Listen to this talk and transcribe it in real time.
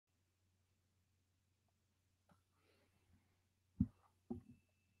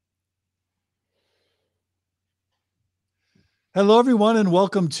Hello, everyone, and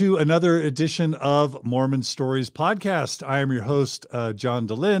welcome to another edition of Mormon Stories Podcast. I am your host, John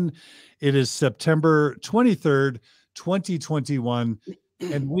DeLynn. It is September 23rd, 2021,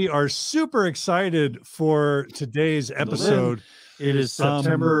 and we are super excited for today's episode. It is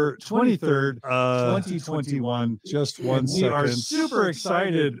September 23rd, 2021. Just one second. We are super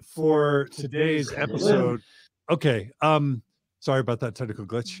excited for today's episode. Okay, sorry about that technical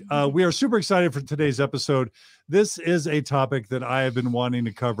glitch. We are super excited for today's episode. This is a topic that I have been wanting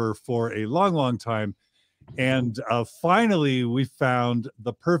to cover for a long, long time. And finally, we found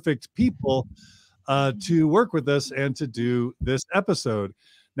the perfect people to work with us and to do this episode.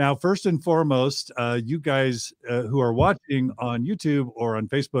 Now, first and foremost, you guys who are watching on YouTube or on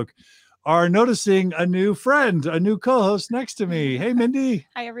Facebook are noticing a new friend, a new co-host next to me. Hey, Mindy.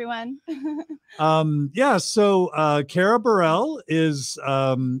 Hi, everyone. So Kara Burrell is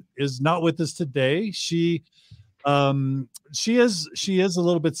not with us today. She is a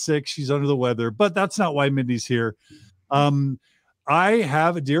little bit sick. She's under the weather, but that's not why Mindy's here. I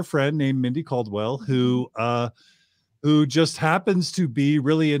have a dear friend named Mindy Caldwell who just happens to be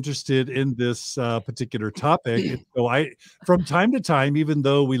really interested in this particular topic. And so from time to time, even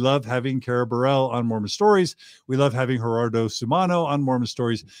though we love having Kara Burrell on Mormon Stories, we love having Gerardo Sumano on Mormon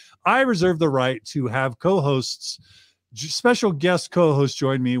Stories, I reserve the right to have co-hosts, special guest co-hosts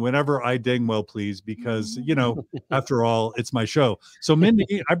join me whenever I dang well please, because, after all, it's my show. So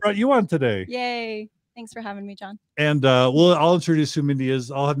Mindy, I brought you on today. Yay. Thanks for having me, John. And I'll introduce who Mindy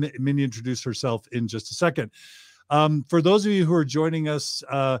is. I'll have Mindy introduce herself in just a second. For those of you who are joining us,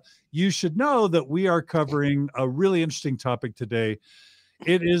 you should know that we are covering a really interesting topic today.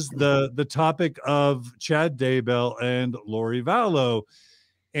 It is the topic of Chad Daybell and Lori Vallow.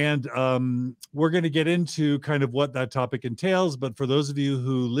 And we're going to get into kind of what that topic entails. But for those of you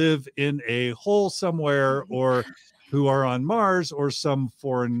who live in a hole somewhere or who are on Mars or some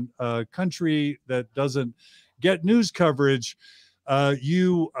foreign country that doesn't get news coverage,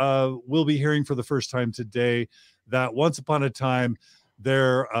 you will be hearing for the first time today that once upon a time,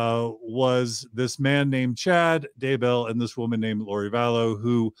 there was this man named Chad Daybell and this woman named Lori Vallow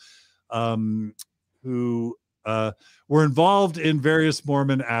who were involved in various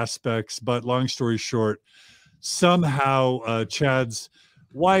Mormon aspects. But long story short, somehow Chad's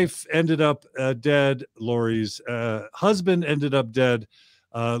wife ended up dead. Lori's husband ended up dead.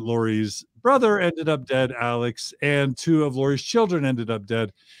 Lori's brother ended up dead, Alex, and two of Lori's children ended up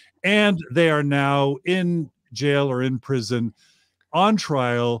dead. And they are now in jail or in prison on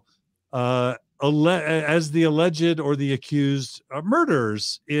trial as the alleged or the accused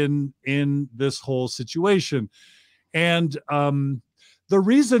murderers in this whole situation. And the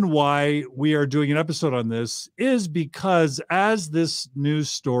reason why we are doing an episode on this is because as this news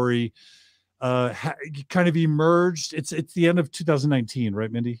story kind of emerged, it's the end of 2019,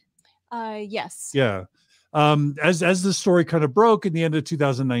 right, Mindy? Yes. Yeah. As the story kind of broke in the end of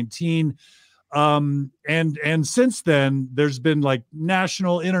 2019, and since then there's been like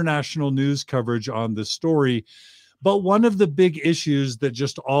national, international news coverage on this story. But one of the big issues that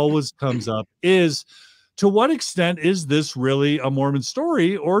just always comes up is, to what extent is this really a Mormon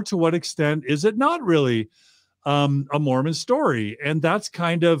story, or to what extent is it not really a Mormon story? And that's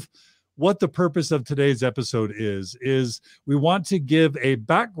kind of what the purpose of today's episode is we want to give a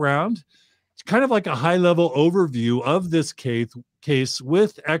background, kind of like a high-level overview of this case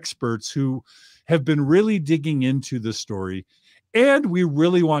with experts who have been really digging into the story. And we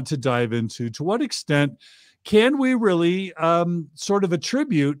really want to dive into, to what extent can we really sort of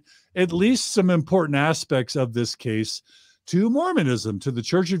attribute at least some important aspects of this case to Mormonism, to the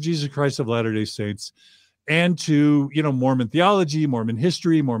Church of Jesus Christ of Latter-day Saints, and to, Mormon theology, Mormon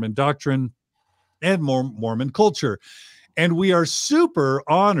history, Mormon doctrine, and Mormon culture. And we are super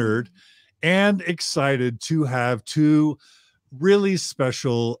honored and excited to have two really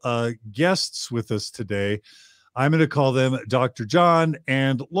special guests with us today. I'm going to call them Dr. John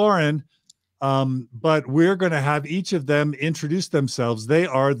and Lauren, but we're going to have each of them introduce themselves. They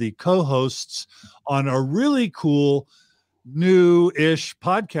are the co-hosts on a really cool new-ish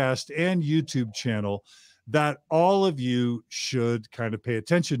podcast and YouTube channel that all of you should kind of pay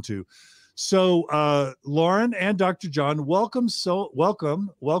attention to. So Lauren and Dr. John, welcome to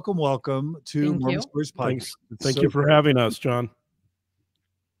Mormon Stories Podcast. Thank you for having us, John.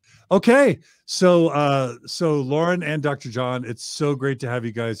 Okay, so Lauren and Dr. John, it's so great to have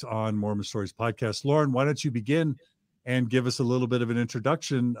you guys on Mormon Stories Podcast. Lauren, why don't you begin and give us a little bit of an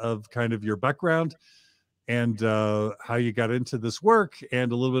introduction of kind of your background and how you got into this work,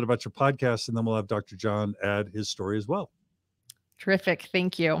 and a little bit about your podcast, and then we'll have Dr. John add his story as well. Terrific.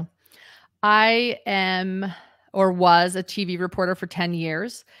 Thank you. I am or was a TV reporter for 10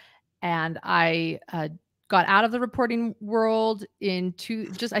 years. And I got out of the reporting world I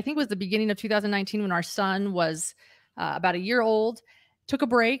think it was the beginning of 2019 when our son was about a year old, took a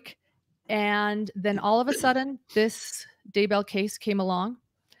break. And then all of a sudden, this Daybell case came along,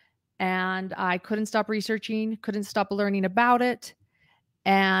 and I couldn't stop researching, couldn't stop learning about it.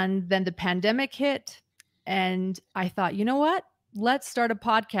 And then the pandemic hit, and I thought, you know what? Let's start a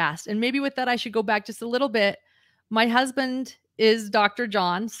podcast. And maybe with that, I should go back just a little bit. My husband is Dr.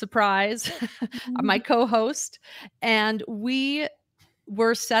 John, surprise, my co-host. And we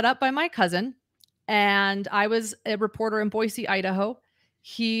were set up by my cousin, and I was a reporter in Boise, Idaho.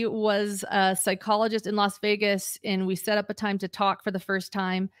 He was a psychologist in Las Vegas, and we set up a time to talk for the first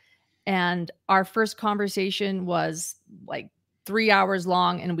time. And our first conversation was like 3 hours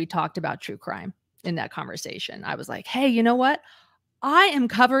long, and we talked about true crime in that conversation. I was like, hey, you know what? I am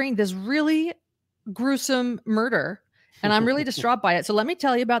covering this really gruesome murder, and I'm really distraught by it. So let me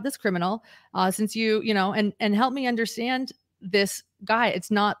tell you about this criminal, since you know, and help me understand this guy.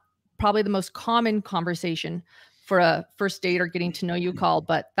 It's not probably the most common conversation for a first date or getting to know you call,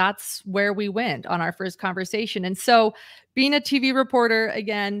 but that's where we went on our first conversation. And so being a TV reporter,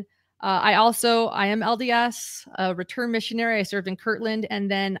 again, I am LDS, a return missionary. I served in Kirtland.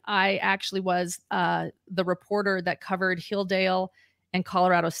 And then I actually was the reporter that covered Hilldale and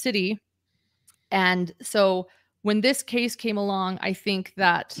Colorado City. And so when this case came along, I think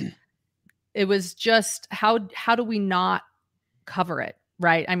that it was just, how do we not cover it?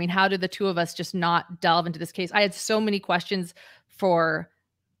 Right? I mean, how did the two of us just not delve into this case? I had so many questions for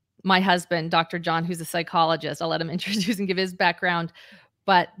my husband, Dr. John, who's a psychologist. I'll let him introduce and give his background.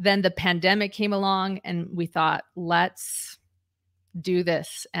 But then the pandemic came along, and we thought, let's do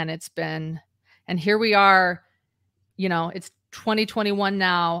this. And and here we are, you know, it's 2021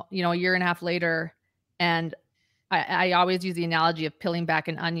 now, you know, a year and a half later. And I always use the analogy of peeling back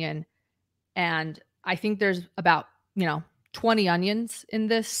an onion. And I think there's about, 20 onions in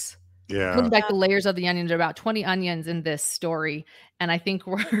this. Yeah. Pulling back the layers of the onion, there are about 20 onions in this story. And I think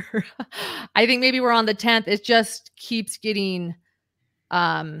maybe we're on the 10th. It just keeps getting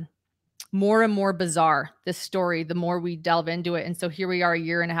more and more bizarre, this story, the more we delve into it. And so here we are a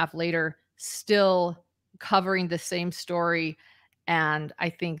year and a half later, still covering the same story. And I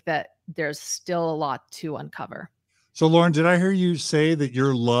think that there's still a lot to uncover. So, Lauren, did I hear you say that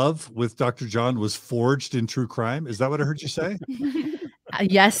your love with Dr. John was forged in true crime? Is that what I heard you say?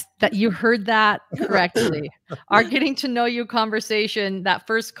 Yes, that you heard that correctly. Our getting to know you conversation, that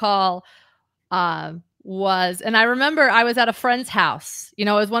first call was, and I remember I was at a friend's house. You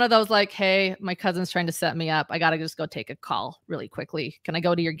know, it was one of those like, hey, my cousin's trying to set me up. I got to just go take a call really quickly. Can I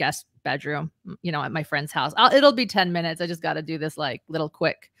go to your guest bedroom, at my friend's house? It'll be 10 minutes. I just got to do this like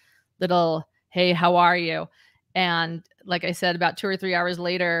quick little, hey, how are you? And like I said, about 2 or 3 hours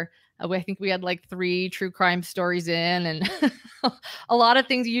later, I think we had like 3 true crime stories in, and a lot of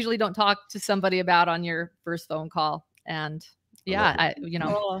things you usually don't talk to somebody about on your first phone call. And yeah,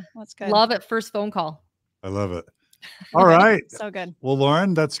 that's good. Love it. First phone call. I love it. All right. So good. Well,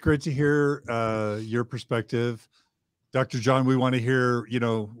 Lauren, that's great to hear your perspective. Dr. John, we want to hear,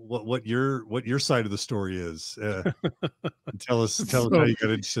 what your side of the story is. Tell us how you got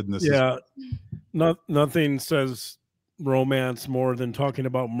interested in this. Yeah. Nothing says romance more than talking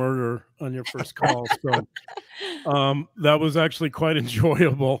about murder on your first call. So that was actually quite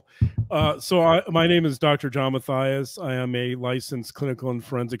enjoyable. My name is Dr. John Matthias. I am a licensed clinical and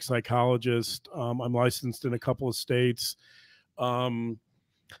forensic psychologist. I'm licensed in a couple of states.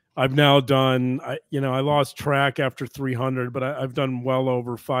 I've now done, I lost track after 300, but I've done well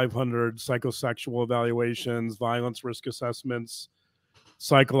over 500 psychosexual evaluations, violence risk assessments,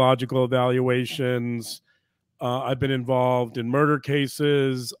 psychological evaluations. I've been involved in murder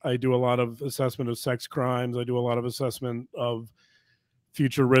cases. I do a lot of assessment of sex crimes. I do a lot of assessment of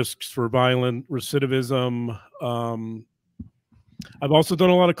future risks for violent recidivism. I've also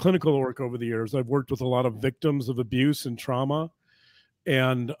done a lot of clinical work over the years. I've worked with a lot of victims of abuse and trauma,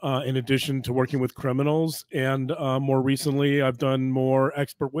 and in addition to working with criminals. And more recently, I've done more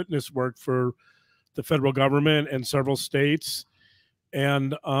expert witness work for the federal government and several states.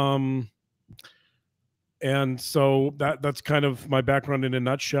 And so that's kind of my background in a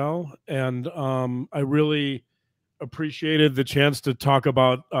nutshell. And I really appreciated the chance to talk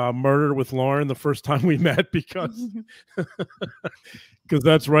about murder with Lauren the first time we met, because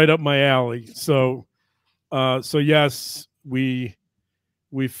that's right up my alley. So yes,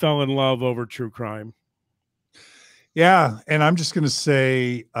 we fell in love over true crime. Yeah. And I'm just going to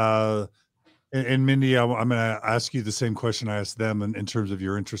say, And Mindy, I'm going to ask you the same question I asked them in terms of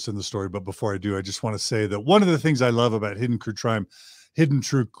your interest in the story. But before I do, I just want to say that one of the things I love about Hidden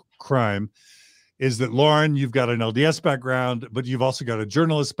True Crime, is that Lauren, you've got an LDS background, but you've also got a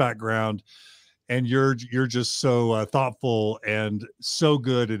journalist background, and you're just so thoughtful and so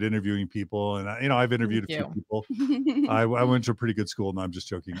good at interviewing people. And I've interviewed a few people. I went to a pretty good school. No, I'm just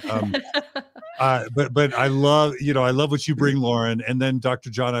joking. But I love what you bring, Lauren. And then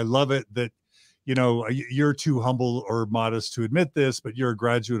Dr. John, I love it that you're too humble or modest to admit this, but you're a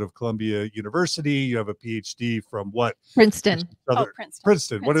graduate of Columbia University. You have a PhD from what? Princeton.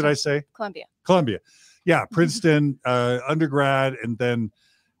 Princeton. What did I say? Columbia. Yeah, Princeton undergrad, and then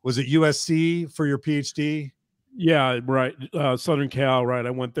was it USC for your PhD? Yeah, right. Southern Cal, right. I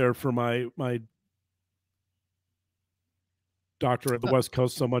went there for my doctorate at the West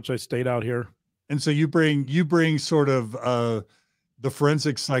Coast so much I stayed out here. And so you bring sort of the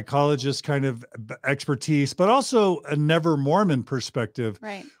forensic psychologist kind of expertise, but also a never Mormon perspective,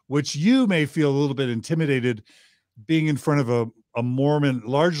 right? Which you may feel a little bit intimidated being in front of a Mormon,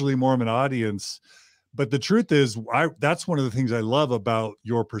 largely Mormon audience. But the truth is, that's one of the things I love about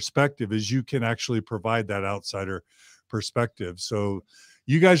your perspective is you can actually provide that outsider perspective. So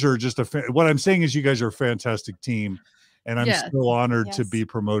you guys are just what I'm saying is you guys are a fantastic team. And I'm so honored to be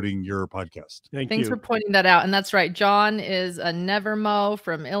promoting your podcast. Thanks for pointing that out. And that's right. John is a Nevermo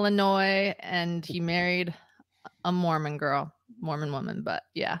from Illinois, and he married a Mormon woman. But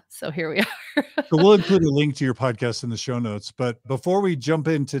yeah, so here we are. So we'll include a link to your podcast in the show notes. But before we jump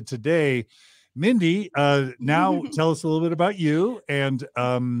into today, Mindy, now tell us a little bit about you and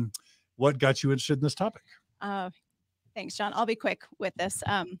what got you interested in this topic. Thanks, John. I'll be quick with this.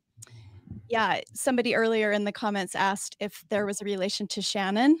 Yeah, somebody earlier in the comments asked if there was a relation to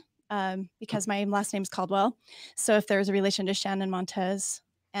Shannon, because my last name's Caldwell. So if there's a relation to Shannon Montez,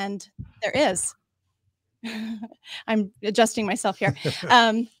 and there is. I'm adjusting myself here.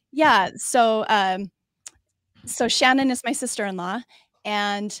 Yeah, so Shannon is my sister-in-law,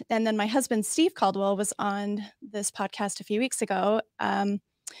 and then my husband, Steve Caldwell, was on this podcast a few weeks ago,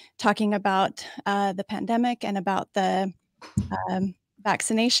 talking about the pandemic and about the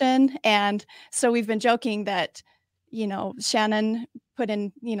vaccination. And so we've been joking that, Shannon put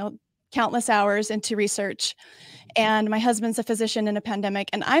in, countless hours into research, and my husband's a physician in a pandemic,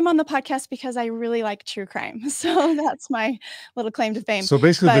 and I'm on the podcast because I really like true crime. So that's my little claim to fame. So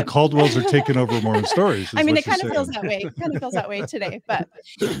basically the Caldwells are taking over Mormon stories. I mean, it kind of feels that way. It kind of feels that way today, but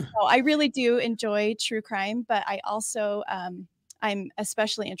I really do enjoy true crime, but I also, I'm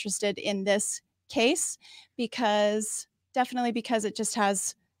especially interested in this case definitely because it just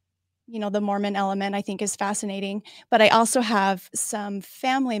has, the Mormon element I think is fascinating. But I also have some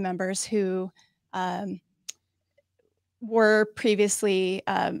family members who were previously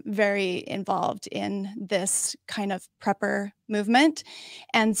very involved in this kind of prepper movement.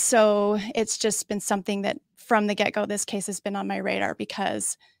 And so it's just been something that from the get-go, this case has been on my radar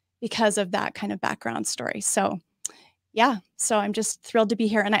because of that kind of background story. So yeah, so I'm just thrilled to be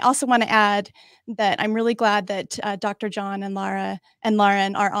here. And I also want to add that I'm really glad that Dr. John and Lara and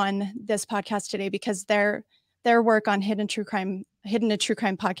Lauren are on this podcast today, because their work on Hidden to True Crime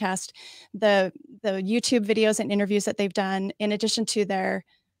podcast, the YouTube videos and interviews that they've done, in addition to their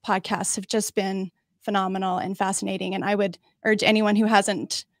podcasts, have just been phenomenal and fascinating. And I would urge anyone who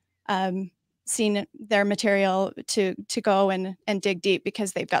hasn't seen their material to go and dig deep,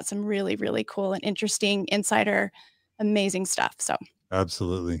 because they've got some really, really cool and interesting insider amazing stuff. So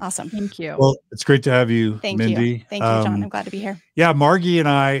absolutely awesome. Thank you. Well, it's great to have you. Mindy. Thank you, John. I'm glad to be here. Yeah, Margie and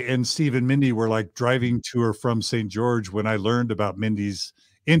I and Steve and Mindy were like driving to her from St. George when I learned about Mindy's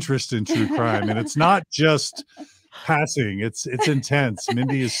interest in true crime. And it's not just passing, it's intense.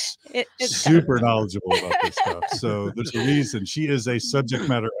 Mindy is super knowledgeable about this stuff. So there's a reason she is a subject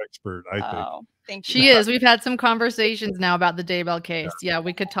matter expert, I think. Thank you. She is. We've had some conversations now about the Daybell case. Yeah,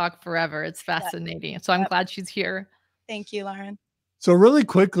 we could talk forever. It's fascinating. So I'm glad she's here. Thank you, Lauren. So really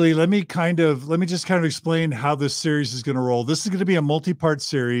quickly, let me just kind of explain how this series is going to roll. This is going to be a multi-part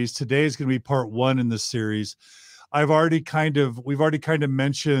series. Today is going to be part 1 in this series. We've already kind of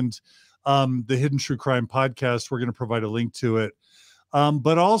mentioned the Hidden True Crime podcast. We're going to provide a link to it.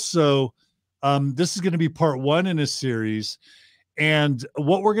 But also, this is going to be part 1 in a series. And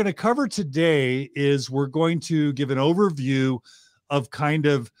what we're going to cover today is we're going to give an overview of kind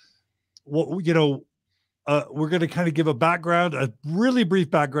of what, we're going to kind of give a really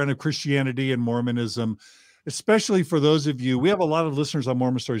brief background of Christianity and Mormonism, especially for those of you. We have a lot of listeners on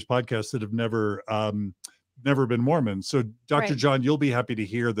Mormon Stories podcast that have never never been Mormon. So Dr. Right. John, you'll be happy to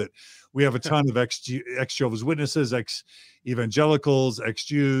hear that we have a ton of ex-Jehovah's Witnesses, ex-evangelicals,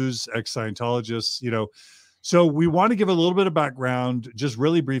 ex-Jews, ex-Scientologists, you know. So we want to give a little bit of background, just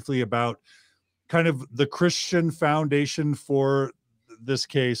really briefly, about kind of the Christian foundation for this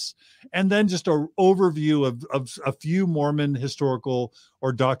case, and then just an overview of a few Mormon historical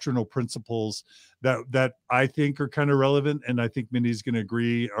or doctrinal principles that I think are kind of relevant, and I think Mindy's going to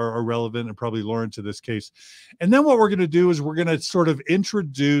agree are relevant, and probably Lauren, to this case. And then what we're going to do is we're going to sort of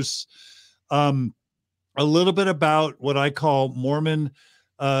introduce a little bit about what I call Mormon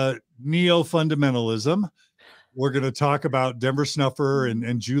neo-fundamentalism. We're going to talk about Denver Snuffer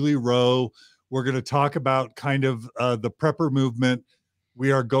and Julie Rowe. We're going to talk about kind of the prepper movement.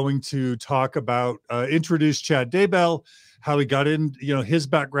 We are going to talk about, introduce Chad Daybell, how he got in, you know, his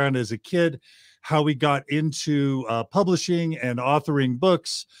background as a kid, how he got into publishing and authoring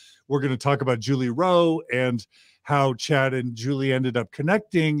books. We're going to talk about Julie Rowe and how Chad and Julie ended up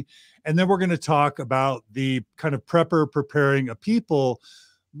connecting. And then we're going to talk about the kind of prepper preparing a people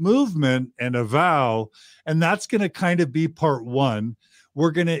movement and a vow. And that's going to kind of be part one.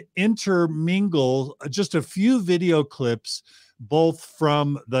 We're going to intermingle just a few video clips, both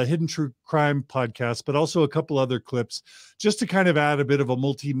from the Hidden True Crime podcast, but also a couple other clips, just to kind of add a bit of a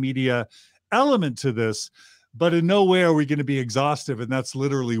multimedia element to this. But in no way are we going to be exhaustive. And that's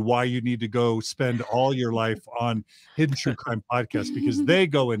literally why you need to go spend all your life on Hidden True Crime podcast, because they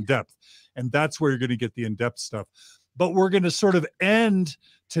go in depth. And that's where you're going to get the in-depth stuff. But we're going to sort of end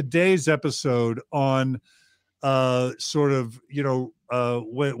today's episode on sort of, you know,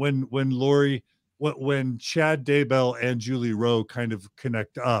 when Chad Daybell and Julie Rowe kind of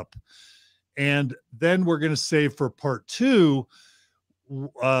connect up. And then we're going to save for part two,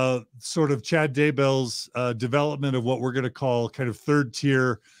 sort of Chad Daybell's development of what we're going to call kind of third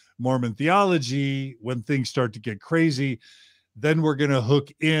tier Mormon theology when things start to get crazy. Then we're going to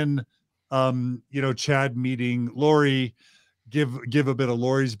hook in, you know, Chad meeting Lori, give a bit of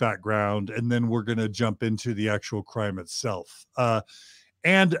Lori's background, and then we're going to jump into the actual crime itself.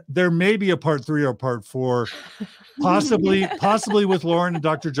 And there may be a part three or part four, possibly with Lauren and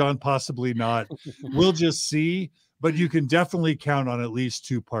Dr. John, possibly not. We'll just see, but you can definitely count on at least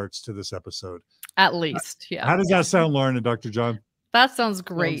 2 parts to this episode. At least, yeah. How does that sound, Lauren and Dr. John? That sounds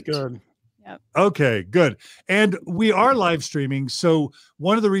great. Sounds good. Yep. Okay, good. And we are live streaming. So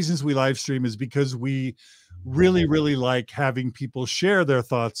one of the reasons we live stream is because we really, really like having people share their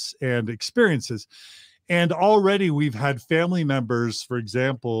thoughts and experiences. And already we've had family members, for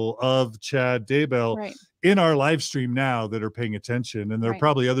example, of Chad Daybell in our live stream now that are paying attention. And there are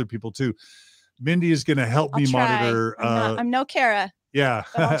probably other people too. Mindy is going to help me monitor. I'm no Kara. Yeah.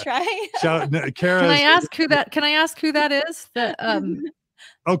 But I'll try. Kara. Can I ask who that is?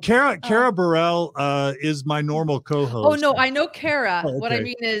 Oh, Kara Burrell is my normal co-host. Oh no, I know Kara. Oh, okay. What I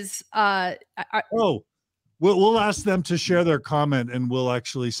mean is we'll ask them to share their comment, and we'll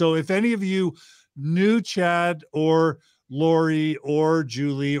actually, so if any of you knew Chad or Lori or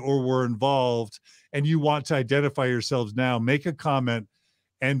Julie or were involved and you want to identify yourselves now, make a comment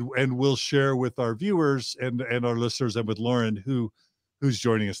and we'll share with our viewers and our listeners and with Lauren who's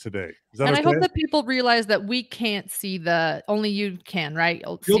joining us today. Is that and okay? I hope that people realize that we can't see only you can, right?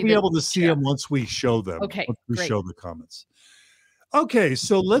 You'll be able to see them once we show them. Okay, once we great. show the comments. Okay,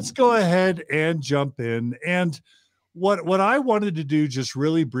 so let's go ahead and jump in. And what I wanted to do just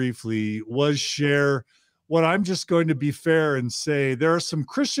really briefly was share what I'm just going to be fair and say. There are some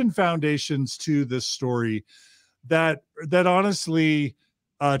Christian foundations to this story that honestly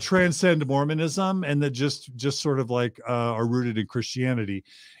transcend Mormonism and that just sort of like are rooted in Christianity.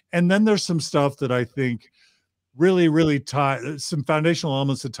 And then there's some stuff that I think really tie, some foundational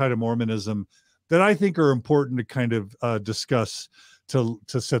elements that tie to Mormonism that I think are important to kind of discuss to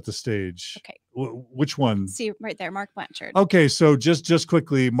set the stage. Okay. Which one? See right there, Mark Blanchard. Okay, so just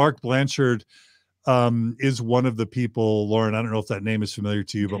quickly, Mark Blanchard is one of the people, Lauren, I don't know if that name is familiar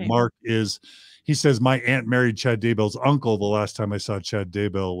to you, but Mark he says, my aunt married Chad Daybell's uncle. The last time I saw Chad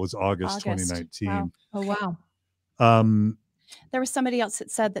Daybell was August 2019. Wow. Oh, wow. There was somebody else that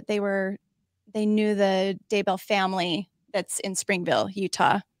said that they knew the Daybell family that's in Springville,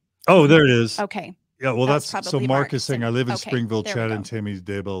 Utah. Oh, there it is. Okay. Yeah, well, that's so Mark Mark is saying, I live in Springville, there Chad and Tammy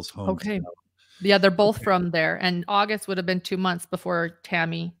Daybell's home. Okay. Yeah, they're both from there. And August would have been 2 months before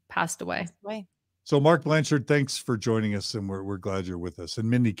Tammy passed away. So Mark Blanchard, thanks for joining us, and we're glad you're with us. And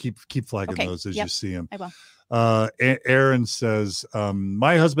Mindy, keep flagging those as you see them. I will. Aaron says,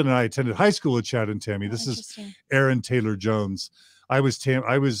 my husband and I attended high school with Chad and Tammy. This is Aaron Taylor Jones. I was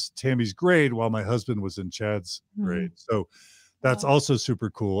Tammy's grade while my husband was in Chad's grade. So That's also super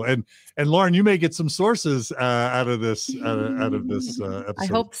cool. And Lauren, you may get some sources out of this episode. I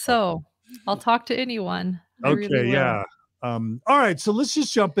hope so. I'll talk to anyone. I Okay, really will. yeah. All right, so let's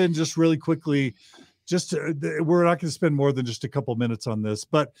just jump in just really quickly. We're not going to spend more than just a couple minutes on this,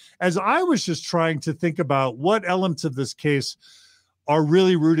 but as I was just trying to think about what elements of this case are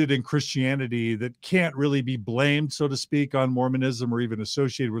really rooted in Christianity that can't really be blamed, so to speak, on Mormonism or even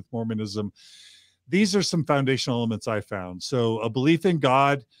associated with Mormonism, these are some foundational elements I found. So a belief in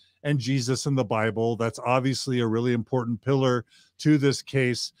God and Jesus and the Bible, that's obviously a really important pillar to this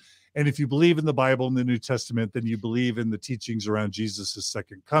case. And if you believe in the Bible and the New Testament, then you believe in the teachings around Jesus'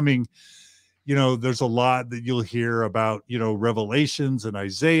 second coming. You know, there's a lot that you'll hear about, you know, Revelations and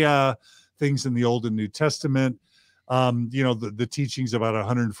Isaiah, things in the Old and New Testament. You know, the teachings about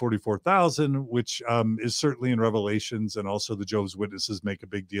 144,000, which is certainly in Revelations, and also the Jehovah's Witnesses make a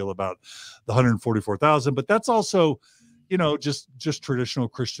big deal about the 144,000. But that's also, you know, just traditional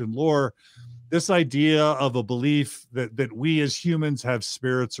Christian lore. This idea of a belief that we as humans have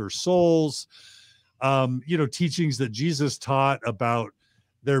spirits or souls, you know, teachings that Jesus taught about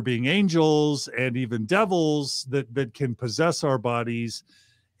there being angels and even devils that can possess our bodies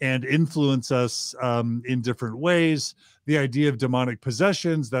and influence us in different ways. The idea of demonic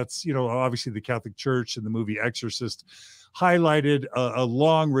possessions, that's, you know, obviously the Catholic Church and the movie Exorcist highlighted a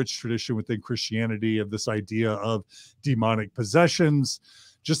long, rich tradition within Christianity of this idea of demonic possessions.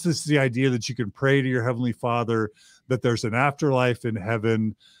 Just the idea that you can pray to your Heavenly Father, that there's an afterlife in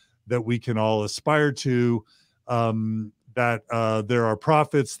heaven that we can all aspire to, that there are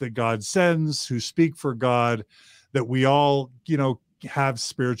prophets that God sends who speak for God, that we all, you know, have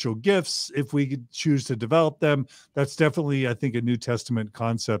spiritual gifts if we could choose to develop them. That's definitely, I think, a New Testament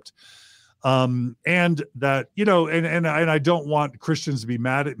concept. And that, you know, and I don't want Christians to be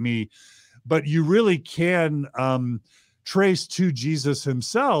mad at me, but you really can trace to Jesus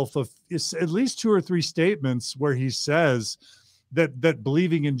himself at least 2 or 3 statements where he says that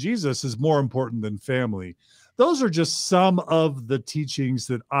believing in Jesus is more important than family. Those are just some of the teachings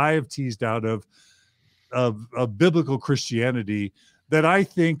that I have teased out of biblical Christianity that I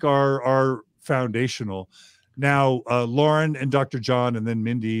think are foundational. Now, Lauren and Dr. John, and then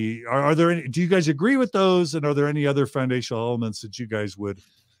Mindy, are there any? Do you guys agree with those? And are there any other foundational elements that you guys would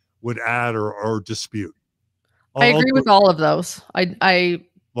add or dispute? I agree with all of those.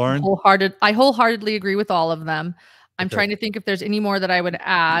 Lauren, I wholeheartedly agree with all of them. I'm trying to think if there's any more that I would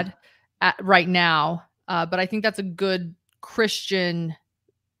add right now, but I think that's a good Christian,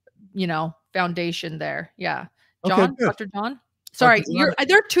 you know, foundation there. Yeah, John, okay, Dr. John. Sorry, there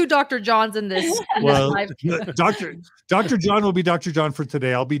are 2 Dr. Johns in this. Well, Dr. John will be Dr. John for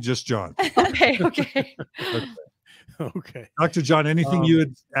today. I'll be just John. Okay. Okay. Dr. John, anything you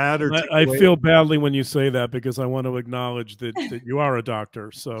would add or I feel badly when you say that, because I want to acknowledge that you are a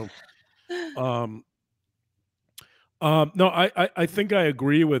doctor. So, no, I think I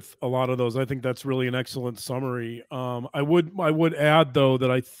agree with a lot of those. I think that's really an excellent summary. I would add, though, that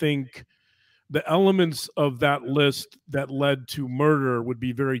I think the elements of that list that led to murder would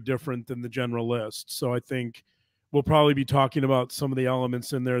be very different than the general list. So I think we'll probably be talking about some of the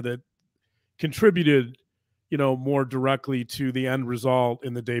elements in there that contributed, you know, more directly to the end result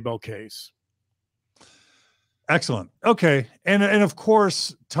in the Daybell case. Excellent. Okay. And of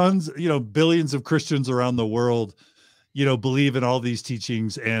course, tons, you know, billions of Christians around the world, you know, believe in all these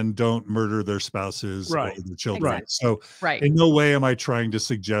teachings and don't murder their spouses or their children. Exactly. So in no way am I trying to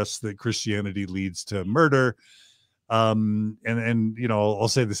suggest that Christianity leads to murder. And you know, I'll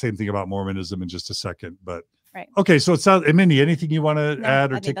say the same thing about Mormonism in just a second, but okay. So it sounds, and Mindy, anything you want to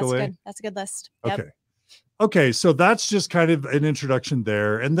add or take away? Good. That's a good list. Okay. Yep. Okay. So that's just kind of an introduction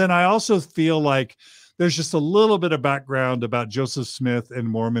there. And then I also feel like there's just a little bit of background about Joseph Smith and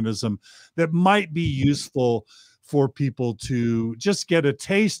Mormonism that might be useful for people to just get a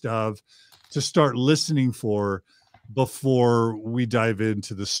taste of, to start listening for before we dive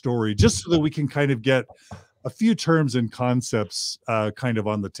into the story, just so that we can kind of get a few terms and concepts kind of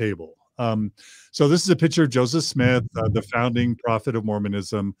on the table. So this is a picture of Joseph Smith, the founding prophet of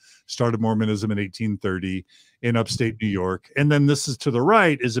Mormonism, started Mormonism in 1830 in upstate New York. And then this is to the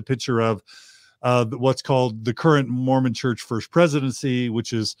right is a picture of what's called the current Mormon Church First Presidency,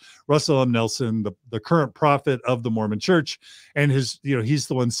 which is Russell M. Nelson, the current prophet of the Mormon Church. And his, you know, he's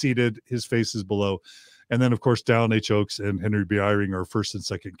the one seated, his face is below. And then of course, Dallin H. Oaks and Henry B. Eyring are first and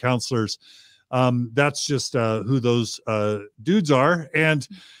second counselors. That's just who those dudes are. And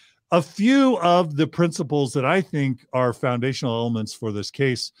a few of the principles that I think are foundational elements for this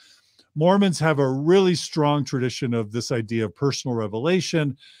case. Mormons have a really strong tradition of this idea of personal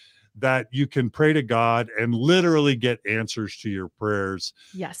revelation. that you can pray to God and literally get answers to your prayers.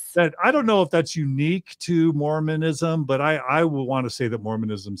 Yes. That I don't know if that's unique to Mormonism, but I will want to say that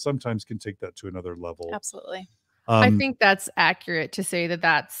Mormonism sometimes can take that to another level. Absolutely. I think that's accurate to say that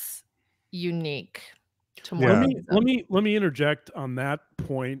that's unique to Mormonism. Let me interject on that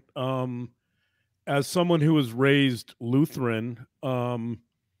point. As someone who was raised Lutheran,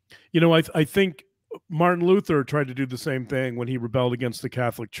 I think Martin Luther tried to do the same thing when he rebelled against the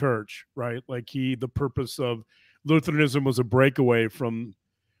Catholic Church, right? Like the purpose of Lutheranism was a breakaway from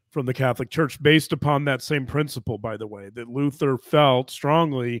the Catholic Church based upon that same principle, by the way, that Luther felt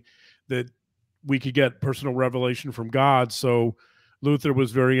strongly that we could get personal revelation from God. So Luther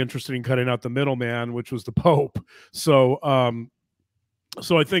was very interested in cutting out the middleman, which was the Pope. So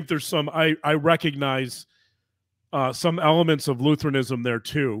I think there's some, I recognize some elements of Lutheranism there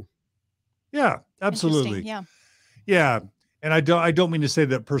too. Yeah, absolutely. Yeah. Yeah. And I don't mean to say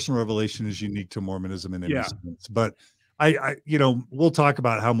that personal revelation is unique to Mormonism in any sense, but I we'll talk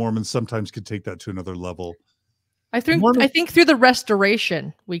about how Mormons sometimes could take that to another level. I think through the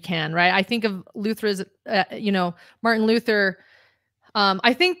restoration we can, right? I think of Luther as, Martin Luther.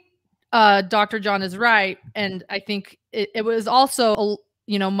 I think Dr. John is right, and I think it was also,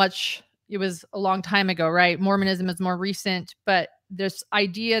 it was a long time ago, right? Mormonism is more recent, but this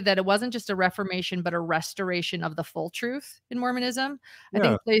idea that it wasn't just a reformation, but a restoration of the full truth in Mormonism, I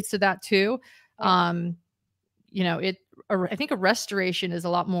think plays to that too. I think a restoration is a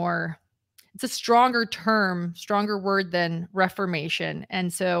lot more, it's a stronger term, stronger word than reformation.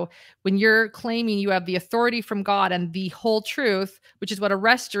 And so when you're claiming you have the authority from God and the whole truth, which is what a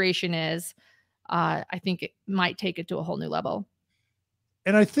restoration is, I think it might take it to a whole new level.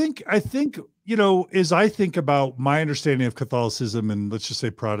 And I think, as I think about my understanding of Catholicism and let's just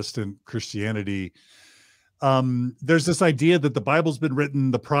say Protestant Christianity, there's this idea that the Bible's been written,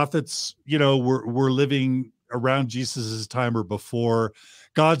 the prophets, were living around Jesus's time or before.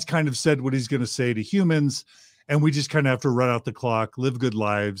 God's kind of said what he's going to say to humans, and we just kind of have to run out the clock, live good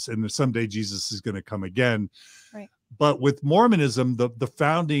lives, and someday Jesus is going to come again. Right. But with Mormonism, the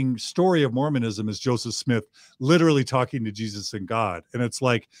founding story of Mormonism is Joseph Smith literally talking to Jesus and God. And it's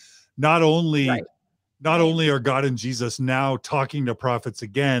like, not only are God and Jesus now talking to prophets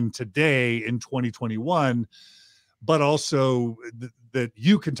again today in 2021, but also that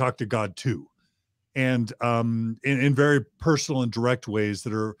you can talk to God too. And in very personal and direct ways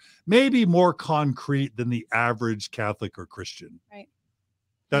that are maybe more concrete than the average Catholic or Christian. Right.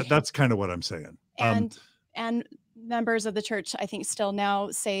 That's kind of what I'm saying. And members of the church, I think, still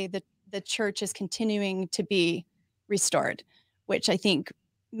now say that the church is continuing to be restored, which I think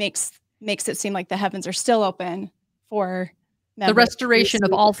makes it seem like the heavens are still open for members. The restoration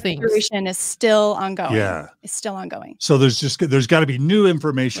of all things. Restoration is still ongoing. Yeah. It's still ongoing. So there's got to be new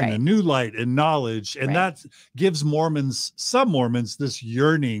information and new light and knowledge. And that gives some Mormons this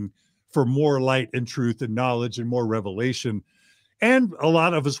yearning for more light and truth and knowledge and more revelation. And a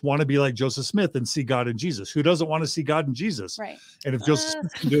lot of us want to be like Joseph Smith and see God in Jesus. Who doesn't want to see God in Jesus? Right. And if Joseph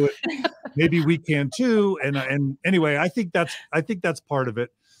Smith can do it, maybe we can too. And anyway, I think that's part of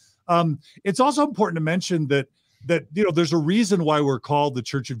it. It's also important to mention that there's a reason why we're called the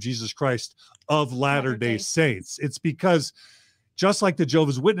Church of Jesus Christ of Latter-day Saints. It's because just like the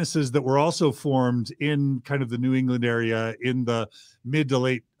Jehovah's Witnesses that were also formed in kind of the New England area in the mid to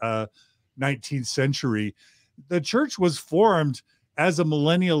late 19th century, the church was formed as a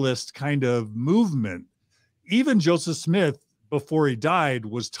millennialist kind of movement. Even Joseph Smith, before he died,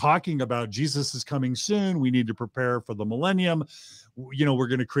 was talking about Jesus is coming soon. We need to prepare for the millennium. We're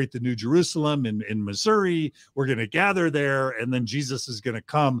going to create the New Jerusalem in Missouri. We're going to gather there, and then Jesus is going to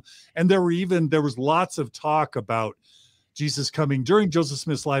come. And there was lots of talk about Jesus coming during Joseph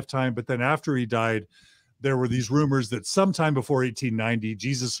Smith's lifetime, but then after he died, there were these rumors that sometime before 1890,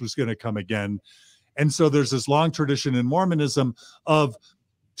 Jesus was going to come again. And so there's this long tradition in Mormonism of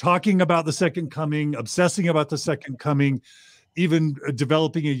talking about the second coming, obsessing about the second coming, even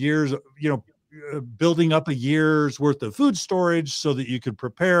developing building up a year's worth of food storage so that you could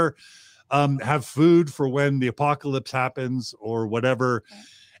prepare, have food for when the apocalypse happens or whatever.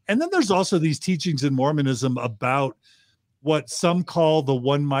 And then there's also these teachings in Mormonism about what some call the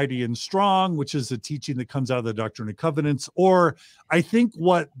one mighty and strong, which is a teaching that comes out of the Doctrine and Covenants, or I think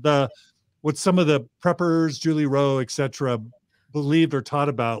what some of the preppers, Julie Rowe, etc., believed or taught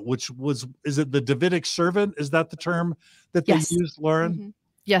about, is it the Davidic servant? Is that the term that they used, Lauren? Mm-hmm.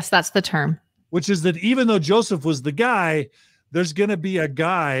 Yes, that's the term. Which is that even though Joseph was the guy, there's going to be a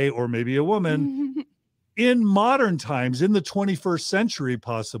guy or maybe a woman in modern times, in the 21st century,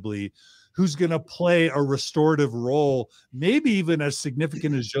 possibly, who's going to play a restorative role, maybe even as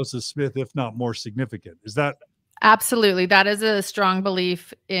significant as Joseph Smith, if not more significant. Is that? Absolutely. That is a strong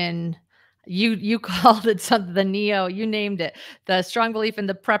belief in, you called it something, the neo, you named it, the strong belief in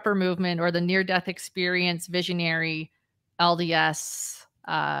the prepper movement, or the near-death experience visionary LDS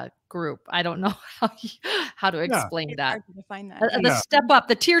group. I don't know how to explain that. Hard to define that. The step up,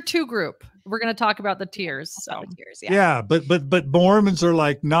 the tier 2 group. We're going to talk about the tiers. So yeah, but Mormons are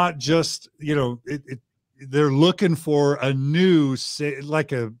like, not just, they're looking for a new,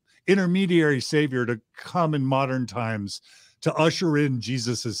 like a intermediary savior to come in modern times to usher in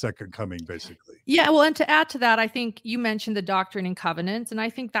Jesus's second coming, basically. Yeah, well, and to add to that, I think you mentioned the Doctrine and Covenants, and I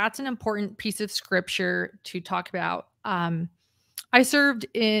think that's an important piece of scripture to talk about. I served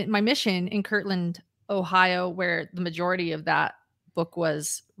in my mission in Kirtland, Ohio, where the majority of that book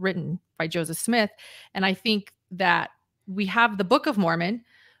was written by Joseph Smith. And I think that we have the Book of Mormon,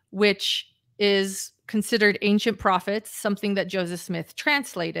 which is considered ancient prophets, something that Joseph Smith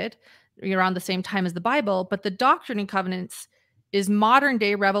translated around the same time as the Bible. But the Doctrine and Covenants is modern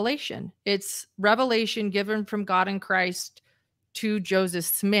day revelation. It's revelation given from God in Christ to Joseph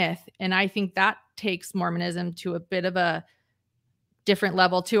Smith. And I think that takes Mormonism to a bit of a different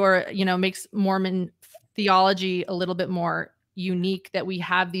level too, or, makes Mormon theology a little bit more unique, that we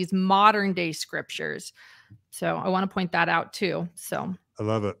have these modern day scriptures. So I want to point that out too. So I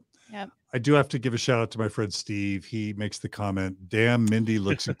love it. Yep. I do have to give a shout out to my friend Steve. He makes the comment, "Damn, Mindy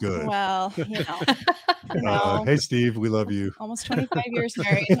looks good." Well, Hey, Steve, we love you. Almost 25 years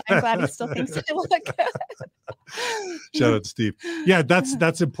married. I'm glad he still thinks I look good. Shout out to Steve. Yeah,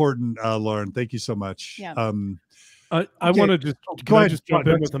 that's important, Lauren. Thank you so much. Yeah. I want to just jump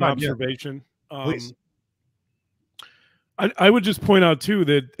in with an observation. Please. I would just point out too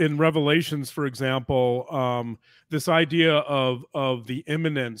that in Revelations, for example, this idea of the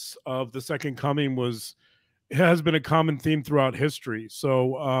imminence of the second coming has been a common theme throughout history.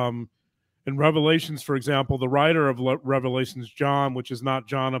 So in Revelations, for example, the writer of Revelations, John, which is not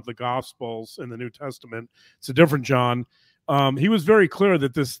John of the Gospels in the New Testament, it's a different John. He was very clear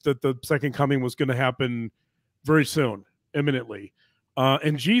that the second coming was going to happen very soon, imminently.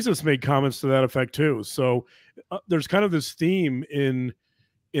 And Jesus made comments to that effect too. So there's kind of this theme in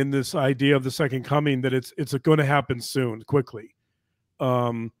this idea of the second coming, that it's going to happen soon, quickly.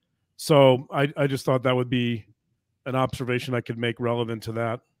 So I just thought that would be an observation I could make relevant to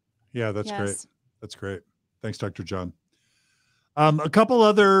that. Yeah, that's great. That's great. Thanks, Dr. John. A couple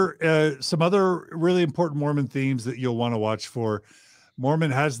other, some other really important Mormon themes that you'll want to watch for.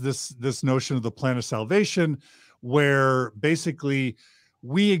 Mormon has this notion of the plan of salvation, where basically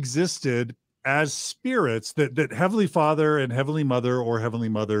we existed as spirits, that Heavenly Father and Heavenly Mother or Heavenly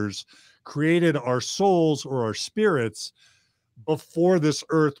Mothers created our souls or our spirits before this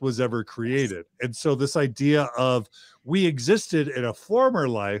earth was ever created. And so this idea of we existed in a former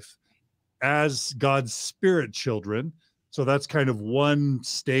life as God's spirit children. So that's kind of one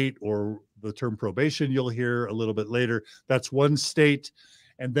state, or the term probation you'll hear a little bit later. That's one state.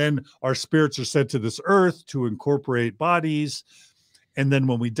 And then our spirits are sent to this earth to incorporate bodies. And then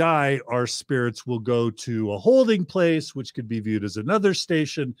when we die, our spirits will go to a holding place, which could be viewed as another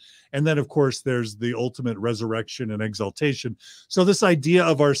station. And then, of course, there's the ultimate resurrection and exaltation. So this idea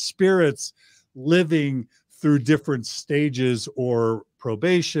of our spirits living through different stages or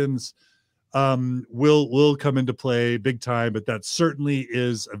probations will come into play big time. But that certainly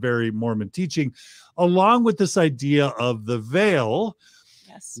is a very Mormon teaching, along with this idea of the veil,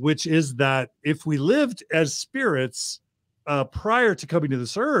 which is that if we lived as spirits prior to coming to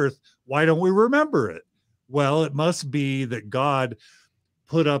this earth, why don't we remember it? Well, it must be that God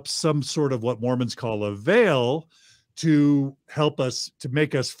put up some sort of what Mormons call a veil to help us, to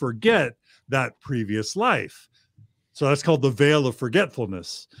make us forget that previous life. So that's called the veil of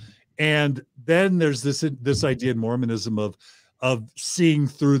forgetfulness. And then there's this idea in Mormonism of seeing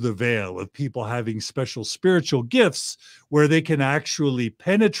through the veil, of people having special spiritual gifts where they can actually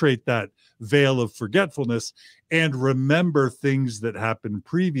penetrate that veil of forgetfulness and remember things that happened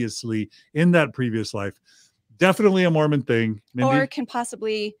previously in that previous life. Definitely a Mormon thing. Mindy? Or can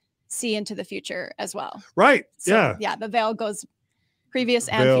possibly see into the future as well. Right. So, yeah. The veil goes previous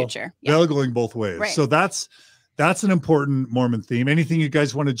and future. Yeah. Veil going both ways. Right. So that's an important Mormon theme. Anything you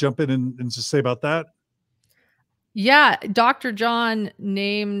guys want to jump in and just say about that? Yeah, Dr. John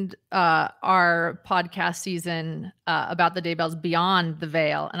named our podcast season about the Daybells Beyond the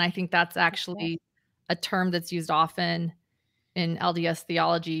Veil. And I think that's actually a term that's used often in LDS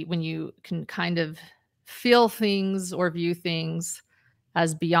theology, when you can kind of feel things or view things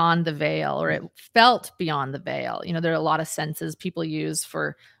as beyond the veil, or it felt beyond the veil. You know, there are a lot of senses people use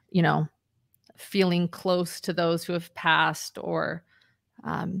for, feeling close to those who have passed, or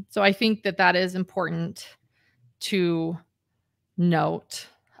so I think that that is important to note.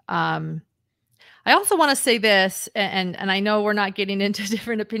 I also want to say this, and I know we're not getting into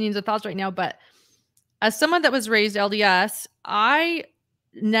different opinions or thoughts right now, but as someone that was raised LDS, I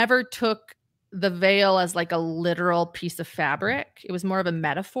never took the veil as like a literal piece of fabric. It was more of a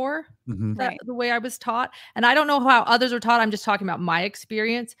metaphor, Right. the way I was taught. And I don't know how others are taught. I'm just talking about my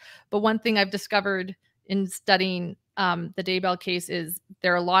experience. But one thing I've discovered in studying the Daybell case is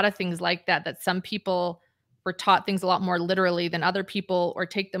there are a lot of things like that, that some people were taught things a lot more literally than other people, or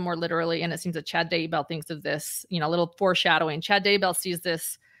take them more literally. And it seems that Chad Daybell thinks of this, you know, a little foreshadowing. Chad Daybell sees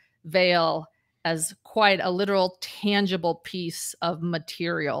this veil as quite a literal, tangible piece of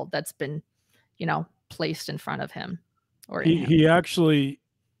material that's been, you know, placed in front of him. Or he actually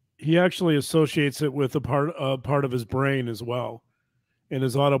associates it with a part of his brain as well. In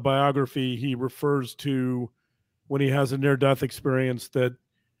his autobiography, he refers to when he has a near-death experience that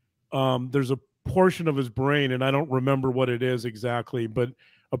there's a portion of his brain, and I don't remember what it is exactly, but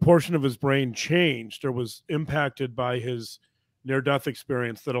a portion of his brain changed or was impacted by his near-death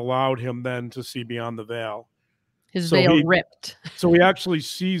experience that allowed him then to see beyond the veil. His veil ripped. So he actually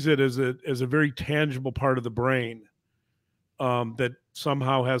sees it as a very tangible part of the brain that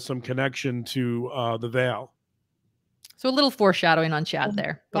somehow has some connection to the veil. So a little foreshadowing on Chad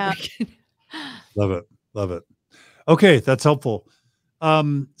there. But Love it. Love it. Okay, that's helpful.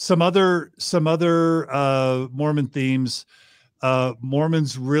 Some other Mormon themes.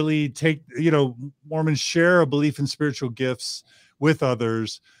 Mormons really take, Mormons share a belief in spiritual gifts with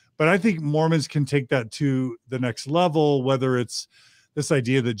others, but I think Mormons can take that to the next level, whether it's this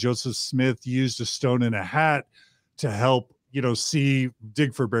idea that Joseph Smith used a stone in a hat to help,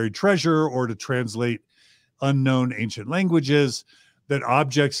 dig for buried treasure, or to translate unknown ancient languages, that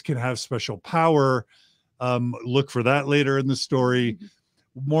objects can have special power. Look for that later in the story.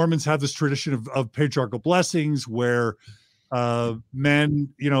 Mormons have this tradition of patriarchal blessings where men,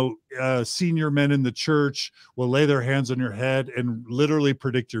 senior men in the church will lay their hands on your head and literally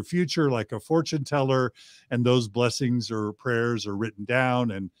predict your future like a fortune teller. And those blessings or prayers are written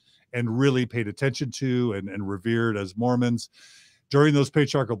down and really paid attention to and revered as Mormons. During those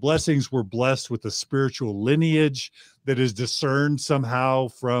patriarchal blessings, we're blessed with a spiritual lineage that is discerned somehow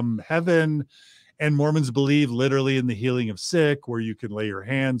from heaven. And Mormons believe literally in the healing of sick, where you can lay your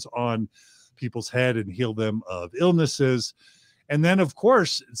hands on people's head and heal them of illnesses. And then, of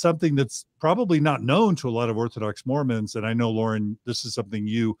course, something that's probably not known to a lot of Orthodox Mormons, and I know, Lauren, this is something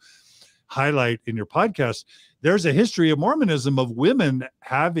you highlight in your podcast, there's a history of Mormonism of women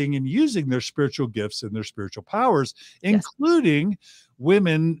having and using their spiritual gifts and their spiritual powers, including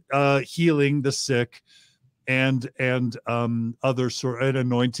women healing the sick and other sort of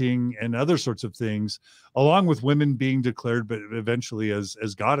anointing and other sorts of things, along with women being declared, but eventually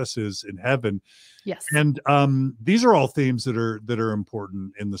as goddesses in heaven. Yes. And these are all themes that are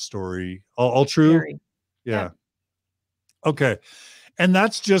important in the story. All true. Very. Yeah. Okay. And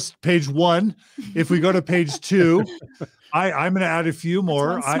that's just page 1. If we go to page 2, I'm going to add a few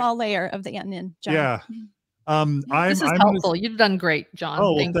more. That's one small layer of the onion, John. Yeah. This is helpful. You've done great, John.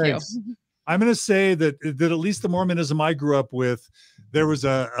 Oh, Thank thanks. you. I'm going to say that at least the Mormonism I grew up with, there was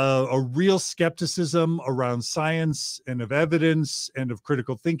a real skepticism around science and of evidence and of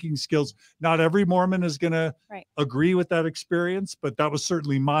critical thinking skills. Not every Mormon is going to agree with that experience, but that was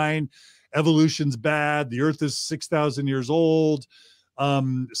certainly mine. Evolution's bad. The earth is 6,000 years old.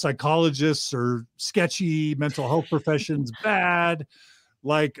 Psychologists are sketchy. Mental health professions bad.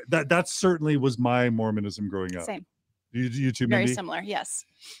 Like that certainly was my Mormonism growing up. Same. You too, Very Mindy? Similar, yes.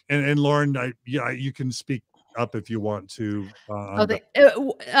 And Lauren, you can speak up if you want to.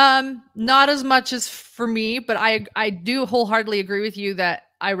 Not as much as for me, but I do wholeheartedly agree with you that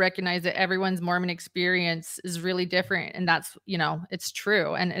I recognize that everyone's Mormon experience is really different, and that's it's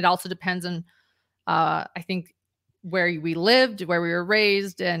true, and it also depends on I think where we lived, where we were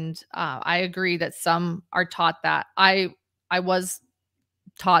raised, and I agree that some are taught that. I was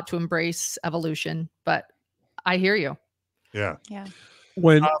taught to embrace evolution, but I hear you. Yeah.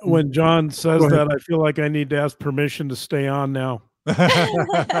 When John says that, I feel like I need to ask permission to stay on now. Am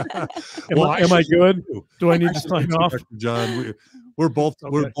I good? Do I need to sign off? John, we're both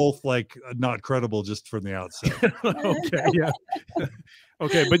like not credible just from the outset. Okay, yeah.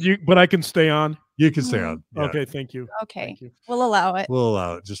 Okay, but I can stay on. You can stay on. Yeah. Okay, thank you. Okay. Thank you. We'll allow it. We'll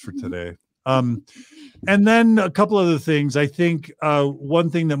allow it just for today. And then a couple other things. I think one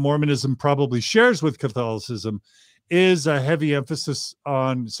thing that Mormonism probably shares with Catholicism is a heavy emphasis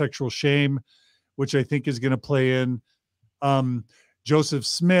on sexual shame, which I think is going to play in. Joseph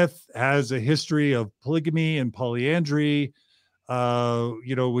Smith has a history of polygamy and polyandry,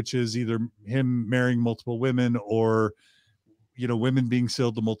 which is either him marrying multiple women or, women being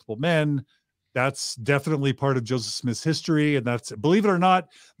sealed to multiple men. That's definitely part of Joseph Smith's history. And that's, believe it or not,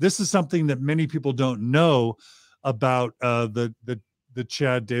 this is something that many people don't know about the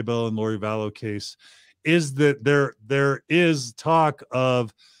Chad Daybell and Lori Vallow case, is that there is talk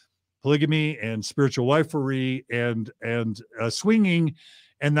of polygamy and spiritual wifery and swinging,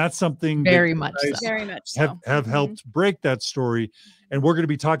 and that's something Very that much you so. guys Very much so. have helped break that story, and we're going to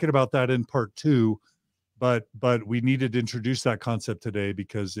be talking about that in part 2. But we needed to introduce that concept today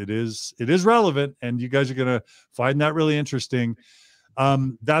because it is relevant, and you guys are going to find that really interesting.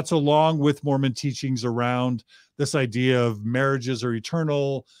 That's along with Mormon teachings around this idea of marriages are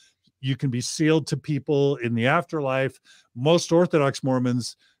eternal. You can be sealed to people in the afterlife. Most Orthodox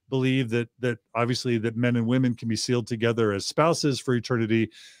Mormons believe that obviously that men and women can be sealed together as spouses for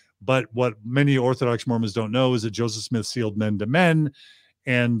eternity. But what many Orthodox Mormons don't know is that Joseph Smith sealed men to men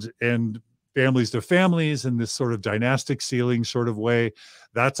and families to families in this sort of dynastic sealing sort of way.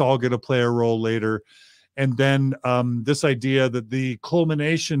 That's all going to play a role later. And then this idea that the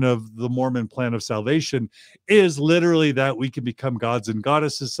culmination of the Mormon plan of salvation is literally that we can become gods and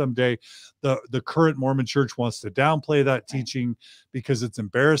goddesses someday. The current Mormon church wants to downplay that teaching because it's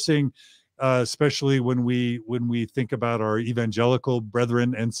embarrassing, especially when we think about our evangelical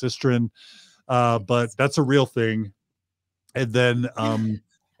brethren and sistren. But that's a real thing. And then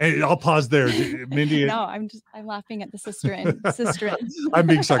and I'll pause there, Mindy. No, I'm laughing at the sister. I'm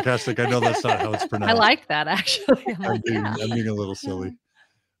being sarcastic. I know that's not how it's pronounced. I like that, actually. I'm being a little silly.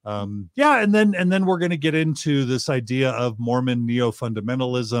 And then we're going to get into this idea of Mormon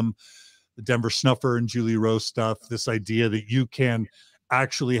neo-fundamentalism, the Denver Snuffer and Julie Rose stuff, this idea that you can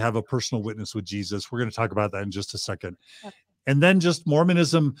actually have a personal witness with Jesus. We're going to talk about that in just a second. Yep. And then just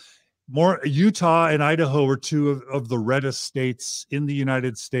Mormonism. Utah and Idaho are two of the reddest states in the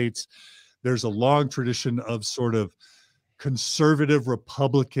United States. There's a long tradition of sort of conservative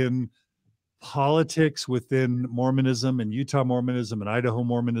Republican politics within Mormonism and Utah Mormonism and Idaho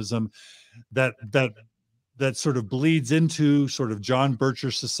Mormonism that sort of bleeds into sort of John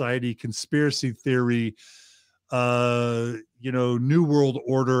Bircher Society conspiracy theory, New World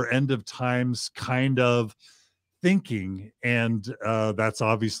Order, end of times kind of thinking, and that's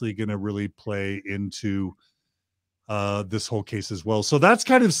obviously going to really play into this whole case as well. So that's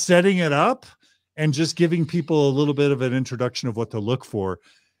kind of setting it up and just giving people a little bit of an introduction of what to look for,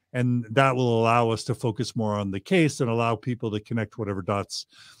 and that will allow us to focus more on the case and allow people to connect whatever dots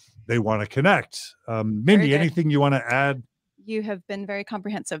they want to connect. Mindy, anything you want to add? You have been very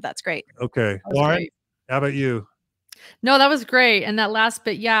comprehensive. That's great. Okay, Lauren, how about you? No, that was great. And that last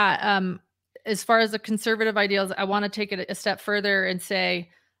bit, as far as the conservative ideals, I want to take it a step further and say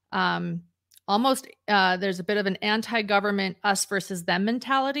almost there's a bit of an anti-government us versus them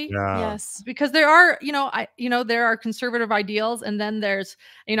mentality. Yeah. Yes. Because there are, there are conservative ideals, and then there's,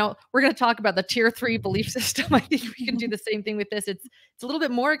 we're going to talk about the tier 3 belief system. I think we can do the same thing with this. It's a little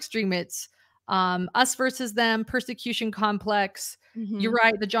bit more extreme. It's us versus them, persecution complex. Mm-hmm. You're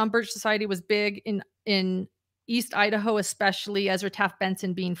right. The John Birch Society was big in East Idaho, especially Ezra Taft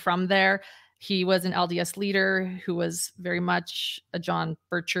Benson being from there. He was an LDS leader who was very much a John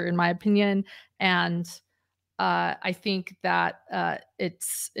Bircher, in my opinion. And I think that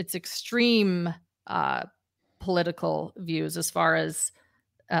it's extreme political views as far as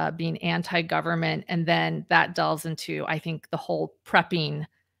being anti-government. And then that delves into, I think, the whole prepping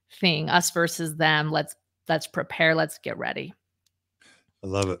thing, us versus them. Let's prepare. Let's get ready. I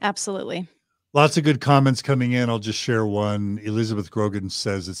love it. Absolutely. Lots of good comments coming in. I'll just share one. Elizabeth Grogan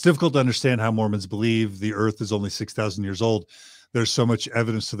says, it's difficult to understand how Mormons believe the earth is only 6,000 years old. There's so much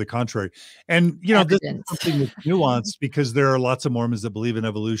evidence to the contrary. And, this is something that's nuanced because there are lots of Mormons that believe in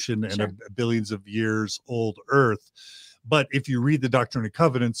evolution and a billions of years old earth. But if you read the Doctrine and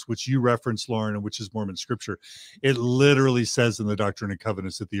Covenants, which you referenced, Lauren, and which is Mormon scripture, it literally says in the Doctrine and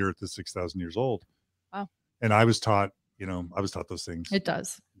Covenants that the earth is 6,000 years old. Wow. And I was taught those things. It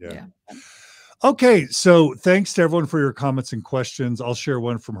does. Yeah. Okay, so thanks to everyone for your comments and questions. I'll share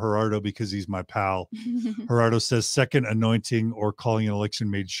one from Gerardo because he's my pal. Gerardo says, second anointing or calling an election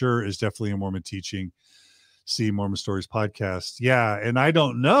made sure is definitely a Mormon teaching. See Mormon Stories podcast. Yeah, and I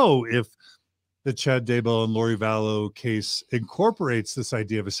don't know if the Chad Daybell and Lori Vallow case incorporates this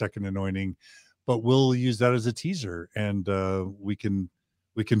idea of a second anointing, but we'll use that as a teaser, and we can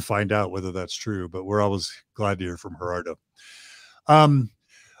find out whether that's true. But we're always glad to hear from Gerardo.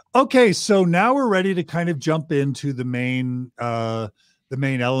 Okay, so now we're ready to kind of jump into the main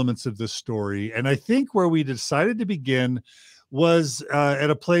elements of this story. And I think where we decided to begin was at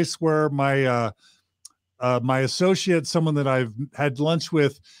a place where my associate, someone that I've had lunch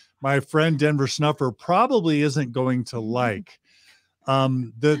with, my friend Denver Snuffer, probably isn't going to like.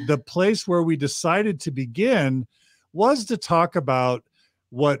 The place where we decided to begin was to talk about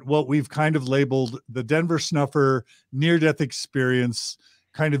what we've kind of labeled the Denver Snuffer near-death experience,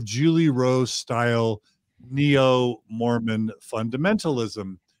 kind of Julie Rose style neo-Mormon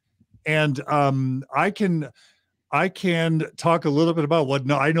fundamentalism. And I can talk a little bit about what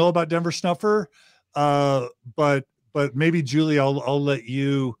I know about Denver Snuffer, but maybe Julie, I'll let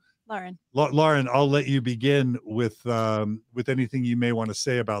you, Lauren, I'll let you begin with anything you may want to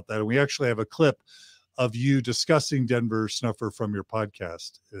say about that. And we actually have a clip of you discussing Denver Snuffer from your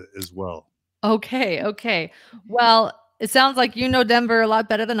podcast as well. Okay. Well, it sounds like you know Denver a lot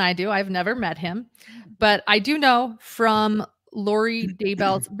better than I do. I've never met him, but I do know from Lori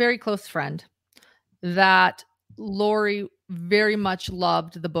Daybell's very close friend that Lori very much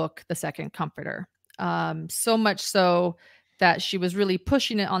loved the book, The Second Comforter. So much so that she was really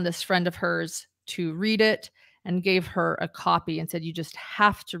pushing it on this friend of hers to read it, and gave her a copy and said, you just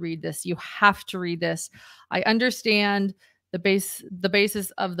have to read this. You have to read this. I understand the basis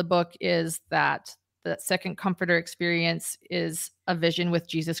of the book is that the second comforter experience is a vision with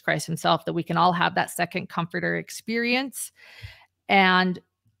Jesus Christ himself, that we can all have that second comforter experience. And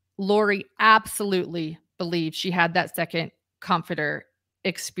Lori absolutely believed she had that second comforter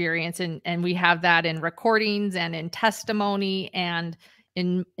experience. And we have that in recordings and in testimony, and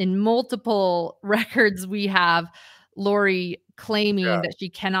in multiple records. We have Lori claiming that she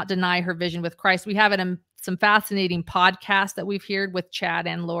cannot deny her vision with Christ. We have it in some fascinating podcasts that we've heard with Chad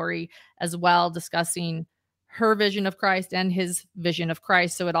and Lori as well, discussing her vision of Christ and his vision of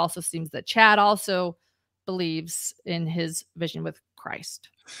Christ. So it also seems that Chad also believes in his vision with Christ.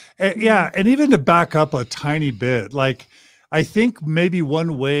 Yeah. And even to back up a tiny bit, like, I think maybe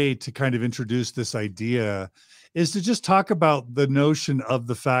one way to kind of introduce this idea is to just talk about the notion of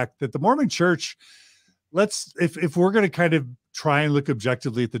the fact that the Mormon Church, if we're going to kind of try and look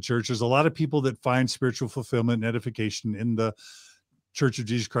objectively at the church, there's a lot of people that find spiritual fulfillment and edification in the Church of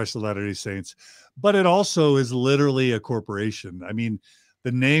Jesus Christ of Latter-day Saints, but it also is literally a corporation. I mean,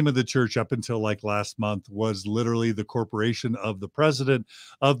 the name of the church up until like last month was literally the corporation of the president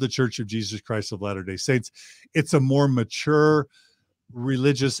of the Church of Jesus Christ of Latter-day Saints. It's a more mature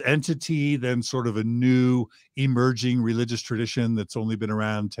religious entity than sort of a new emerging religious tradition that's only been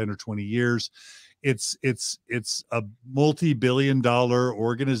around 10 or 20 years. It's a multi-billion-dollar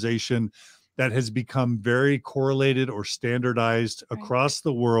organization that has become very correlated or standardized across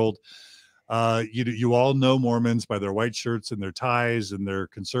the world. You all know Mormons by their white shirts and their ties and their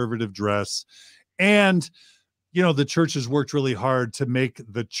conservative dress. And, the church has worked really hard to make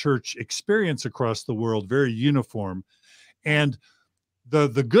the church experience across the world very uniform. And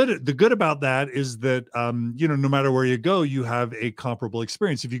the good about that is that, no matter where you go, you have a comparable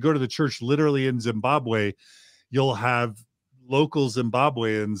experience. If you go to the church literally in Zimbabwe, you'll have local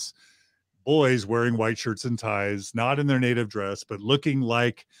Zimbabweans, boys wearing white shirts and ties, not in their native dress, but looking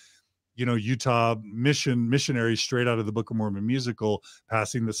like, Utah missionaries straight out of the Book of Mormon musical,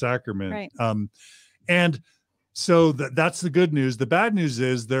 passing the sacrament. Right. And so that's the good news. The bad news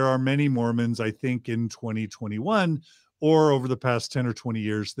is there are many Mormons, I think, in 2021 or over the past 10 or 20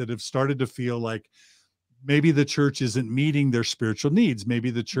 years that have started to feel like maybe the church isn't meeting their spiritual needs.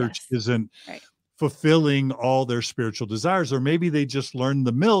 Maybe the church isn't fulfilling all their spiritual desires, or maybe they just learned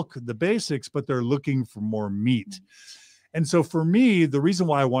the milk, the basics, but they're looking for more meat. And so for me, the reason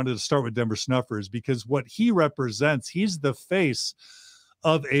why I wanted to start with Denver Snuffer is because what he represents, he's the face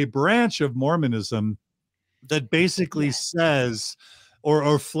of a branch of Mormonism that basically says,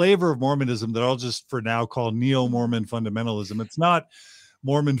 or flavor of Mormonism that I'll just for now call neo-Mormon fundamentalism. It's not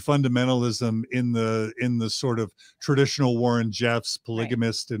Mormon fundamentalism in the sort of traditional Warren Jeffs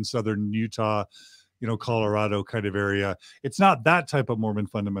polygamist in southern Utah, Colorado kind of area. It's not that type of Mormon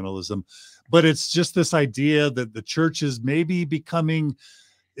fundamentalism, but it's just this idea that the church is maybe veering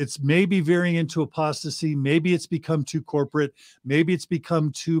into apostasy. Maybe it's become too corporate. Maybe it's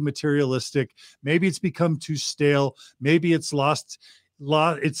become too materialistic. Maybe it's become too stale. Maybe it's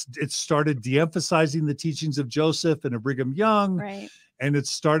it's started de-emphasizing the teachings of Joseph and of Brigham Young. Right. And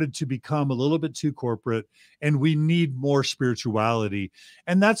it's started to become a little bit too corporate, and we need more spirituality.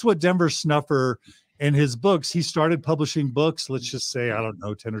 And that's what Denver Snuffer and his books, he started publishing books, let's just say, I don't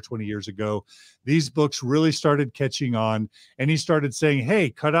know, 10 or 20 years ago. These books really started catching on, and he started saying, hey,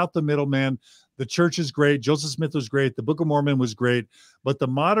 cut out the middleman. The church is great. Joseph Smith was great. The Book of Mormon was great, but the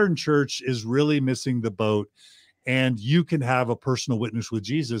modern church is really missing the boat. And you can have a personal witness with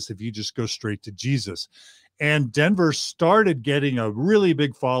Jesus if you just go straight to Jesus. And Denver started getting a really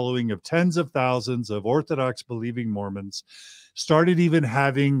big following of tens of thousands of Orthodox believing Mormons, started even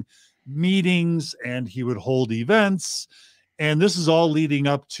having meetings, and he would hold events. And this is all leading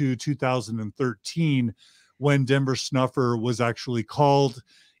up to 2013, when Denver Snuffer was actually called,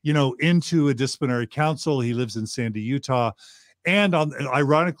 into a disciplinary council. He lives in Sandy, Utah. And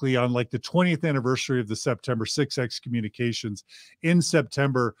ironically, on like the 20th anniversary of the September 6 excommunications in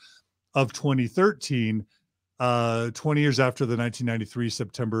September of 2013, 20 years after the 1993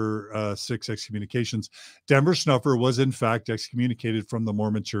 September 6 excommunications, Denver Snuffer was in fact excommunicated from the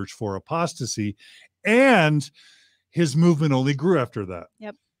Mormon Church for apostasy, and his movement only grew after that.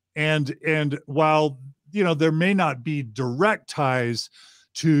 Yep. And while there may not be direct ties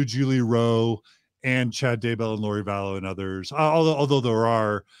to Julie Rowe and Chad Daybell and Lori Vallow and others, although there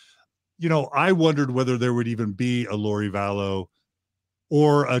are, I wondered whether there would even be a Lori Vallow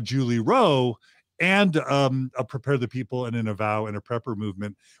or a Julie Rowe and a Prepare the People and an Avow and a Prepper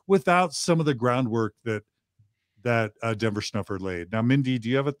movement without some of the groundwork that Denver Snuffer laid. Now, Mindy, do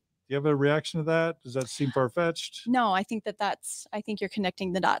you have a reaction to that? Does that seem far-fetched? No, I think I think you're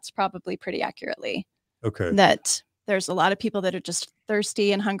connecting the dots probably pretty accurately. Okay. That there's a lot of people that are just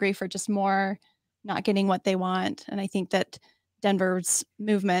thirsty and hungry for just more, not getting what they want. And I think that Denver's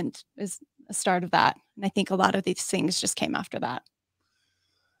movement is a start of that. And I think a lot of these things just came after that.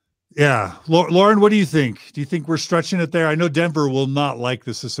 Yeah. Lauren, what do you think? Do you think we're stretching it there? I know Denver will not like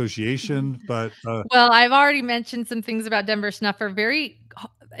this association, but... Well, I've already mentioned some things about Denver Snuffer. Very,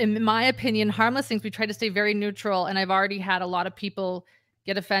 in my opinion, harmless things. We try to stay very neutral, and I've already had a lot of people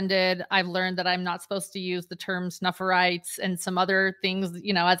get offended. I've learned that I'm not supposed to use the term snufferites and some other things,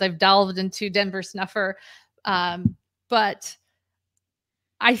 as I've delved into Denver Snuffer. But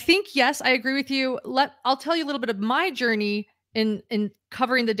I think, yes, I agree with you. I'll tell you a little bit of my journey in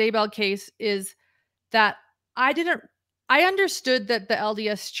covering the Daybell case, is that I understood that the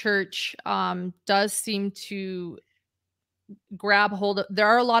LDS Church does seem to grab hold of, there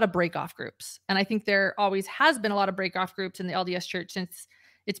are a lot of breakoff groups. And I think there always has been a lot of breakoff groups in the LDS Church since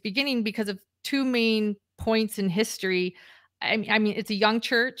its beginning, because of two main points in history. I mean, it's a young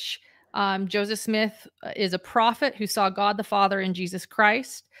church. Joseph Smith is a prophet who saw God the Father in Jesus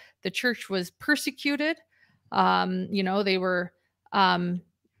Christ. The church was persecuted. They were,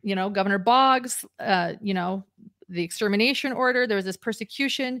 Governor Boggs, the extermination order, there was this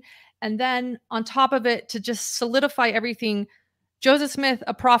persecution. And then on top of it, to just solidify everything, Joseph Smith,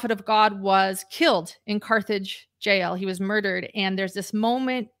 a prophet of God, was killed in Carthage jail. He was murdered. And there's this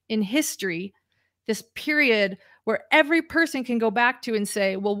moment in history, this period where every person can go back to and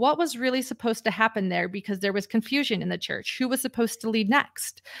say, well, what was really supposed to happen there? Because there was confusion in the church. Who was supposed to lead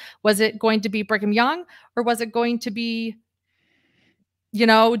next? Was it going to be Brigham Young, or was it going to be,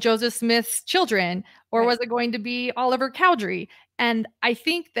 Joseph Smith's children, or was it going to be Oliver Cowdery? And I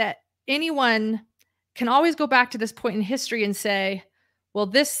think that anyone can always go back to this point in history and say, well,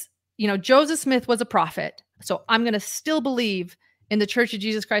 this, Joseph Smith was a prophet, so I'm going to still believe in the Church of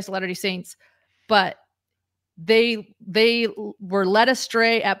Jesus Christ of Latter-day Saints, but they were led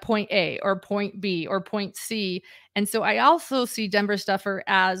astray at point A or point B or point C. And so I also see Denver Snuffer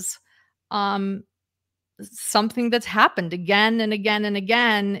as something that's happened again and again and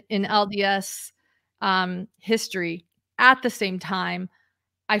again in LDS history. At the same time,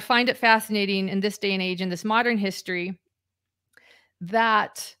 I find it fascinating in this day and age, in this modern history,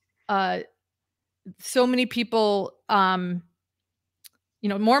 that so many people,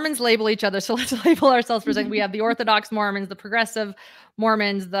 Mormons label each other. So let's label ourselves for a second. We have the Orthodox Mormons, the progressive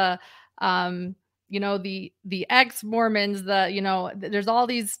Mormons, the ex-Mormons, there's all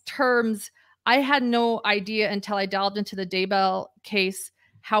these terms. I had no idea until I delved into the Daybell case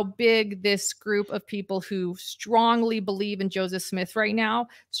how big this group of people who strongly believe in Joseph Smith right now,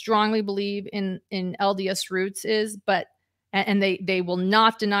 strongly believe in LDS roots is, and they will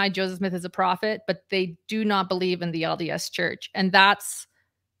not deny Joseph Smith as a prophet, but they do not believe in the LDS Church. And that's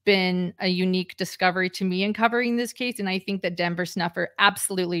been a unique discovery to me in covering this case. And I think that Denver Snuffer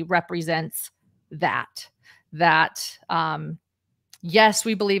absolutely represents that. Yes,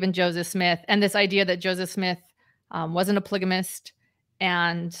 we believe in Joseph Smith, and this idea that Joseph Smith wasn't a polygamist,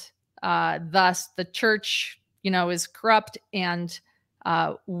 and thus the church, is corrupt, and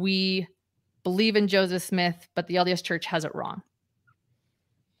we believe in Joseph Smith, but the LDS Church has it wrong.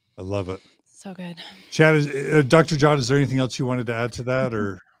 I love it. So good. Chad, Dr. John, is there anything else you wanted to add to that,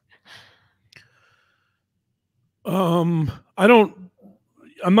 or? I'm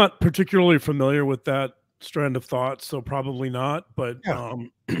not particularly familiar with that strand of thought, so probably not, but yeah.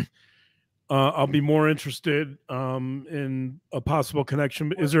 I'll be more interested in a possible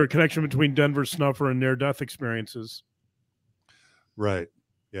connection. Is there a connection between Denver snuffer and near-death experiences? Right.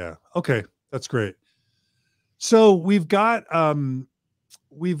 Yeah. Okay. That's great. So we've got a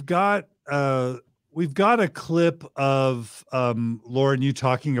clip of Lauren, you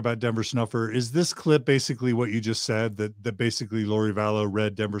talking about Denver Snuffer. Is this clip basically what you just said, that basically Lori Vallow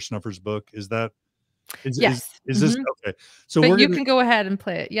read Denver Snuffer's book? Is that Yes. is this okay? So but you can go ahead and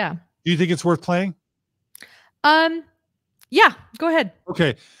play it. Yeah. Do you think it's worth playing? Yeah, go ahead.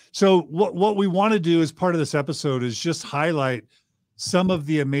 Okay. So what we want to do as part of this episode is just highlight some of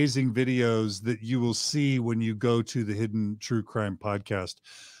the amazing videos that you will see when you go to the Hidden True Crime podcast.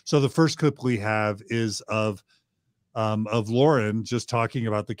 So the first clip we have is of Lauren just talking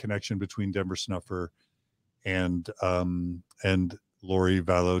about the connection between Denver Snuffer and Lori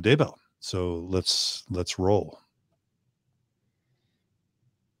Vallow Daybell. So let's roll.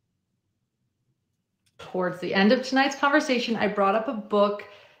 Towards the end of tonight's conversation, I brought up a book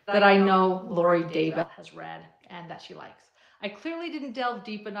that I know Lori Daybell has read and that she likes. I clearly didn't delve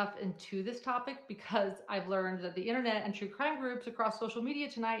deep enough into this topic because I've learned that the internet and true crime groups across social media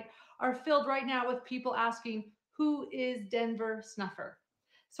tonight are filled right now with people asking, who is Denver Snuffer?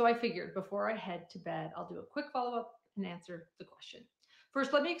 So I figured before I head to bed, I'll do a quick follow-up and answer the question.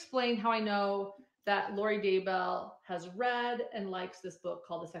 First, let me explain how I know that Lori Daybell has read and likes this book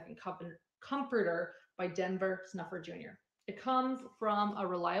called The Second Comforter by Denver Snuffer Jr. It comes from a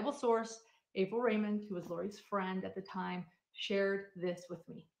reliable source. April Raymond, who was Lori's friend at the time, shared this with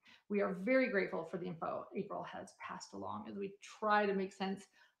me. We are very grateful for the info April has passed along as we try to make sense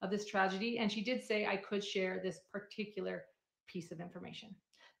of this tragedy. And she did say I could share this particular piece of information.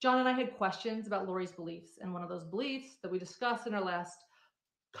 John and I had questions about Lori's beliefs. And one of those beliefs that we discussed in our last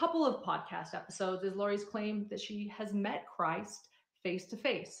couple of podcast episodes is Lori's claim that she has met Christ face to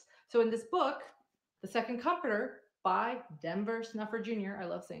face. So in this book, The Second Comforter by Denver Snuffer Jr., I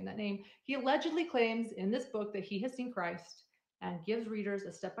love saying that name, he allegedly claims in this book that he has seen Christ and gives readers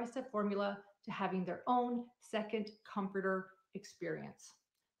a step-by-step formula to having their own second comforter experience.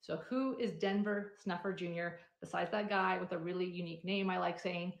 So who is Denver Snuffer Jr. besides that guy with a really unique name I like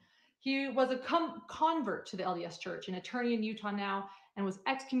saying? He was a convert to the LDS Church, an attorney in Utah now, and was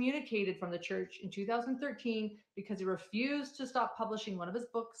excommunicated from the church in 2013 because he refused to stop publishing one of his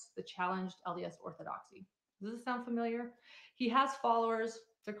books that challenged LDS orthodoxy. Does this sound familiar? He has followers.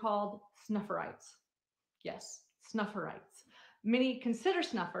 They're called Snufferites. Yes, Snufferites. Many consider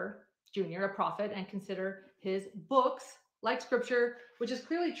Snuffer Jr. a prophet and consider his books like scripture, which is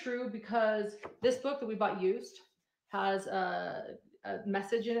clearly true because this book that we bought used has a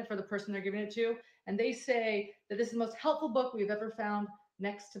message in it for the person they're giving it to. And they say that this is the most helpful book we've ever found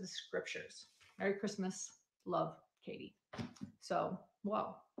next to the scriptures. Merry Christmas. Love, Katie. So,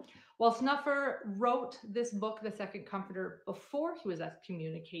 whoa. While Snuffer wrote this book, The Second Comforter, before he was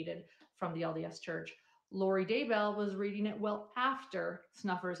excommunicated from the LDS Church, Lori Daybell was reading it well after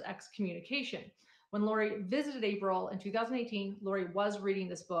Snuffer's excommunication. When Lori visited April in 2018, Lori was reading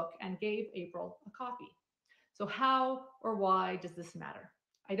this book and gave April a copy. So how or why does this matter?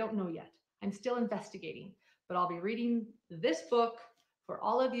 I don't know yet. I'm still investigating, but I'll be reading this book for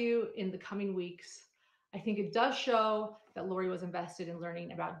all of you in the coming weeks. I think it does show that Lori was invested in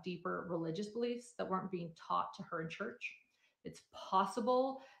learning about deeper religious beliefs that weren't being taught to her in church. It's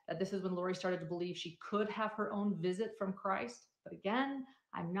possible that this is when Lori started to believe she could have her own visit from Christ. But again,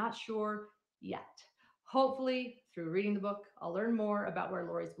 I'm not sure yet. Hopefully, through reading the book, I'll learn more about where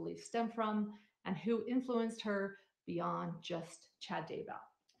Lori's beliefs stem from and who influenced her beyond just Chad Daybell.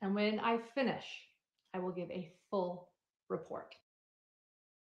 And when I finish, I will give a full report.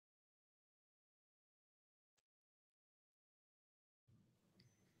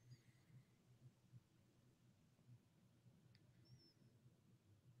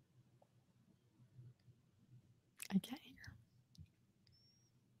 I can't hear.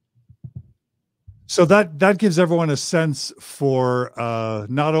 So that gives everyone a sense for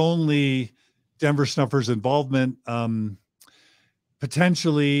not only Denver Snuffer's involvement,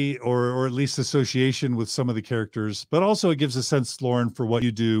 potentially, or at least association with some of the characters, but also it gives a sense, Lauren, for what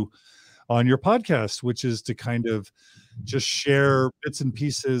you do on your podcast, which is to kind of just share bits and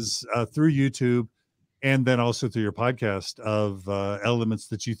pieces through YouTube and then also through your podcast of elements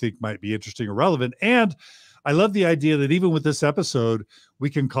that you think might be interesting or relevant. And I love the idea that even with this episode, we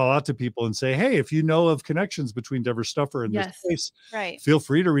can call out to people and say, hey, if you know of connections between Denver Snuffer and this case, right, feel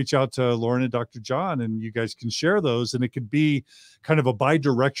free to reach out to Lauren and Dr. John, and you guys can share those. And it could be kind of a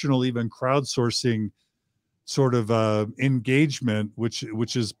bi-directional, even crowdsourcing sort of engagement, which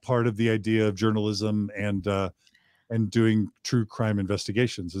is part of the idea of journalism and doing true crime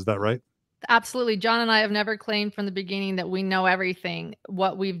investigations. Is that right? Absolutely. John and I have never claimed from the beginning that we know everything.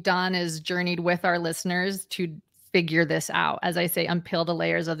 What we've done is journeyed with our listeners to figure this out. As I say, unpeel the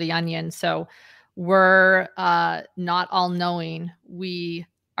layers of the onion. So we're not all knowing. We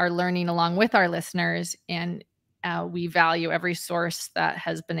are learning along with our listeners, and we value every source that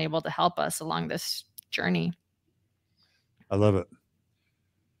has been able to help us along this journey. I love it.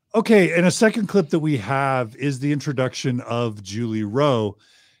 Okay, and a second clip that we have is the introduction of Julie Rowe.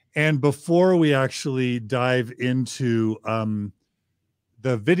 And before we actually dive into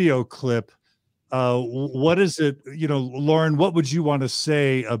the video clip, what is it, Lauren, what would you want to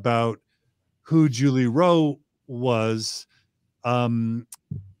say about who Julie Rowe was? And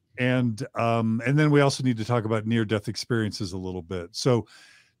then we also need to talk about near-death experiences a little bit. So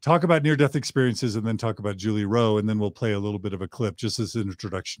talk about near-death experiences and then talk about Julie Rowe, and then we'll play a little bit of a clip just as an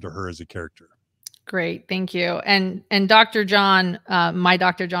introduction to her as a character. Great. Thank you. And Dr. John, my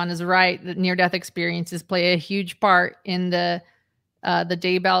Dr. John is right that near-death experiences play a huge part in the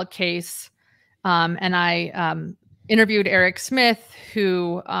Daybell case. And I interviewed Eric Smith,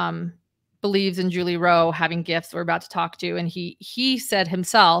 who believes in Julie Rowe having gifts we're about to talk to. And he said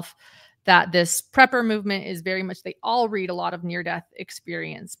himself that this prepper movement is very much, they all read a lot of near-death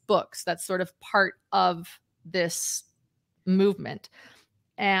experience books. That's sort of part of this movement.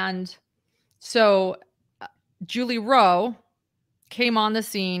 And so Julie Rowe came on the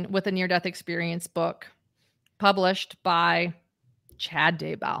scene with a near-death experience book published by Chad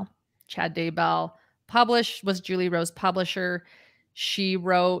Daybell. Chad Daybell was Julie Rowe's publisher. She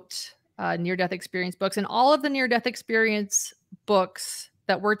wrote near-death experience books, and all of the near-death experience books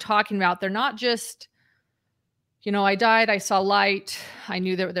that we're talking about, they're not just, I died, I saw light, I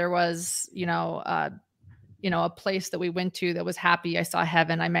knew that there was, a place that we went to that was happy, I saw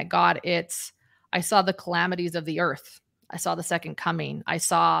heaven, I met God. I saw the calamities of the earth. I saw the second coming. I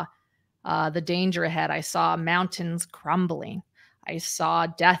saw the danger ahead. I saw mountains crumbling. I saw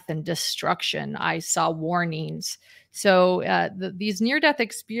death and destruction. I saw warnings. So these near-death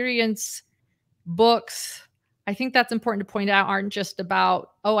experience books, I think that's important to point out, aren't just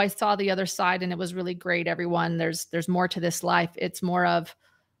about, oh, I saw the other side and it was really great, everyone. There's more to this life. It's more of,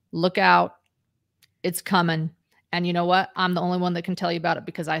 look out, it's coming. And you know what? I'm the only one that can tell you about it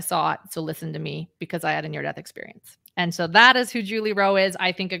because I saw it. So listen to me, because I had a near-death experience. And so that is who Julie Rowe is.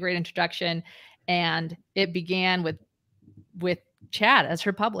 I think a great introduction. And it began with Chad as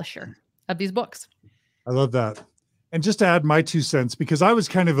her publisher of these books. I love that. And just to add my 2 cents, because I was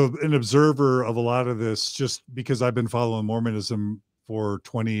kind of an observer of a lot of this, just because I've been following Mormonism for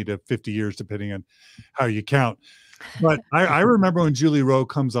 20 to 50 years, depending on how you count. But I remember when Julie Rowe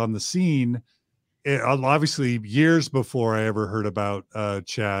comes on the scene, obviously years before I ever heard about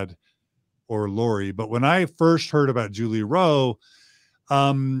Chad or Lori. But when I first heard about Julie Rowe,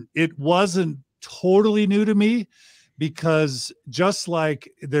 it wasn't totally new to me, because just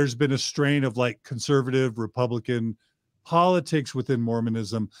like there's been a strain of like conservative Republican politics within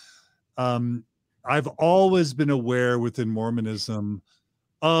Mormonism, I've always been aware within Mormonism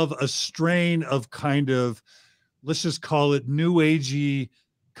of a strain of kind of, let's just call it new agey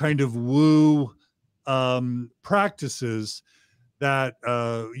kind of woo practices that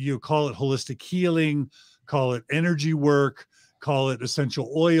you call it holistic healing, call it energy work, call it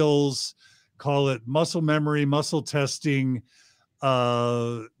essential oils, call it muscle memory, muscle testing,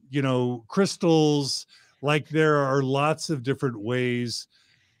 crystals. Like, there are lots of different ways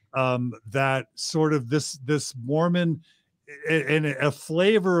that sort of this Mormon, and a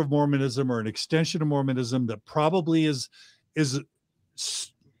flavor of Mormonism or an extension of Mormonism that probably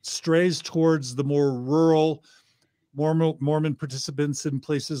strays towards the more rural Mormon participants in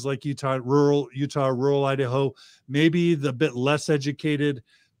places like rural Idaho, maybe the bit less educated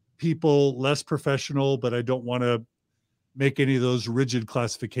people, less professional, but I don't want to make any of those rigid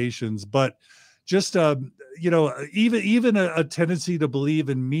classifications. But just even a tendency to believe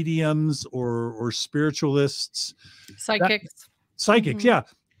in mediums or spiritualists, psychics, mm-hmm. Yeah.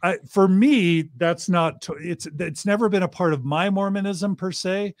 For me, that's not, it's never been a part of my Mormonism per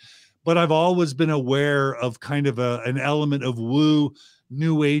se, but I've always been aware of kind of an element of woo,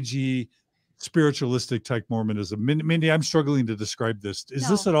 new agey, spiritualistic type Mormonism. Mindy, I'm struggling to describe this. Is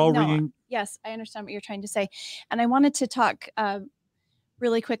this at all ringing? Yes, I understand what you're trying to say. And I wanted to talk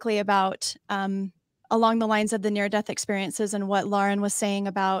really quickly about along the lines of the near-death experiences and what Lauren was saying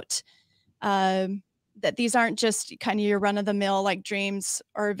about that these aren't just kind of your run-of-the-mill like dreams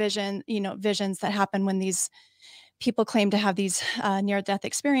or visions that happen when these people claim to have these near-death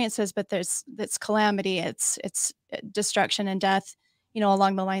experiences, but that's calamity, it's destruction and death,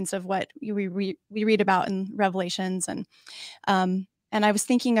 along the lines of what we read about in Revelations. And I was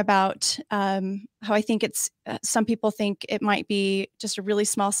thinking about how I think it's some people think it might be just a really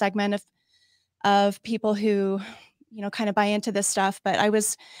small segment of people who, kind of buy into this stuff. But I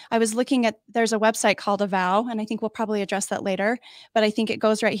was looking at, there's a website called Avow, and I think we'll probably address that later. But I think it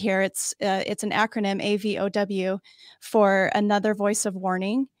goes right here. It's an acronym, AVOW, for Another Voice of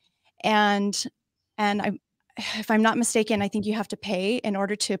Warning, and if I'm not mistaken, I think you have to pay in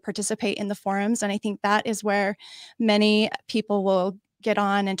order to participate in the forums. And I think that is where many people will get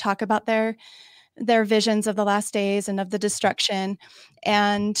on and talk about their visions of the last days and of the destruction.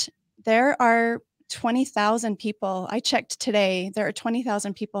 And there are 20,000 people. I checked today. There are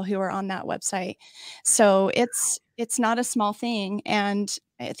 20,000 people who are on that website. So it's not a small thing. And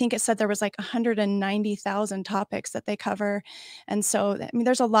I think it said there was like 190,000 topics that they cover. And so, I mean,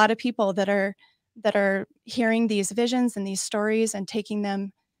 there's a lot of people that are hearing these visions and these stories and taking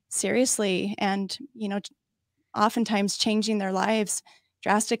them seriously, and oftentimes changing their lives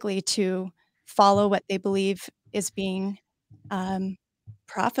drastically to follow what they believe is being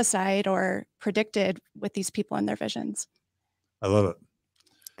prophesied or predicted with these people and their visions. I love it.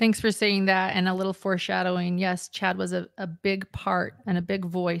 Thanks for saying that, and a little foreshadowing. Yes, Chad was a big part and a big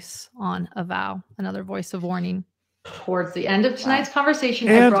voice on Avow, Another Voice of Warning. Towards the end of tonight's conversation,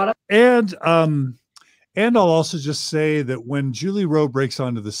 I brought up and I'll also just say that when Julie Rowe breaks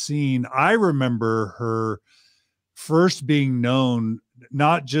onto the scene, I remember her first being known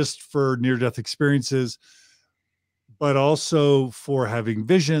not just for near-death experiences, but also for having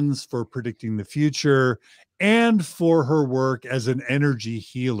visions, for predicting the future, and for her work as an energy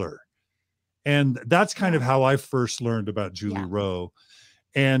healer. And that's kind of how I first learned about Julie Rowe,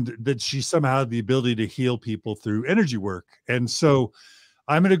 and that she somehow had the ability to heal people through energy work. And so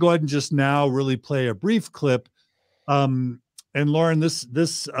I'm going to go ahead and just now really play a brief clip. And Lauren, this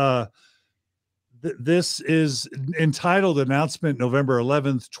is entitled Announcement November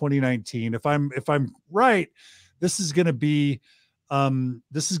 11th, 2019. If I'm right, this is going to be an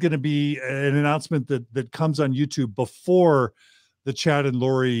announcement that comes on YouTube before the Chad and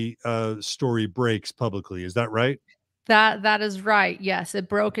Lori story breaks publicly. Is that right? That is right. Yes, it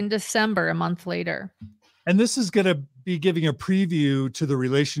broke in December, a month later. And this is going to be giving a preview to the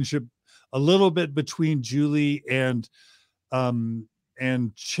relationship a little bit between Julie and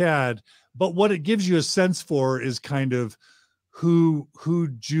Chad. But what it gives you a sense for is kind of who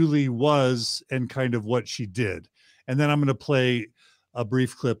Julie was and kind of what she did. And then I'm going to play a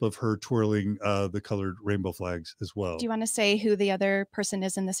brief clip of her twirling the colored rainbow flags as well. Do you want to say who the other person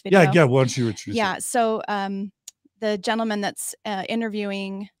is in this video? Yeah. Why don't you introduce it? So the gentleman that's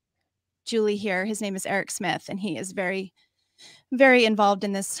interviewing Julie here, his name is Eric Smith, and he is very, very involved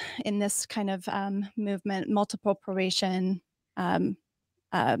in this kind of movement, multiple probation line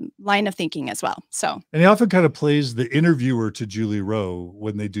of thinking as well. So, and he often kind of plays the interviewer to Julie Rowe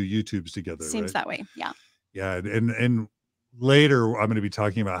when they do YouTubes together. Seems that way. Yeah. Yeah. And later I'm going to be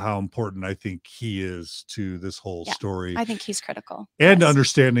talking about how important I think he is to this whole story. I think he's critical. And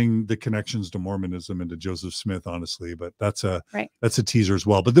understanding the connections to Mormonism and to Joseph Smith, honestly, but that's a teaser as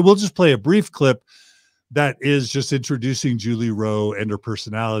well. But then we'll just play a brief clip that is just introducing Julie Rowe and her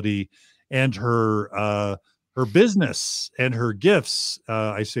personality and her business and her gifts,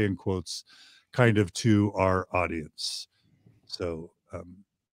 I say in quotes, kind of to our audience. So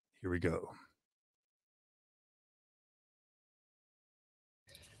here we go.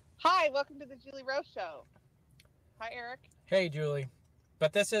 Hi, welcome to the Julie Rowe Show. Hi, Eric. Hey, Julie.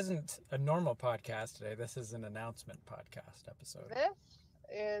 But this isn't a normal podcast today. This is an announcement podcast episode. This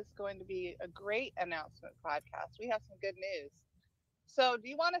is going to be a great announcement podcast. We have some good news. So do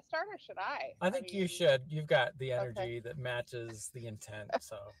you want to start or should I? I think you should. You've got the energy that matches the intent.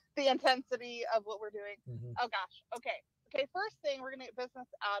 So the intensity of what we're doing. Mm-hmm. Oh gosh. Okay. First thing, we're going to get business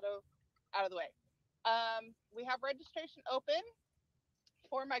out of the way. We have registration open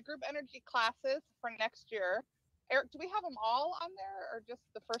for my group energy classes for next year. Eric, do we have them all on there or just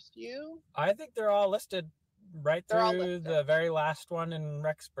the first few? I think they're all listed right through the very last one in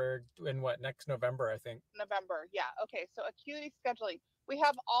Rexburg in next November, I think. November, yeah. Okay, so acuity scheduling. We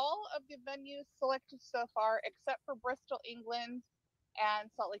have all of the venues selected so far except for Bristol, England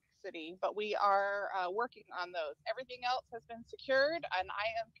and Salt Lake City, but we are working on those. Everything else has been secured and I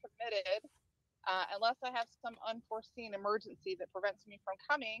am committed. Unless I have some unforeseen emergency that prevents me from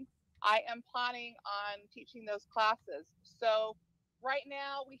coming, I am planning on teaching those classes. So right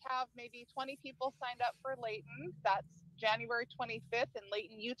now we have maybe 20 people signed up for Layton. That's January 25th in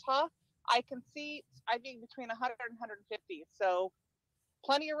Layton, Utah. I can see, I think, between 100 and 150. So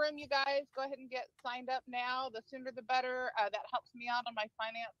plenty of room, you guys. Go ahead and get signed up now. The sooner the better. That helps me out on my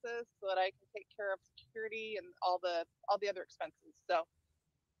finances so that I can take care of security and all the other expenses. So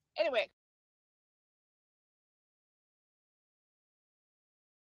anyway.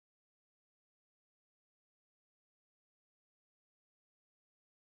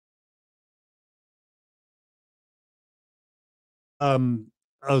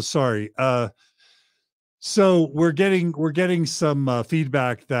 Oh, sorry. So we're getting some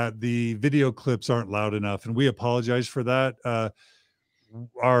feedback that the video clips aren't loud enough, and we apologize for that.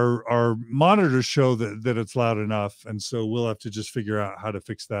 Our monitors show that it's loud enough, and so we'll have to just figure out how to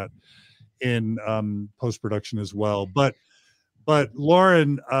fix that in post production as well. But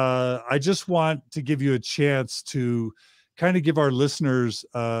Lauren, I just want to give you a chance to kind of give our listeners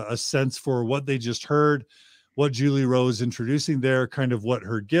a sense for what they just heard, what Julie Rowe is introducing there, kind of what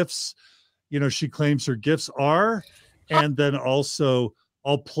her gifts, she claims her gifts are. And then also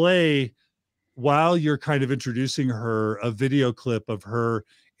I'll play, while you're kind of introducing her, a video clip of her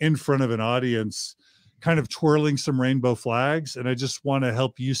in front of an audience, kind of twirling some rainbow flags. And I just want to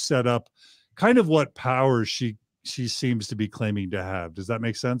help you set up kind of what powers she seems to be claiming to have. Does that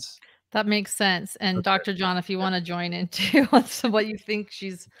make sense? That makes sense. And Okay. Dr. John, if you want to join in too on what you think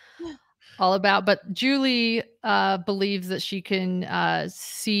she's all about. But Julie believes that she can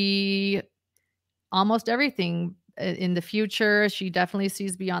see almost everything in the future. She definitely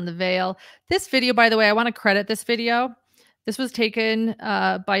sees beyond the veil. This video, by the way, I want to credit this video. This was taken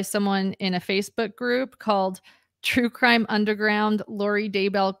by someone in a Facebook group called True Crime Underground Lori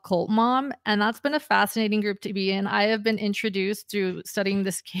Daybell Cult Mom. And that's been a fascinating group to be in. I have been introduced through studying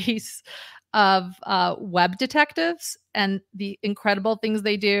this case of web detectives and the incredible things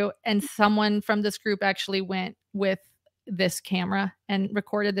they do. And someone from this group actually went with this camera and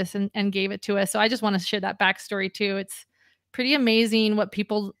recorded this and gave it to us. So I just want to share that backstory too. It's pretty amazing what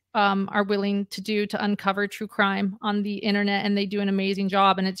people are willing to do to uncover true crime on the internet, and they do an amazing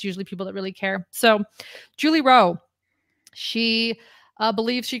job, and it's usually people that really care. So Julie Rowe, she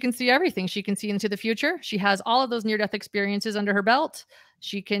believes she can see everything. She can see into the future. She has all of those near-death experiences under her belt.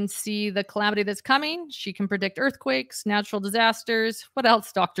 She can see the calamity that's coming. She can predict earthquakes, natural disasters. What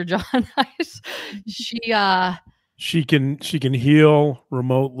else, Dr. John? She can heal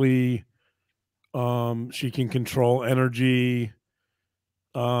remotely. She can control energy,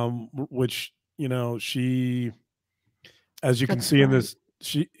 which, she, as you can see in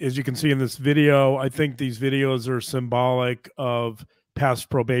this video, I think these videos are symbolic of past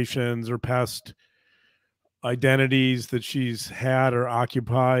probations or past identities that she's had or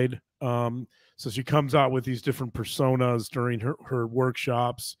occupied. So she comes out with these different personas during her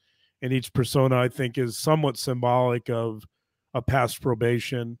workshops, and each persona, I think, is somewhat symbolic of a past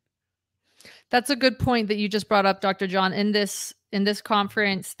probation. That's a good point that you just brought up, Dr. John. In this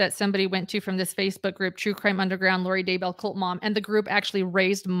conference that somebody went to from this Facebook group, True Crime Underground, Lori Daybell Cult Mom, and the group actually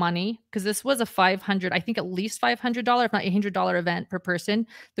raised money because this was a $500, I think at least $500, if not $800 event per person.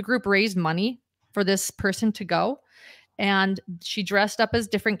 The group raised money for this person to go. And she dressed up as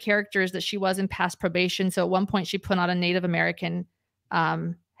different characters that she was in past probation. So at one point she put on a Native American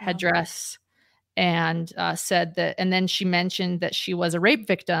headdress and said that, and then she mentioned that she was a rape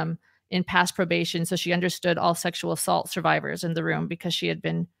victim in past probation. So she understood all sexual assault survivors in the room because she had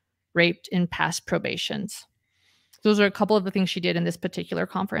been raped in past probations. Those are a couple of the things she did in this particular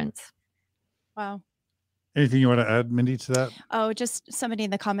conference. Wow. Anything you want to add, Mindy, to that? Oh, just somebody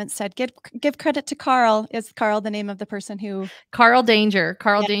in the comments said, give credit to Carl. Is Carl the name of the person who? Carl Danger.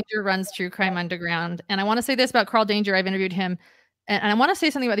 Carl Danger runs True Crime Underground. And I want to say this about Carl Danger. I've interviewed him. And I want to say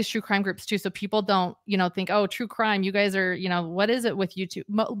something about these true crime groups too, so people don't, think, oh, true crime, you guys are, what is it with YouTube?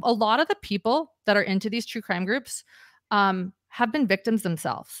 A lot of the people that are into these true crime groups have been victims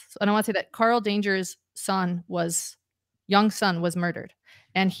themselves. And I want to say that Carl Danger's young son was murdered,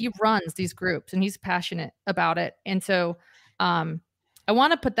 and he runs these groups and he's passionate about it. And so I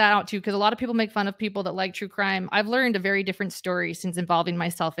want to put that out too, because a lot of people make fun of people that like true crime. I've learned a very different story since involving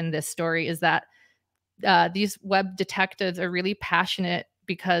myself in this story, is that these web detectives are really passionate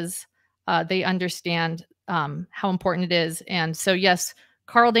because they understand how important it is. And so, yes,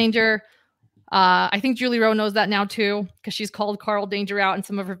 Carl Danger, I think Julie Rowe knows that now too, because she's called Carl Danger out in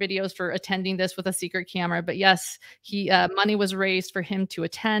some of her videos for attending this with a secret camera. But yes, money was raised for him to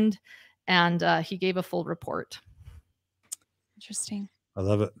attend, and he gave a full report. Interesting. I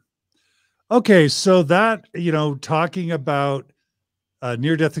love it. Okay, so that, talking about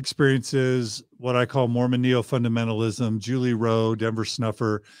near-death experiences, what I call Mormon neo-fundamentalism, Julie Rowe, Denver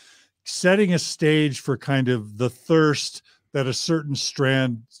Snuffer, setting a stage for kind of the thirst that a certain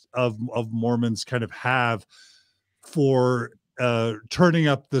strand of Mormons kind of have for turning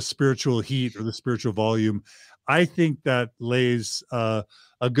up the spiritual heat or the spiritual volume. I think that lays a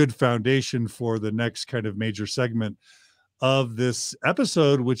good foundation for the next kind of major segment of this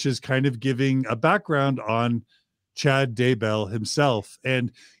episode, which is kind of giving a background on Chad Daybell himself.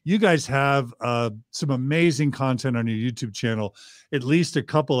 And you guys have some amazing content on your YouTube channel, at least a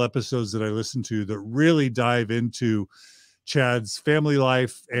couple episodes that I listened to that really dive into Chad's family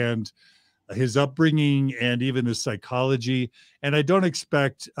life and his upbringing and even his psychology. And I don't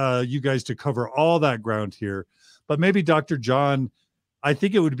expect you guys to cover all that ground here, but maybe Dr. John, I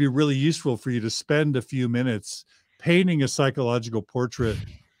think it would be really useful for you to spend a few minutes painting a psychological portrait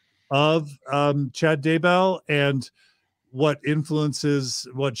of Chad Daybell and what influences,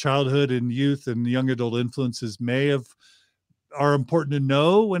 what childhood and youth and young adult influences are important to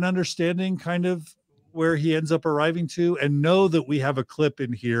know when understanding kind of where he ends up arriving to. And know that we have a clip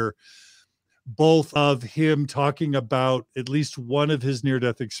in here, both of him talking about at least one of his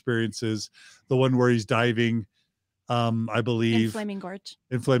near-death experiences, the one where he's diving, I believe. In Flaming Gorge.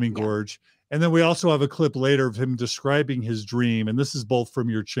 In Flaming Gorge. And then we also have a clip later of him describing his dream. And this is both from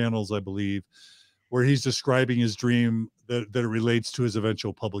your channels, I believe, where he's describing his dream that relates to his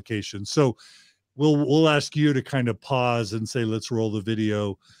eventual publication. So we'll ask you to kind of pause and say, let's roll the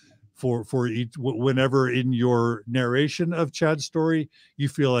video for each, whenever in your narration of Chad's story, you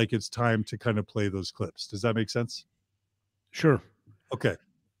feel like it's time to kind of play those clips. Does that make sense? Sure. Okay.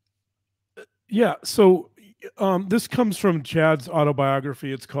 Yeah. So this comes from Chad's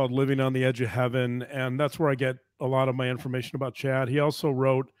autobiography. It's called Living on the Edge of Heaven. And that's where I get a lot of my information about Chad. He also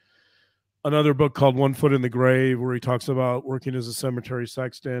wrote another book called One Foot in the Grave, where he talks about working as a cemetery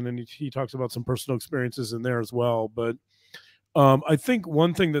sexton. And he talks about some personal experiences in there as well. But I think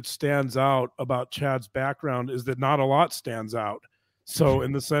one thing that stands out about Chad's background is that not a lot stands out. So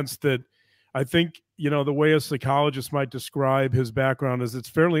in the sense that I think, the way a psychologist might describe his background is it's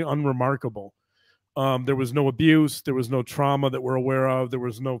fairly unremarkable. There was no abuse. There was no trauma that we're aware of. There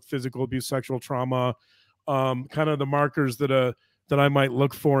was no physical abuse, sexual trauma, kind of the markers that I might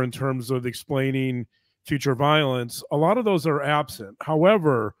look for in terms of explaining future violence. A lot of those are absent.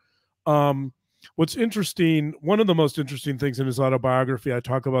 However, what's interesting, one of the most interesting things in his autobiography, I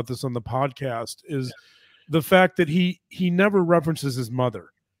talk about this on the podcast, is the fact that he never references his mother.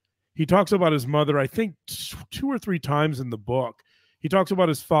 He talks about his mother, I think 2 or 3 times in the book. He talks about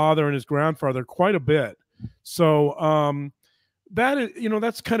his father and his grandfather quite a bit. So that is,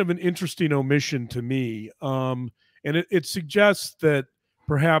 that's kind of an interesting omission to me. And it suggests that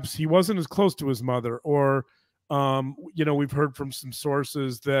perhaps he wasn't as close to his mother, or, we've heard from some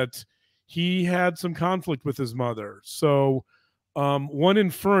sources that he had some conflict with his mother. So one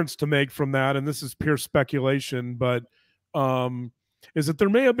inference to make from that, and this is pure speculation, but is that there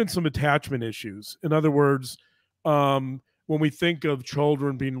may have been some attachment issues. In other words, when we think of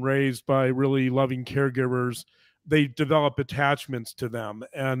children being raised by really loving caregivers, they develop attachments to them.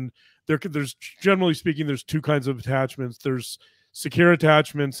 And there's generally speaking, there's 2 kinds of attachments. There's secure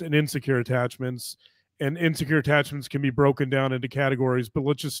attachments and insecure attachments. And insecure attachments can be broken down into categories, but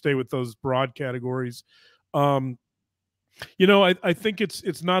let's just stay with those broad categories. I think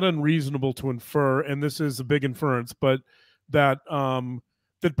it's not unreasonable to infer, and this is a big inference, but that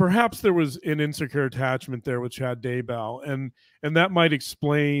perhaps there was an insecure attachment there with Chad Daybell, and that might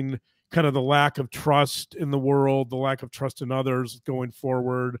explain kind of the lack of trust in the world, the lack of trust in others going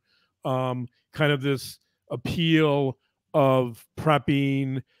forward, kind of this appeal of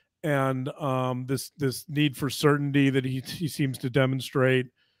prepping and this need for certainty that he seems to demonstrate.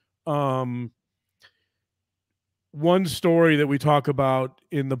 One story that we talk about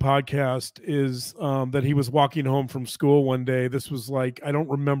in the podcast is that he was walking home from school one day. This was like, I don't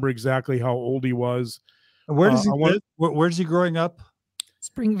remember exactly how old he was. Where does he live? Where's he growing up?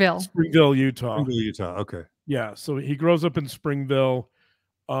 Springville, Utah. Springville, Utah. Okay. Yeah. So he grows up in Springville.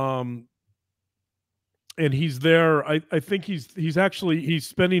 And he's there. I think he's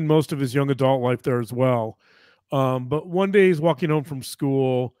spending most of his young adult life there as well. But one day he's walking home from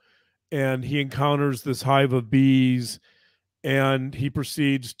school and he encounters this hive of bees and he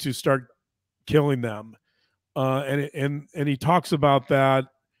proceeds to start killing them. And he talks about that.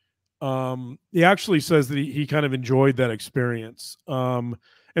 He actually says that he kind of enjoyed that experience. And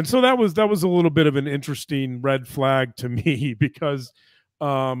so that was a little bit of an interesting red flag to me because,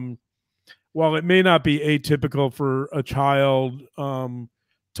 while it may not be atypical for a child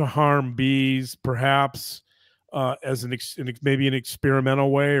to harm bees, perhaps as maybe an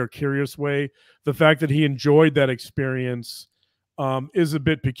experimental way or curious way, the fact that he enjoyed that experience is a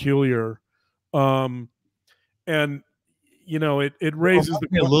bit peculiar. And it raises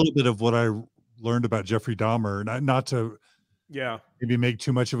a little bit of what I learned about Jeffrey Dahmer, not to maybe make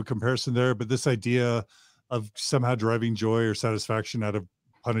too much of a comparison there, but this idea of somehow deriving joy or satisfaction out of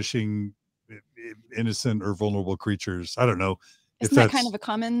punishing innocent or vulnerable creatures. I don't know. Isn't that kind of a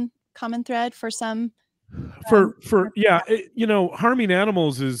common thread for some? Yeah, you know, harming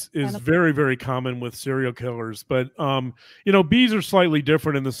animals is very, very common with serial killers, but you know, bees are slightly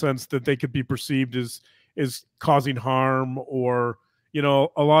different in the sense that they could be perceived as causing harm, or, you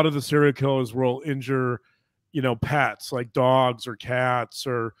know, a lot of the serial killers will injure, you know, pets like dogs or cats,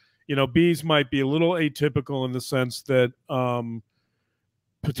 or, you know, bees might be a little atypical in the sense that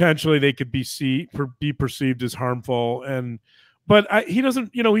potentially they could be perceived as harmful. And but he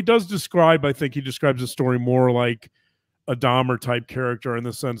doesn't, you know, he does describe, I think he describes the story more like a Dahmer type character, in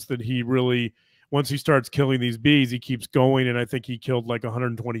the sense that he really, once he starts killing these bees, he keeps going. And I think he killed like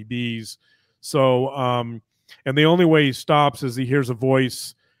 120 bees. So, and the only way he stops is he hears a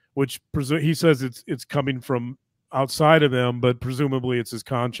voice, which he says it's coming from outside of him, but presumably it's his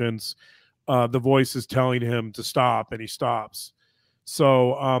conscience. The voice is telling him to stop, and he stops.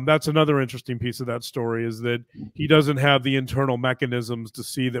 So that's another interesting piece of that story, is that he doesn't have the internal mechanisms to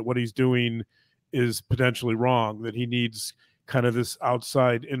see that what he's doing is potentially wrong, that he needs kind of this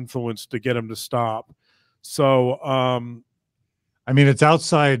outside influence to get him to stop. So, I mean, it's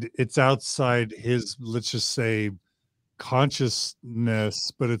outside his, let's just say,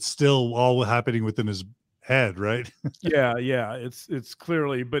 consciousness, but it's still all happening within his head, right? yeah. It's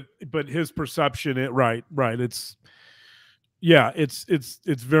clearly, but his perception, right. It's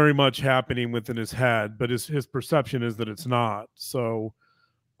very much happening within his head, but his perception is that it's not. So,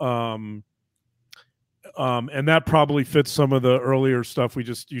 and that probably fits some of the earlier stuff you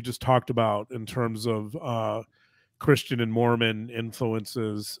just talked about in terms of Christian and Mormon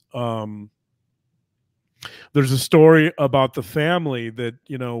influences. There's a story about the family that,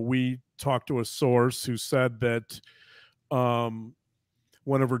 you know, we talked to a source who said that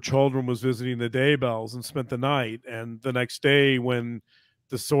one of her children was visiting the Daybells and spent the night. And the next day, when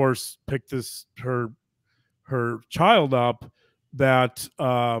the source picked her child up, that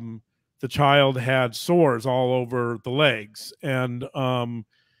the child had sores all over the legs. And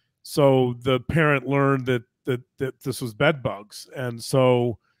so the parent learned that this was bed bugs. And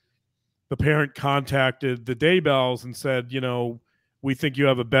so the parent contacted the Daybells and said, you know, we think you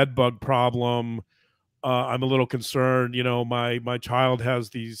have a bed bug problem. I'm a little concerned. You know, my child has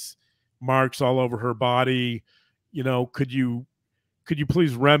these marks all over her body. You know, could you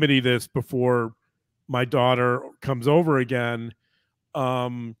please remedy this before my daughter comes over again?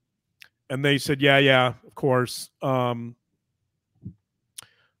 And they said, yeah, of course. And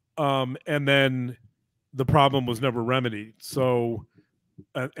then the problem was never remedied. So,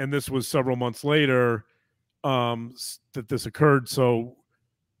 and this was several months later that this occurred. So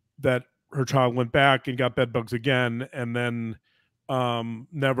that her child went back and got bed bugs again, and then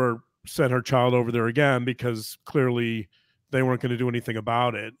never sent her child over there again, because clearly they weren't going to do anything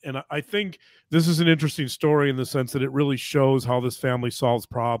about it. And I think this is an interesting story in the sense that it really shows how this family solves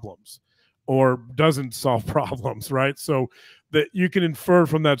problems or doesn't solve problems, right? So that you can infer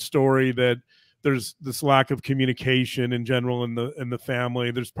from that story that there's this lack of communication in general in the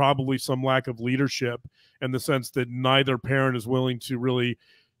family. There's probably some lack of leadership, in the sense that neither parent is willing to really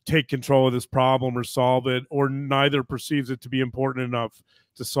take control of this problem or solve it, or neither perceives it to be important enough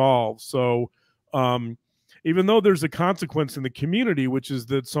to solve. So even though there's a consequence in the community, which is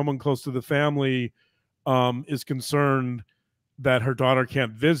that someone close to the family is concerned that her daughter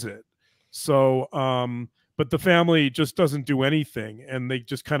can't visit. So, but the family just doesn't do anything, and they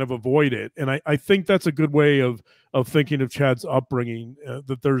just kind of avoid it. And I think that's a good way of thinking of Chad's upbringing,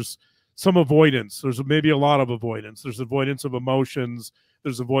 that there's some avoidance. There's maybe a lot of avoidance. There's avoidance of emotions.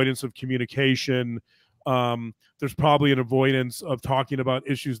 There's avoidance of communication. There's probably an avoidance of talking about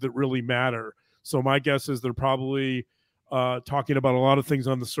issues that really matter. So my guess is they're probably talking about a lot of things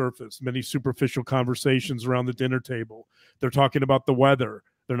on the surface, many superficial conversations around the dinner table. They're talking about the weather.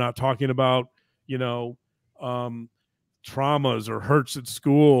 They're not talking about, you know, traumas or hurts at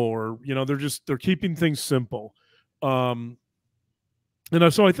school, or, you know, they're keeping things simple. And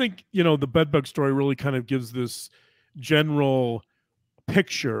so I think, you know, the bedbug story really kind of gives this general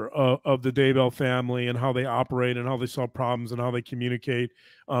picture of the Daybell family and how they operate and how they solve problems and how they communicate.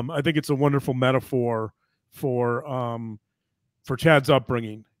 I think it's a wonderful metaphor for Chad's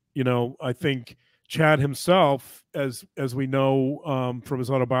upbringing. You know, I think Chad himself, as we know from his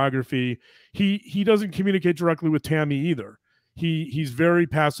autobiography, he doesn't communicate directly with Tammy either. He's very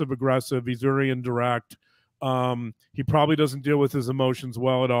passive aggressive. He's very indirect. He probably doesn't deal with his emotions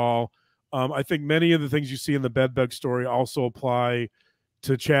well at all. I think many of the things you see in the bedbug story also apply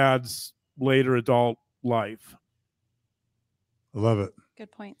to Chad's later adult life. I love it.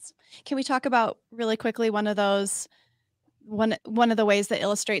 Good points. Can we talk about really quickly one of the ways that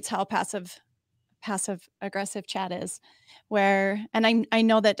illustrates how passive aggressive Chad is, where, and I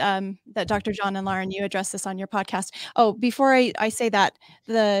know that that Dr. John and Lauren, you addressed this on your podcast. Oh, before I say that,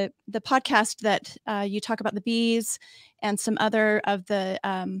 the podcast that you talk about the bees and some other of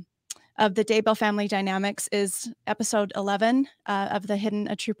the Daybell family dynamics is episode 11 of the Hidden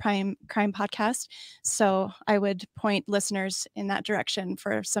a True Crime podcast. So I would point listeners in that direction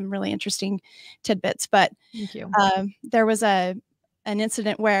for some really interesting tidbits. But thank you. There was an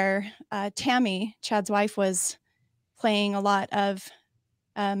incident where Tammy, Chad's wife, was playing a lot of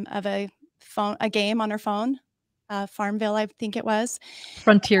a game on her phone. Farmville, I think it was.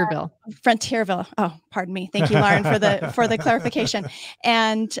 Frontierville. Frontierville. Oh, pardon me. Thank you, Lauren, for the clarification.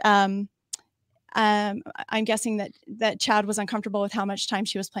 And I'm guessing that Chad was uncomfortable with how much time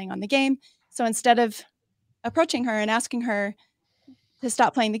she was playing on the game. So instead of approaching her and asking her to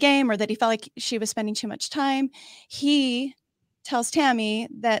stop playing the game, or that he felt like she was spending too much time, he tells Tammy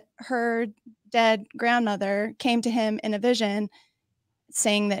that her dead grandmother came to him in a vision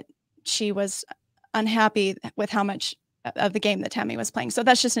saying that she was unhappy with how much of the game that Tammy was playing. So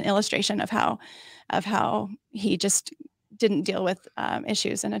that's just an illustration of how he just didn't deal with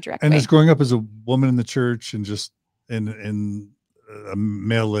issues in a direct way. And as growing up as a woman in the church and just in a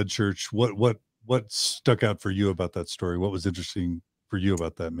male-led church, what stuck out for you about that story? What was interesting for you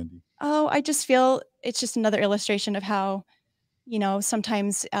about that, Mindy? Oh, I just feel it's just another illustration of how,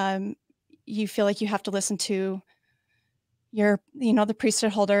 sometimes you feel like you have to listen to the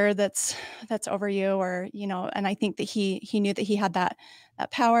priesthood holder that's over you, or, and I think that he knew that he had that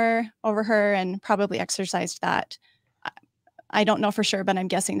power over her and probably exercised that. I don't know for sure, but I'm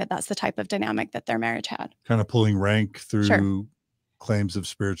guessing that that's the type of dynamic that their marriage had. Kind of pulling rank through claims of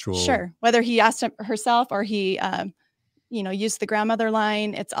spiritual. Sure. Whether he asked herself or he, used the grandmother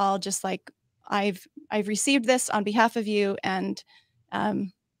line, it's all just like, I've received this on behalf of you, and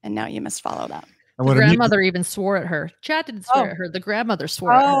now you must follow that. The grandmother even swore at her. Chad didn't swear at her. The grandmother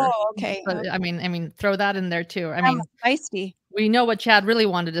swore at her. Okay. But I mean, throw that in there too. I mean, feisty. We know what Chad really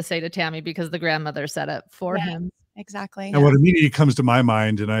wanted to say to Tammy because the grandmother said it for him. Exactly. And what immediately comes to my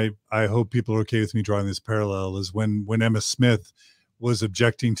mind, and I hope people are okay with me drawing this parallel, is when Emma Smith was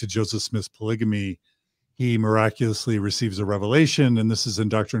objecting to Joseph Smith's polygamy, he miraculously receives a revelation, and this is in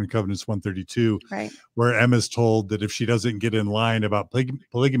Doctrine and Covenants 132, right, where Emma's told that if she doesn't get in line about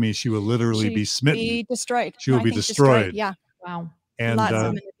polygamy, she will literally be smitten. Be destroyed. She will be destroyed. Yeah. Wow. And lots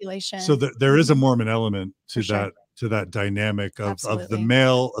of manipulation. So there is a Mormon element to that dynamic of the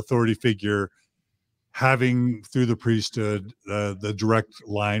male authority figure having, through the priesthood, the direct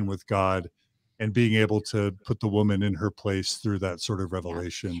line with God, and being able to put the woman in her place through that sort of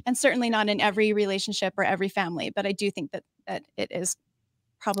revelation. And certainly not in every relationship or every family, but I do think that it is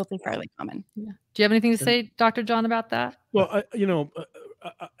probably fairly common. Yeah. Do you have anything to say, Dr. John, about that? Well,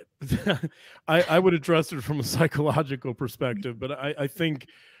 I would address it from a psychological perspective, but I think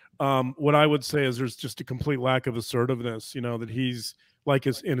what I would say is there's just a complete lack of assertiveness, that he's like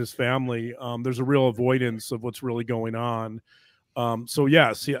in his family. There's a real avoidance of what's really going on. So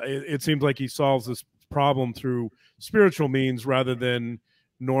yes, it seems like he solves this problem through spiritual means rather than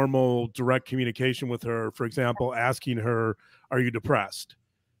normal direct communication with her. For example, asking her, "Are you depressed?"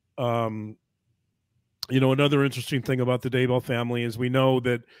 Another interesting thing about the Daybell family is we know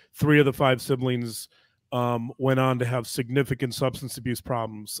that 3 of the 5 siblings went on to have significant substance abuse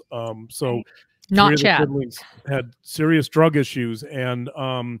problems. So not 3 Chad. of the siblings had serious drug issues, and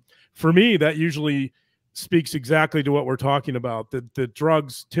for me, that usually speaks exactly to what we're talking about. The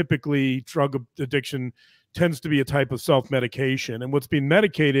drugs, typically drug addiction tends to be a type of self-medication, and what's being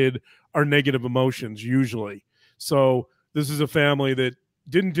medicated are negative emotions usually. So this is a family that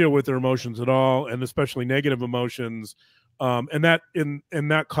didn't deal with their emotions at all, and especially negative emotions. And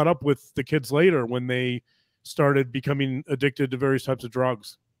that caught up with the kids later when they started becoming addicted to various types of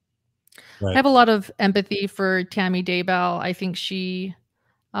drugs. Right. I have a lot of empathy for Tammy Daybell. I think she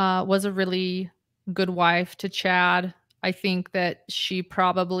was a really good wife to Chad. I think that she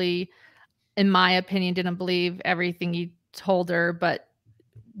probably, in my opinion, didn't believe everything he told her, but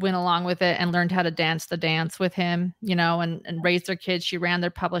went along with it and learned how to dance the dance with him, and raised their kids. She ran their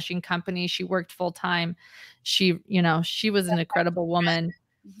publishing company. She worked full time. She was an incredible woman.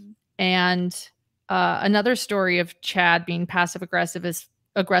 Mm-hmm. And another story of Chad being passive aggressive is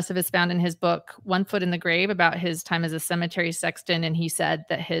found in his book, One Foot in the Grave, about his time as a cemetery sexton. And he said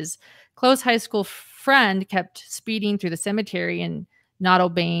that his close high school friend kept speeding through the cemetery and not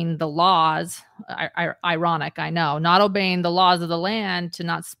obeying the laws. Ironic, I know, not obeying the laws of the land to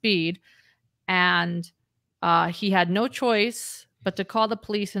not speed. And he had no choice but to call the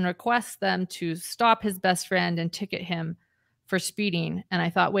police and request them to stop his best friend and ticket him for speeding. And I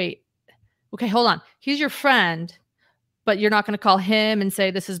thought, wait, okay, hold on. He's your friend, but you're not going to call him and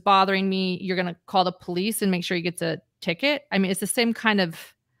say, this is bothering me. You're going to call the police and make sure he gets a ticket. I mean, it's the same kind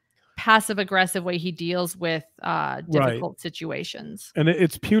of passive aggressive way he deals with difficult situations. And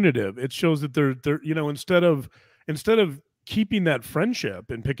it's punitive. It shows that they're you know, instead of keeping that friendship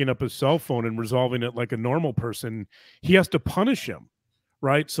and picking up his cell phone and resolving it like a normal person, he has to punish him,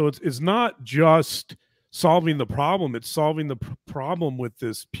 right? So it's not just solving the problem, it's solving the problem with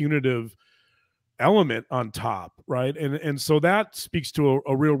this punitive element on top, right? And so that speaks to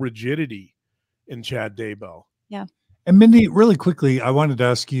a real rigidity in Chad Daybell. Yeah. And Mindy, really quickly, I wanted to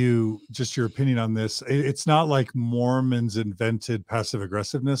ask you just your opinion on this. It's not like Mormons invented passive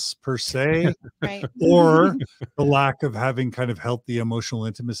aggressiveness per se, Right. or the lack of having kind of healthy emotional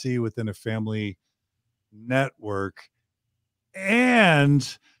intimacy within a family network. And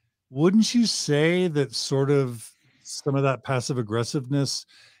wouldn't you say that sort of some of that passive aggressiveness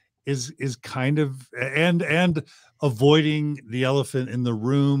is kind of and avoiding the elephant in the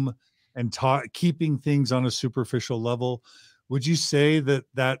room and keeping things on a superficial level? Would you say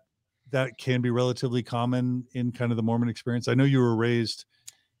that can be relatively common in kind of the Mormon experience? I know you were raised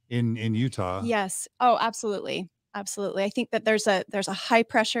in Utah. Yes. Oh, absolutely. Absolutely. I think that there's a high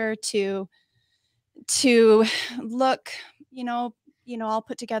pressure to look, all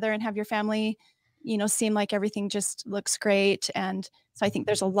put together and have your family, seem like everything just looks great. And so I think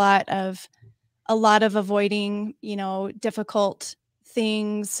there's a lot of avoiding, difficult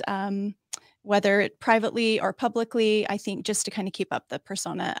things, whether privately or publicly, I think just to kind of keep up the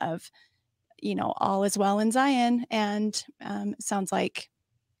persona of, all is well in Zion. And it sounds like,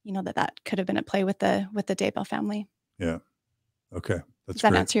 that could have been at play with the Daybell family. Yeah. Okay. Does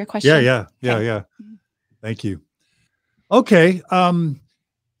that answer your question? Yeah. Okay. Thank you. Okay.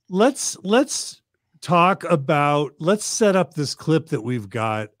 Let's talk about, let's set up this clip that we've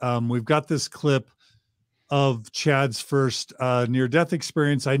got. We've got this clip of Chad's first near-death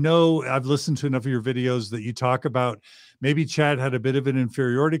experience. I know I've listened to enough of your videos that you talk about maybe Chad had a bit of an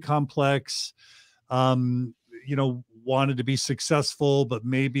inferiority complex, wanted to be successful, but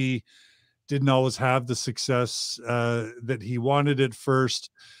maybe didn't always have the success that he wanted at first.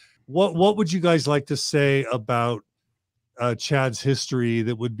 What would you guys like to say about Chad's history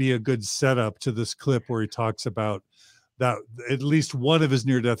that would be a good setup to this clip where he talks about that, at least one of his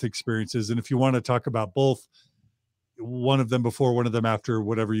near-death experiences? And if you want to talk about both, one of them before, one of them after,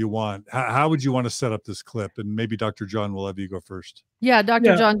 whatever you want, how would you want to set up this clip? And maybe Dr. John will have you go first. Yeah,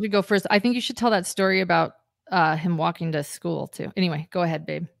 Dr. John, you go first. I think you should tell that story about him walking to school too. Anyway, go ahead,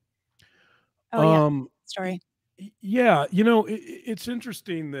 babe. Oh, yeah. Story. Yeah, it's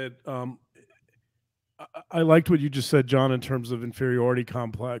interesting that I liked what you just said, John, in terms of inferiority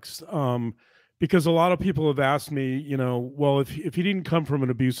complex. Because a lot of people have asked me, well, if he didn't come from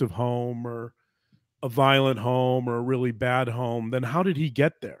an abusive home or a violent home or a really bad home, then how did he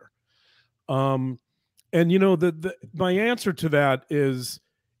get there? And my answer to that is,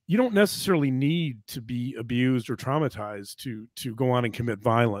 you don't necessarily need to be abused or traumatized to go on and commit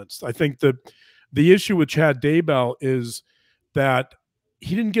violence. I think that the issue with Chad Daybell is that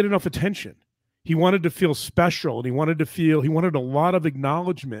he didn't get enough attention. He wanted to feel special, and he wanted a lot of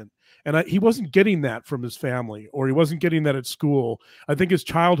acknowledgement. And he wasn't getting that from his family, or he wasn't getting that at school. I think his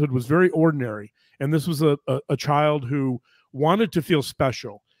childhood was very ordinary. And this was a child who wanted to feel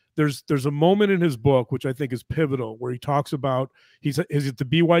special. There's a moment in his book, which I think is pivotal, where he talks about, he's at the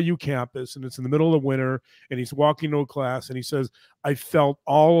BYU campus, and it's in the middle of winter, and he's walking to a class, and he says, I felt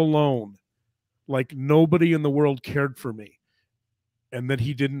all alone, like nobody in the world cared for me, and that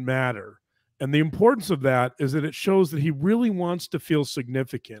he didn't matter. And the importance of that is that it shows that he really wants to feel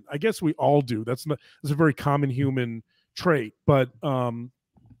significant. I guess we all do. That's a very common human trait. But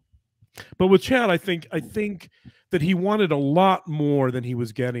with Chad, I think that he wanted a lot more than he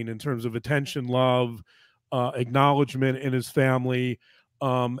was getting in terms of attention, love, acknowledgement in his family.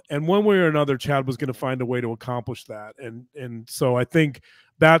 And one way or another, Chad was going to find a way to accomplish that. And so I think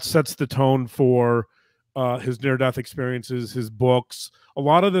that sets the tone for his near-death experiences, his books. A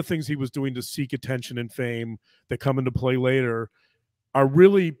lot of the things he was doing to seek attention and fame that come into play later are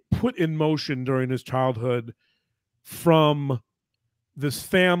really put in motion during his childhood from this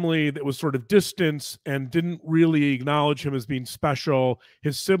family that was sort of distant and didn't really acknowledge him as being special.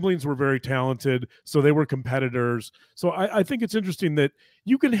 His siblings were very talented, so they were competitors. So I think it's interesting that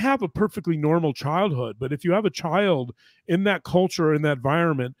you can have a perfectly normal childhood, but if you have a child in that culture, in that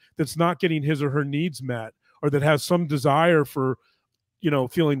environment, that's not getting his or her needs met, or that has some desire for,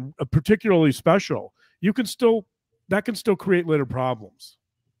 feeling particularly special, you can still that can still create later problems.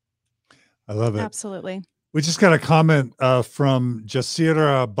 I love it. Absolutely. We just got a comment from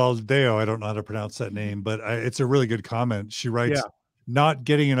Jasira Baldeo. I don't know how to pronounce that name, but it's a really good comment. She writes, not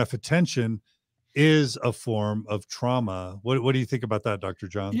getting enough attention is a form of trauma. What do you think about that, Dr.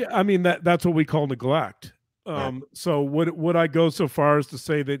 John? Yeah, I mean, that's what we call neglect. So would I go so far as to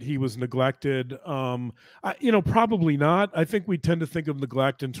say that he was neglected? Probably not. I think we tend to think of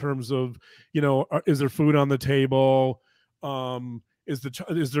neglect in terms of, is there food on the table?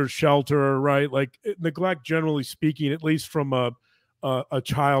 Is there shelter, right? Like neglect, generally speaking, at least from a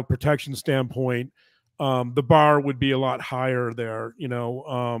child protection standpoint, the bar would be a lot higher there, in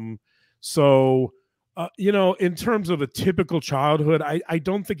terms of a typical childhood, I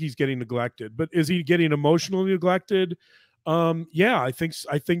don't think he's getting neglected, but is he getting emotionally neglected? Yeah, I think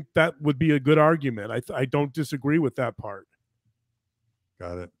that would be a good argument. I don't disagree with that part.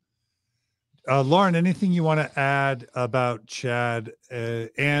 Got it. Lauren, anything you want to add about Chad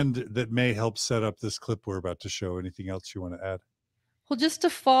and that may help set up this clip we're about to show? Anything else you want to add? Well, just to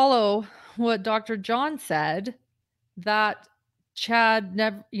follow what Dr. John said, that Chad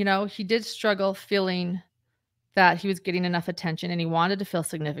never, he did struggle feeling that he was getting enough attention and he wanted to feel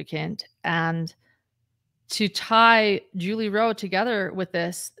significant. And to tie Julie Rowe together with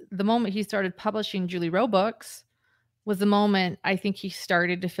this, the moment he started publishing Julie Rowe books was the moment I think he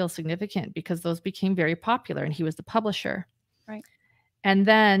started to feel significant, because those became very popular and he was the publisher. Right. And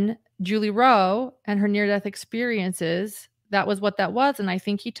then Julie Rowe and her near-death experiences, that was what that was. And I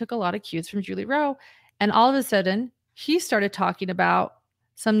think he took a lot of cues from Julie Rowe. And all of a sudden, he started talking about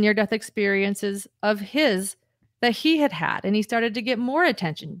some near-death experiences of his that he had had. And he started to get more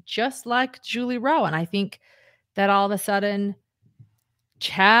attention, just like Julie Rowe. And I think that all of a sudden,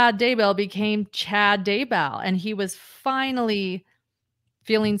 Chad Daybell became Chad Daybell, and he was finally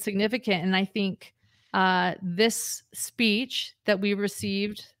feeling significant. And I think this speech that we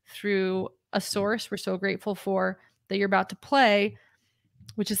received through a source we're so grateful for that you're about to play,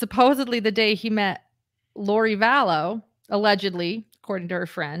 which is supposedly the day he met Lori Vallow, allegedly, according to her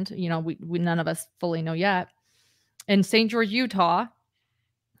friend, we none of us fully know yet, in St. George, Utah.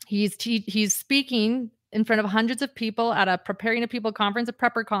 He's speaking in front of hundreds of people at a Preparing a People conference, a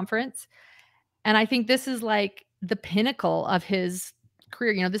prepper conference. And I think this is like the pinnacle of his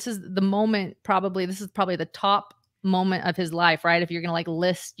career. This is the moment, this is probably the top moment of his life, right? If you're going to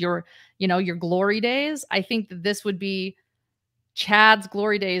list your glory days, I think that this would be Chad's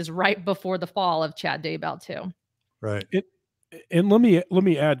glory days right before the fall of Chad Daybell too. Right. And let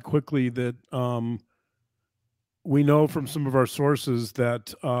me add quickly that we know from some of our sources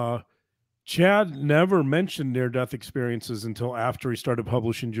that Chad never mentioned near-death experiences until after he started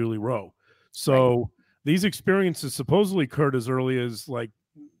publishing Julie Rowe. So these experiences supposedly occurred as early as the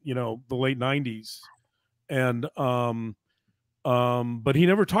late 90s. And but he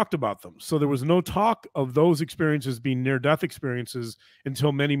never talked about them. So there was no talk of those experiences being near-death experiences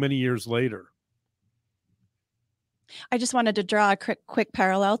until many, many years later. I just wanted to draw a quick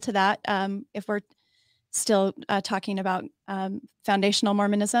parallel to that. If we're still talking about foundational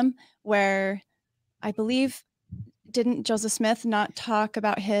Mormonism, where I believe, didn't Joseph Smith not talk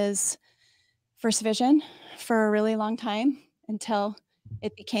about his first vision for a really long time until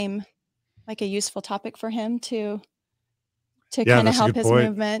it became like a useful topic for him to kind of help his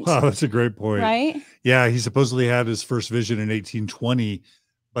movement? Oh, that's a great point. Right? Yeah, he supposedly had his first vision in 1820,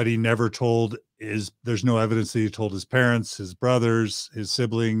 but he never told there's no evidence that he told his parents, his brothers, his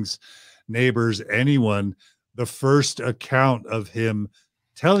siblings, neighbors, anyone. The first account of him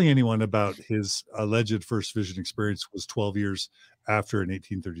telling anyone about his alleged first vision experience was 12 years after in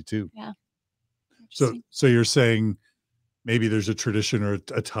 1832. Yeah. So you're saying maybe there's a tradition or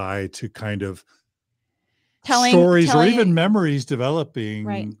a tie to kind of stories or even memories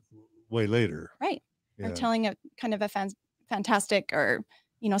developing way later. Right. Yeah. Or telling a kind of a fantastic or,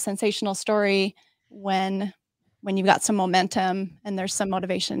 sensational story when you've got some momentum and there's some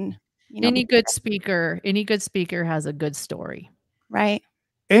motivation. Any good speaker has a good story. Right.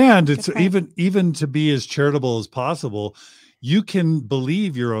 And it's even to be as charitable as possible, you can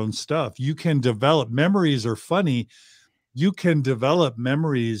believe your own stuff. You can develop memories are funny. You can develop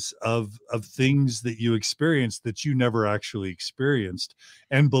memories of things that you experienced that you never actually experienced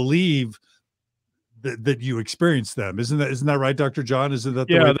and believe that you experienced them. Isn't that right, Dr. John? Isn't that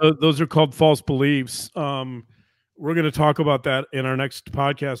the way? Those are called false beliefs. We're going to talk about that in our next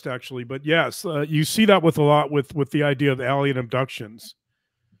podcast, actually. But yes, you see that with the idea of alien abductions.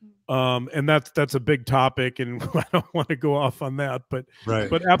 And that's a big topic, and I don't want to go off on that, but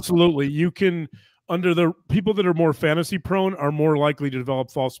absolutely, you can under the people that are more fantasy prone are more likely to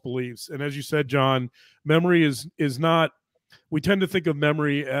develop false beliefs. And as you said, John, memory is not, we tend to think of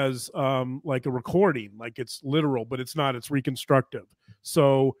memory as like a recording, like it's literal, but it's not, it's reconstructive.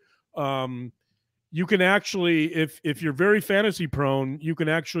 So you can actually, if you're very fantasy prone, you can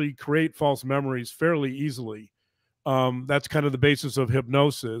actually create false memories fairly easily. That's kind of the basis of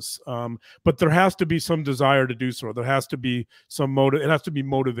hypnosis. But there has to be some desire to do so. There has to be some motive. It has to be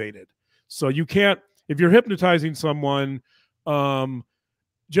motivated. So you can't, if you're hypnotizing someone,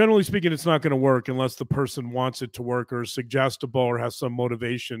 generally speaking, it's not going to work unless the person wants it to work or is suggestible or has some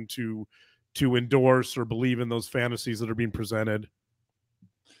motivation to endorse or believe in those fantasies that are being presented.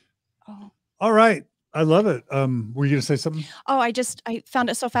 Oh. All right. I love it. Were you going to say something? Oh, I found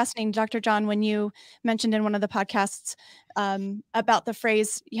it so fascinating, Dr. John, when you mentioned in one of the podcasts about the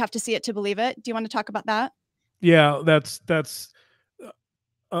phrase, you have to see it to believe it. Do you want to talk about that? Yeah,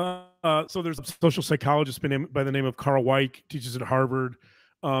 so there's a social psychologist by the name of Carl Weick, teaches at Harvard.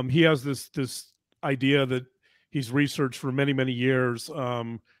 He has this idea that he's researched for many, many years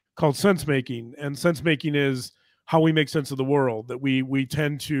called sense making. And sense making is how we make sense of the world, that we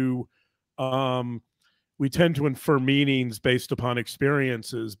tend to infer meanings based upon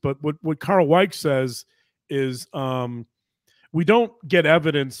experiences. But what Carl Weick says is we don't get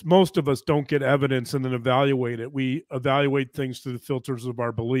evidence. Most of us don't get evidence and then evaluate it. We evaluate things through the filters of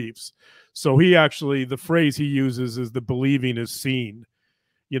our beliefs. So the phrase he uses is the believing is seen.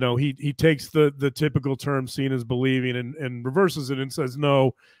 You know, he takes the typical term seen as believing and reverses it and says,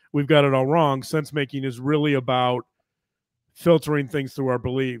 no, we've got it all wrong. Sense making is really about filtering things through our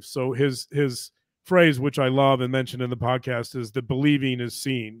beliefs. So his phrase, which I love and mentioned in the podcast, is the believing is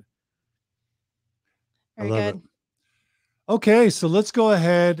seen. Very I love good. it. Okay, so let's go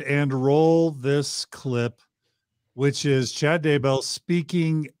ahead and roll this clip, which is Chad Daybell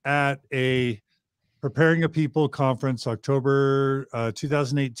speaking at a Preparing a People conference, October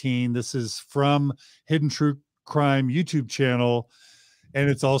 2018. This is from Hidden True Crime YouTube channel. And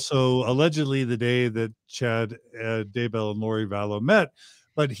it's also allegedly the day that Chad Daybell and Lori Vallow met.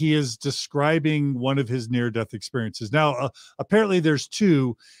 But he is describing one of his near-death experiences. Now, apparently there's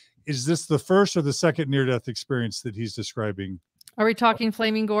two. Is this the first or the second near-death experience that he's describing? Are we talking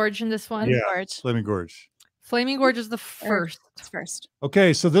Flaming Gorge in this one? Yeah, Gorge. Flaming Gorge. Flaming Gorge is the first. First.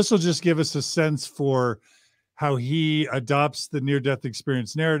 Okay, so this will just give us a sense for how he adopts the near-death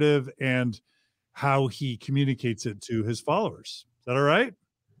experience narrative and how he communicates it to his followers. Is that all right?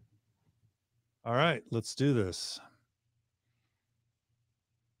 All right, let's do this.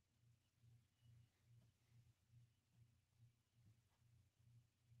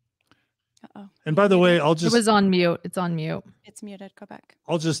 Uh-oh. And by the way, It was on mute. It's on mute. It's muted. Go back.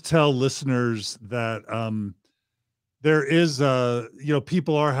 I'll just tell listeners that there is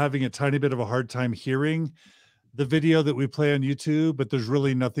people are having a tiny bit of a hard time hearing the video that we play on YouTube, but there's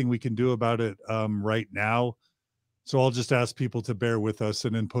really nothing we can do about it right now. So I'll just ask people to bear with us,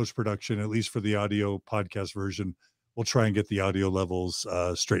 and in post-production, at least for the audio podcast version, we'll try and get the audio levels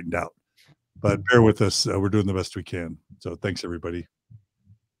straightened out. But bear with us. We're doing the best we can. So thanks, everybody.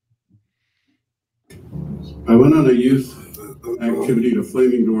 I went on a youth activity to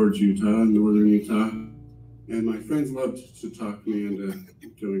Flaming Gorge, Utah, in northern Utah, and my friends loved to talk me into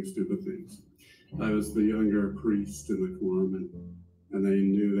doing stupid things. I was the younger priest in the quorum, and they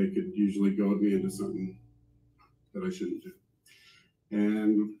knew they could usually goad me into something that I shouldn't do.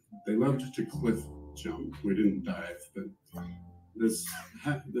 And they loved to cliff jump. We didn't dive, but this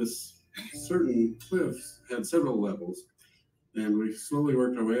certain cliffs had several levels. And we slowly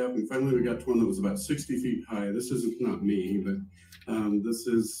worked our way up, and finally we got to one that was about 60 feet high. This is not me, but this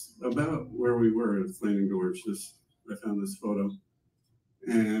is about where we were at Flaming Gorge. I found this photo,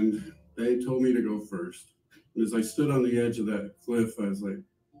 and they told me to go first. And as I stood on the edge of that cliff, I was like,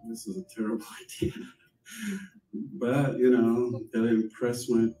 this is a terrible idea. But, gotta impress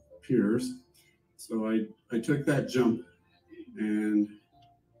my peers. So I took that jump, and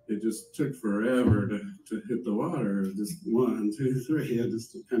it just took forever to hit the water. Just 1, 2, 3, and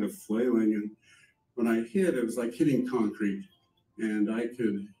just kind of flailing. And when I hit, it was like hitting concrete. And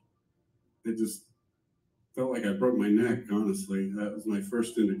it just felt like I broke my neck, honestly. That was my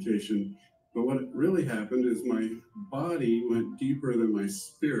first indication. But what really happened is my body went deeper than my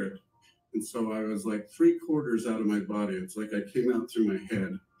spirit. And so I was like 3/4 out of my body. It's like I came out through my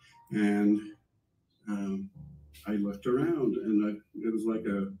head. And I looked around, and it was like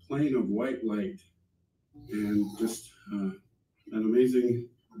a plane of white light, and just an amazing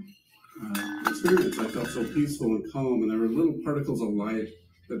experience. I felt so peaceful and calm, and there were little particles of light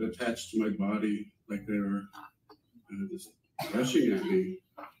that attached to my body, like they were just rushing at me.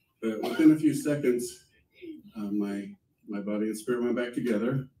 But within a few seconds, my body and spirit went back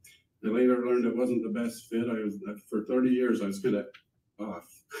together. I later learned it wasn't the best fit. For 30 years, I was kind of off.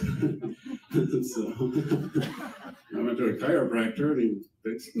 So I went to a chiropractor, and he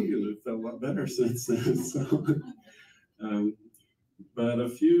fixed me, and it felt a lot better since then. So, but a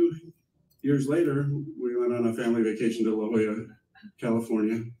few years later, we went on a family vacation to La Jolla,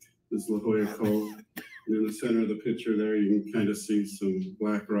 California. This La Jolla Cove. And in the center of the picture there, you can kind of see some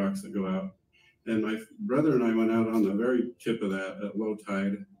black rocks that go out. And my brother and I went out on the very tip of that at low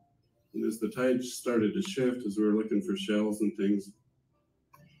tide. And as the tide started to shift, as we were looking for shells and things,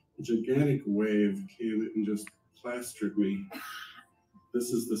 a gigantic wave came and just plastered me.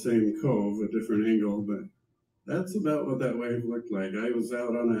 This is the same cove, a different angle, but that's about what that wave looked like. I was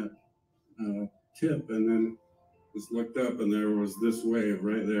out on that tip, and then just looked up, and there was this wave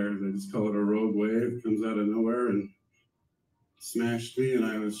right there. They just call it a rogue wave. Comes out of nowhere and smashed me, and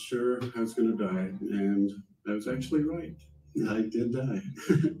I was sure I was going to die. And I was actually right. I did die.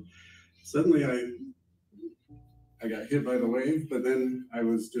 Suddenly, I got hit by the wave, but then I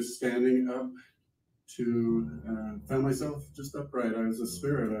was just standing up found myself just upright. I was a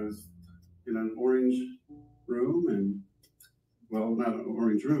spirit. I was in an orange room, and, well, not an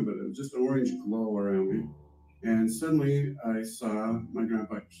orange room, but it was just an orange glow around me. And suddenly I saw my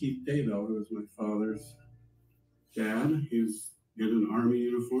grandpa, Keith Daybell, who was my father's dad. He was in an army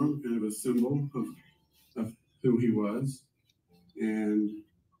uniform, kind of a symbol of who he was. And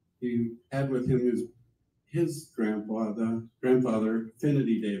he had with him his grandfather,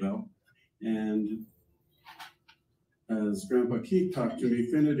 Finity Daybell. And as Grandpa Keith talked to me,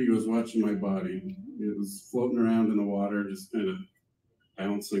 Finity was watching my body. It was floating around in the water, just kind of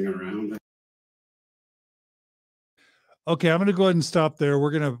bouncing around. Okay, I'm going to go ahead and stop there.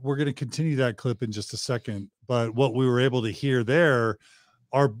 We're going to continue that clip in just a second. But what we were able to hear there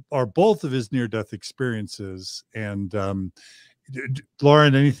are both of his near-death experiences. And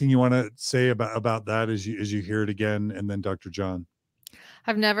Lauren, anything you want to say about that as you hear it again, and then Dr. John?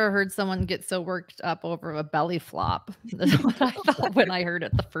 I've never heard someone get so worked up over a belly flop. That's what I thought when I heard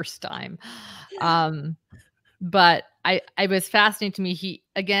it the first time. But I was fascinating to me.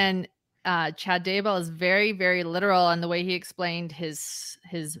 Chad Daybell is very, very literal, and the way he explained his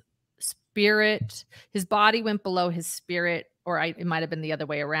spirit, his body went below his spirit, or it might have been the other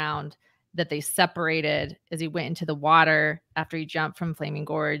way around, that they separated as he went into the water after he jumped from Flaming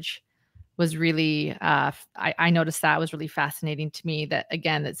Gorge. Was really, I noticed that was really fascinating to me. That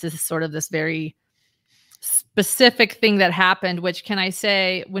again, it's this sort of this very specific thing that happened, which, can I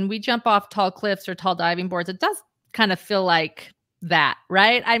say, when we jump off tall cliffs or tall diving boards, it does kind of feel like that,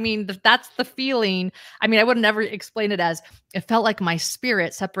 right? I mean, that's the feeling. I mean, I would never explain it as it felt like my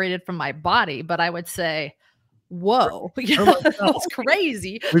spirit separated from my body, but I would say, whoa, that's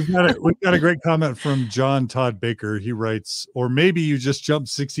crazy. We've got a great comment from John Todd Baker. He writes, or maybe you just jumped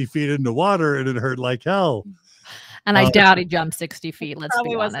 60 feet into water and it hurt like hell. And I doubt he jumped 60 feet. Let's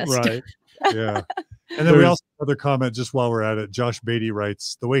be honest. Right. Yeah. And then we also have another comment just while we're at it. Josh Beatty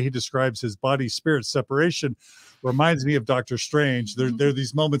writes, the way he describes his body spirit separation reminds me of Doctor Strange. There are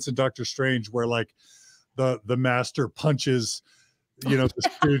these moments in Doctor Strange where, like, the master punches, the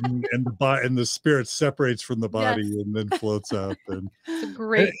student, and the spirit separates from the body, yes, and then floats up. And it's a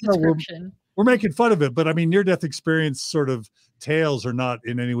great description. We're making fun of it, but I mean, near-death experience sort of tales are not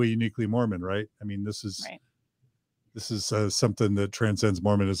in any way uniquely Mormon, right? I mean, this is right. This is something that transcends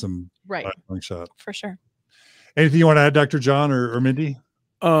Mormonism, right? Long shot, for sure. Anything you want to add, Dr. John or Mindy?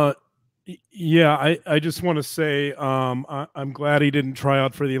 Yeah, I just want to say I'm glad he didn't try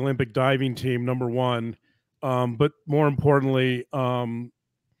out for the Olympic diving team, number one. But more importantly,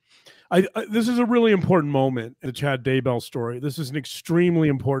 this is a really important moment in the Chad Daybell story. This is an extremely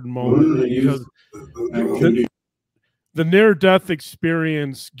important moment because the near-death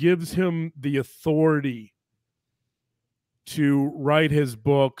experience gives him the authority to write his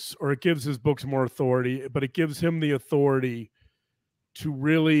books, or it gives his books more authority, but it gives him the authority to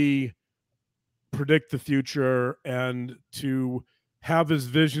really predict the future and to have his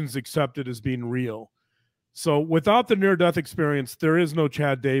visions accepted as being real. So without the near-death experience, there is no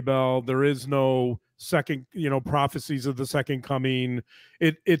Chad Daybell. There is no second, prophecies of the second coming.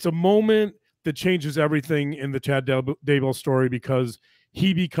 It's a moment that changes everything in the Chad Daybell story, because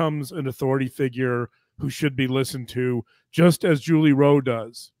he becomes an authority figure who should be listened to, just as Julie Rowe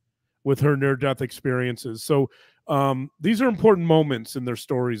does with her near-death experiences. So these are important moments in their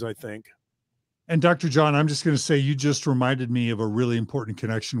stories, I think. And Dr. John, I'm just going to say, you just reminded me of a really important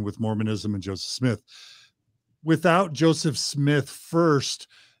connection with Mormonism and Joseph Smith. Without Joseph Smith first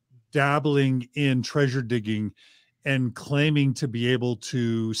dabbling in treasure digging and claiming to be able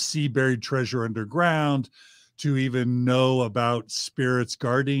to see buried treasure underground, to even know about spirits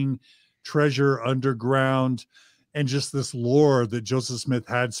guarding treasure underground, and just this lore that Joseph Smith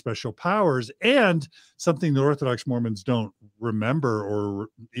had special powers, and something the Orthodox Mormons don't remember or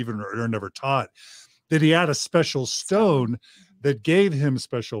even are never taught, that he had a special stone that gave him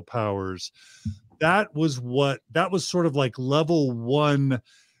special powers. That was sort of like level 1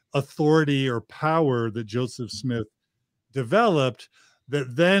 authority or power that Joseph Smith developed,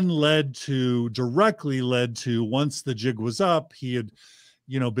 that then directly led to, once the jig was up, he had,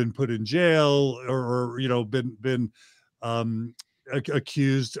 been put in jail or been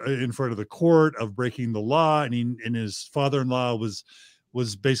accused in front of the court of breaking the law. And his father-in-law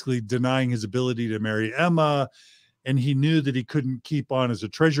was basically denying his ability to marry Emma. And he knew that he couldn't keep on as a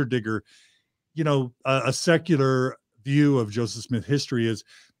treasure digger. A secular view of Joseph Smith history is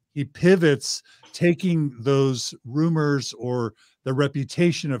he pivots, taking those rumors or the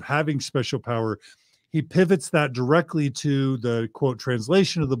reputation of having special power, he pivots that directly to the quote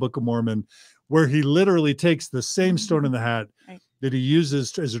translation of the Book of Mormon, where he literally takes the same stone in the hat that he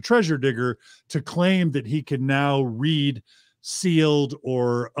uses as a treasure digger to claim that he can now read sealed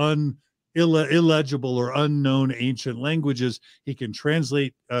or illegible or unknown ancient languages. He can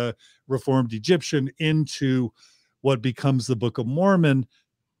translate Reformed Egyptian into what becomes the Book of Mormon.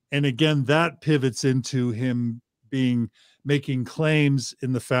 And again, that pivots into him making claims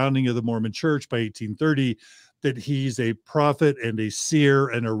in the founding of the Mormon Church by 1830 that he's a prophet and a seer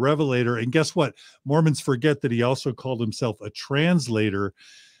and a revelator. And guess what? Mormons forget that he also called himself a translator.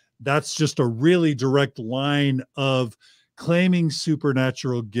 That's just a really direct line of claiming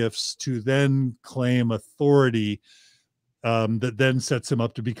supernatural gifts to then claim authority, that then sets him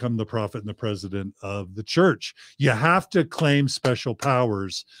up to become the prophet and the president of the church. You have to claim special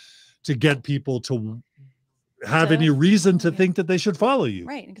powers to get people to have any reason to think that they should follow you.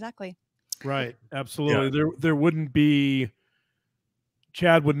 Right, exactly. Right, absolutely. Yeah. There wouldn't be,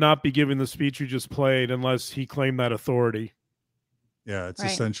 Chad would not be giving the speech you just played unless he claimed that authority. Yeah, it's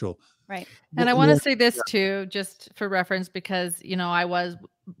essential. Right. And I want to say this too, just for reference, because, I was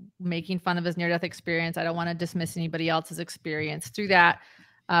making fun of his near-death experience. I don't want to dismiss anybody else's experience through that.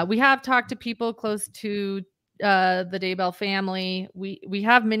 We have talked to people close to the Daybell family. We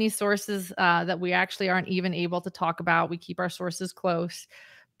have many sources that we actually aren't even able to talk about. We keep our sources close,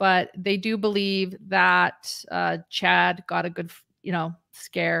 but they do believe that Chad got a good,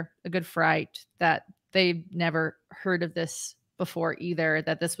 scare, a good fright, that they've never heard of this before either,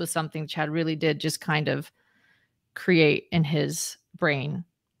 that this was something Chad really did just kind of create in his brain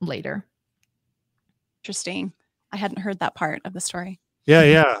later. Interesting. I hadn't heard that part of the story.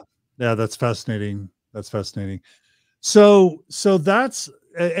 Yeah. That's fascinating. So that's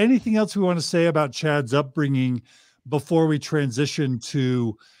anything else we want to say about Chad's upbringing before we transition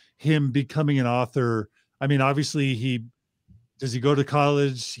to him becoming an author? I mean, obviously does he go to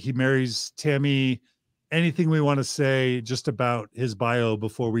college? He marries Tammy. Anything we want to say just about his bio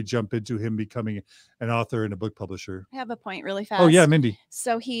before we jump into him becoming an author and a book publisher? I have a point really fast. Oh yeah, Mindy.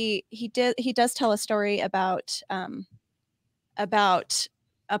 So he does tell a story about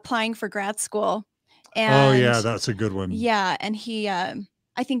applying for grad school. And, oh yeah, that's a good one. Yeah, and he I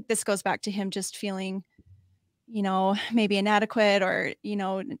think this goes back to him just feeling, maybe inadequate, or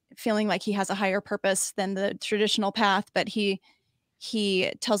feeling like he has a higher purpose than the traditional path. But he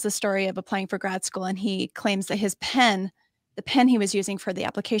tells the story of applying for grad school, and he claims that his pen, the pen he was using for the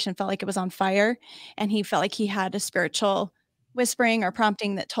application, felt like it was on fire, and he felt like he had a spiritual whispering or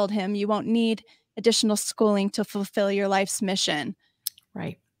prompting that told him, you won't need additional schooling to fulfill your life's mission.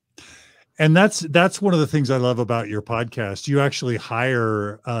 Right. And that's one of the things I love about your podcast. You actually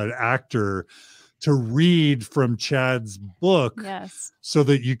hire an actor to read from Chad's book, yes, so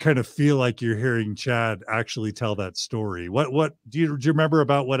that you kind of feel like you're hearing Chad actually tell that story. What do you remember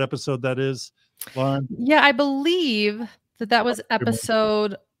about what episode that is, Lauren? Yeah, I believe that was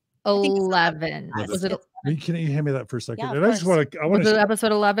episode 11. Was it? Can you hand me that for a second? Yeah, and I just want to. Was it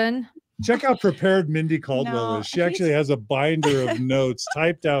episode 11? Check how prepared Mindy Caldwell is. She actually has a binder of notes,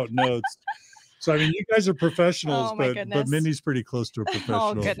 typed out notes. So, I mean, you guys are professionals, but Mindy's pretty close to a professional.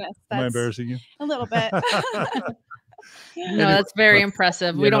 Oh, goodness. Am I embarrassing you? A little bit. No, that's very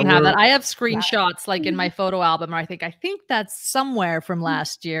impressive. We don't have that. I have screenshots like in my photo album where I think that's somewhere from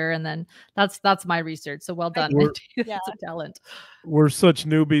last year. And then that's my research. So well done. That's a talent. We're such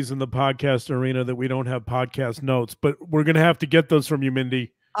newbies in the podcast arena that we don't have podcast notes, but we're going to have to get those from you,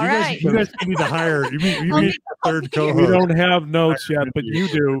 Mindy. All right. You guys need to hire. You need a third co-host. We don't have notes yet, but you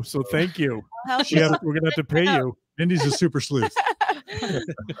do. So thank you. We're going to have to pay you. Mindy's a super sleuth.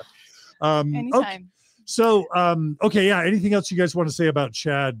 Anytime. Okay. So, okay, yeah. Anything else you guys want to say about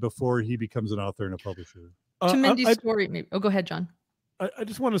Chad before he becomes an author and a publisher? To Mindy's story, maybe. Oh, go ahead, John. I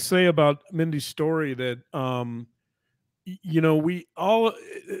just want to say about Mindy's story that, you know, we all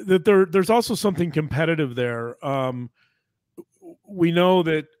that there's also something competitive there. We know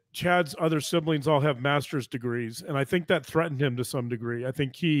that Chad's other siblings all have master's degrees, and I think that threatened him to some degree. I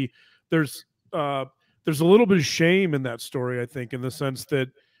think there's a little bit of shame in that story, I think, in the sense that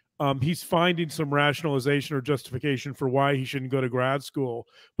he's finding some rationalization or justification for why he shouldn't go to grad school,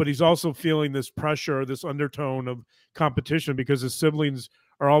 but he's also feeling this pressure, this undertone of competition because his siblings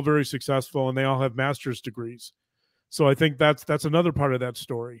are all very successful and they all have master's degrees. So I think that's another part of that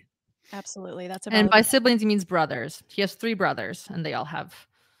story. Absolutely. That's and by siblings, he means brothers. He has 3 brothers and they all have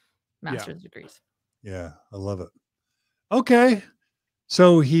master's degrees. Yeah, I love it. Okay.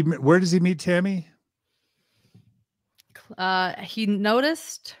 So where does he meet Tammy? He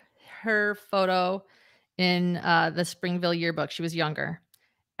noticed her photo in the Springville yearbook. She was younger.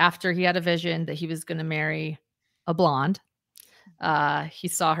 After he had a vision that he was going to marry a blonde, he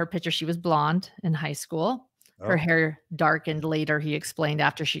saw her picture. She was blonde in high school. Her hair darkened later, he explained,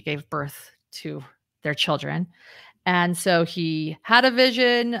 after she gave birth to their children. And so he had a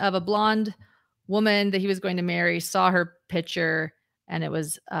vision of a blonde woman that he was going to marry, saw her picture, and it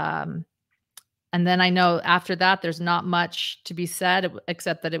was and then I know after that there's not much to be said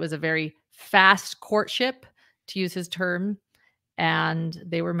except that it was a very fast courtship, to use his term, and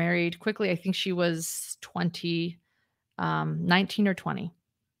they were married quickly. I think she was 19 or 20.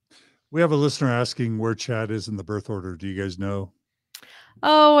 We have a listener asking where Chad is in the birth order. Do you guys know?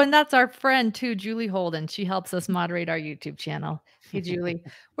 Oh, and that's our friend too, Julie Holden. She helps us moderate our YouTube channel. Hey, Julie.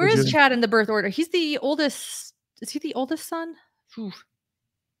 Where is Chad in the birth order? He's the oldest. Is he the oldest son? Oof.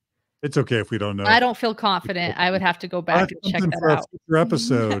 It's okay if we don't know. I don't feel confident. I would have to go back and check that out. For a future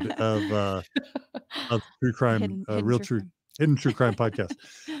episode of True Crime, Hidden True Crime podcast.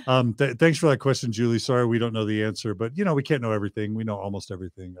 Thanks for that question, Julie. Sorry we don't know the answer, but you know, we can't know everything. We know almost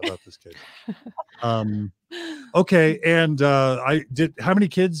everything about this kid. Okay, and how many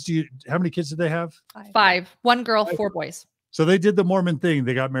kids did they have? 5. 1 girl, 4 boys. So they did the Mormon thing.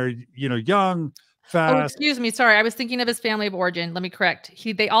 They got married, you know, young, fast. Oh, excuse me. Sorry. I was thinking of his family of origin. Let me correct.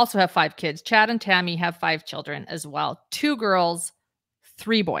 They also have 5 kids. Chad and Tammy have 5 children as well. 2 girls,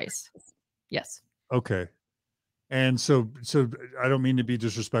 3 boys. Yes. Okay. And so I don't mean to be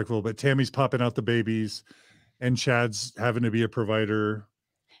disrespectful, but Tammy's popping out the babies and Chad's having to be a provider.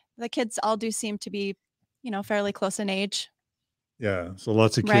 The kids all do seem to be, you know, fairly close in age. Yeah. So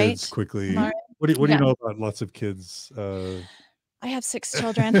lots of kids quickly. Right. What do you know about lots of kids? I have 6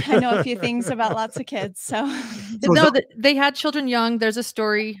 children. I know a few things about lots of kids. So no, they had children young. There's a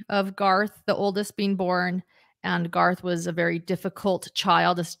story of Garth, the oldest, being born. And Garth was a very difficult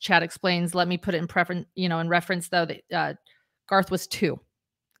child, as Chad explains. Let me put it in reference though, that Garth was 2.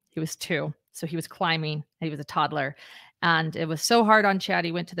 He was 2. So he was climbing. He was a toddler. And it was so hard on Chad.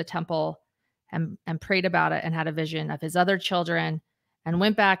 He went to the temple and prayed about it and had a vision of his other children and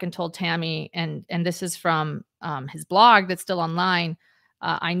went back and told Tammy. And this is from his blog that's still online.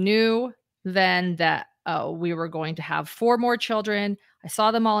 I knew then that we were going to have 4 more children. I saw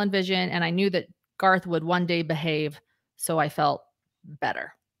them all in vision, and I knew that Garth would one day behave. So I felt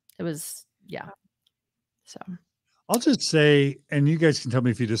better. It was, yeah. So I'll just say, and you guys can tell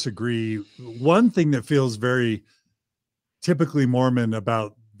me if you disagree, one thing that feels very typically Mormon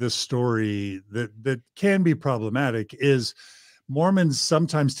about this story that can be problematic is Mormons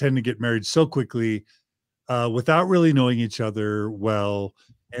sometimes tend to get married so quickly without really knowing each other well,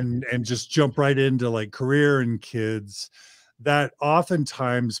 and just jump right into like career and kids, that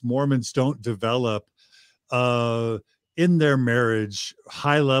oftentimes Mormons don't develop in their marriage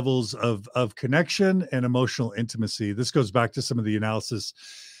high levels of connection and emotional intimacy. This goes back to some of the analysis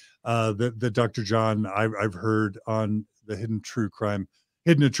that Dr. John I've heard on the Hidden True Crime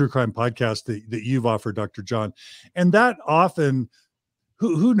podcast that you've offered, Dr. John. And that often,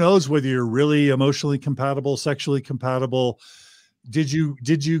 who knows whether you're really emotionally compatible, sexually compatible. Did you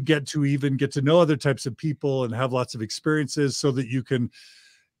get to know other types of people and have lots of experiences so that you can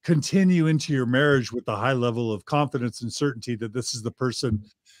continue into your marriage with a high level of confidence and certainty that this is the person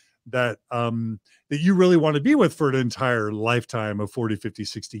that you really want to be with for an entire lifetime of 40, 50,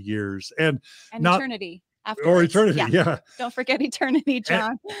 60 years and not eternity. Or eternity, yeah. Don't forget eternity,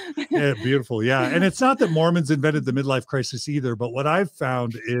 John. Yeah, beautiful. Yeah. And it's not that Mormons invented the midlife crisis either, but what I've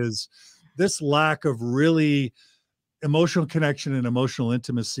found is this lack of really emotional connection and emotional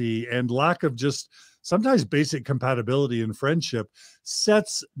intimacy and lack of just sometimes basic compatibility and friendship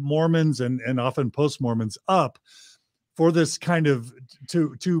sets Mormons and often post-Mormons up for this kind of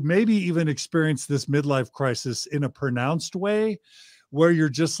to maybe even experience this midlife crisis in a pronounced way, where you're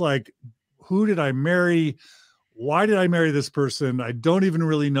just like, who did I marry? Why did I marry this person? I don't even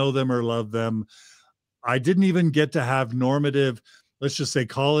really know them or love them. I didn't even get to have normative, let's just say,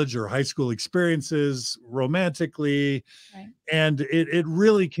 college or high school experiences romantically. Right. And it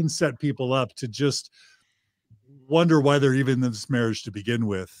really can set people up to just wonder why they're even in this marriage to begin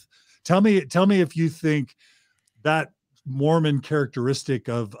with. Tell me if you think that Mormon characteristic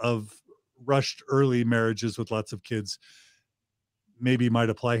of rushed early marriages with lots of kids maybe might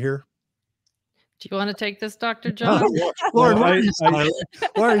apply here. Do you want to take this, Dr. John? Lauren, why are you smiling?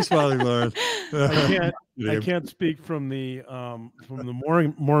 Why are you smiling, Lauren? I can't speak from the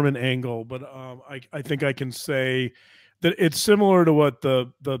Mormon angle, but I think I can say that it's similar to what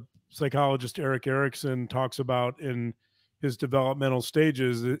the psychologist Erik Erikson talks about in his developmental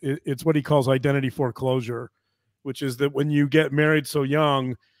stages. It's what he calls identity foreclosure, which is that when you get married so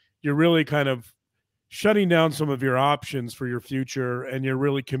young, you're really kind of shutting down some of your options for your future, and you're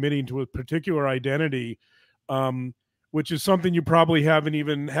really committing to a particular identity, which is something you probably haven't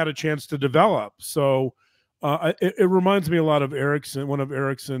even had a chance to develop. So it reminds me a lot of Erikson, one of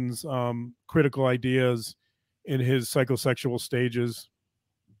Erikson's critical ideas in his psychosexual stages.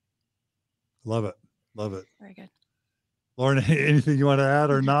 Love it. Love it. Very good. Lauren, anything you want to add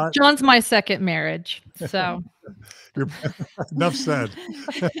or not? John's my second marriage, so enough said.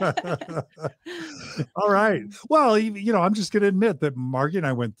 All right. Well, I'm just going to admit that Margie and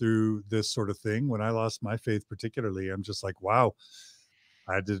I went through this sort of thing when I lost my faith, particularly. I'm just like, wow,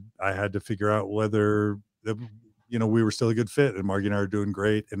 I had to figure out whether, we were still a good fit, and Margie and I are doing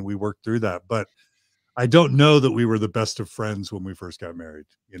great, and we worked through that. But I don't know that we were the best of friends when we first got married.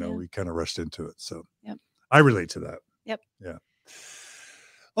 We kind of rushed into it. So yep. I relate to that. Yep. Yeah.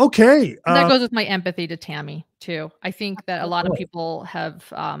 Okay. And that goes with my empathy to Tammy too. I think that a lot of people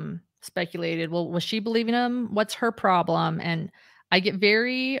have speculated, well, was she believing him? What's her problem? And I get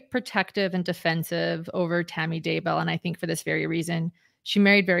very protective and defensive over Tammy Daybell. And I think for this very reason, she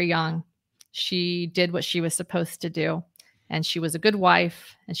married very young. She did what she was supposed to do. And she was a good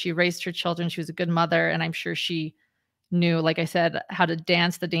wife, and she raised her children. She was a good mother. And I'm sure she knew, like I said, how to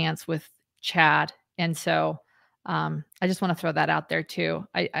dance the dance with Chad. And so I just want to throw that out there too.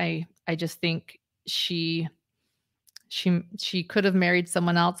 I just think she could have married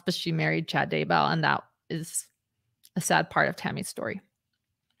someone else, but she married Chad Daybell, and that is a sad part of Tammy's story.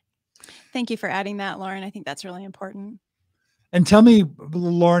 Thank you for adding that, Lauren. I think that's really important. And tell me,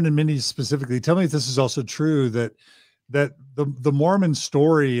 Lauren and Mindy specifically, tell me if this is also true, that the Mormon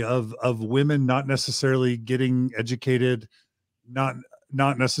story of women not necessarily getting educated, not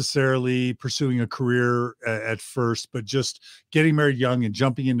necessarily pursuing a career at first, but just getting married young and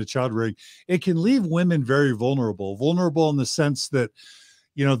jumping into child rearing, it can leave women very vulnerable in the sense that,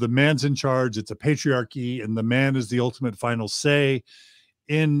 the man's in charge, it's a patriarchy, and the man is the ultimate final say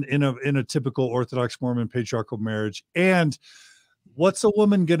in a typical Orthodox Mormon patriarchal marriage. And what's a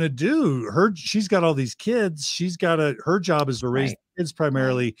woman going to do? She's got all these kids. Her job is to raise kids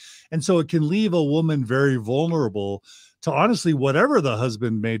primarily. Right. And so it can leave a woman very vulnerable to honestly whatever the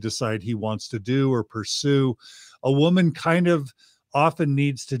husband may decide he wants to do or pursue. A woman kind of often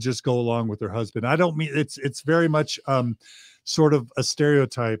needs to just go along with her husband. I don't mean it's very much sort of a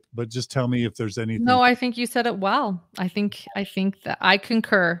stereotype, but just tell me if there's anything. No, I think you said it well. I think that I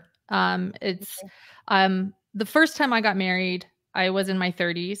concur. It's the first time I got married, I was in my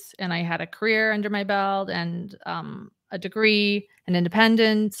 30s, and I had a career under my belt and a degree and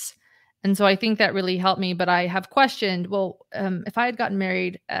independence. And so I think that really helped me. But I have questioned, well, if I had gotten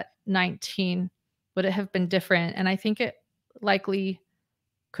married at 19, would it have been different? And I think it likely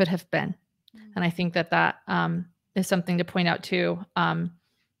could have been. And I think that is something to point out too,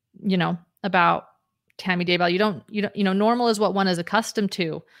 about Tammy Daybell. Normal is what one is accustomed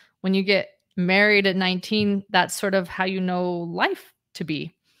to. When you get married at 19, that's sort of how you know life to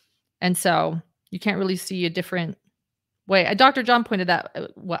be. And so you can't really see a different way. Dr. John pointed that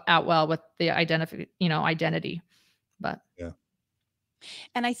out well with the identity. But yeah.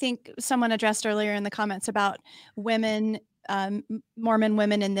 And I think someone addressed earlier in the comments about women, Mormon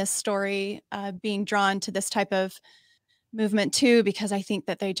women in this story being drawn to this type of movement too, because I think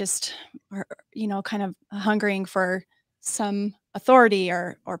that they just are, kind of hungering for some authority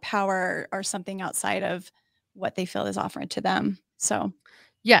or power or something outside of what they feel is offered to them. So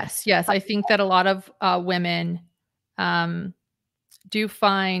yes, I think that a lot of women do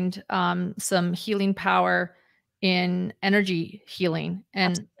find some healing power in energy healing.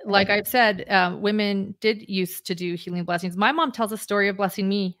 And like I've said, women did used to do healing blessings. My mom tells a story of blessing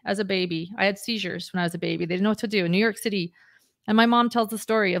me as a baby. I had seizures when I was a baby. They didn't know what to do in New York City. And my mom tells the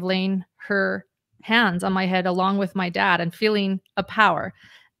story of laying her hands on my head along with my dad and feeling a power.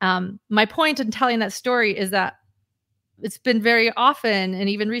 My point in telling that story is that it's been very often, and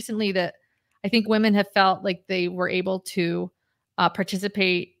even recently, that I think women have felt like they were able to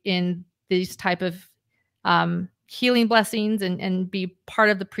participate in these type of healing blessings and be part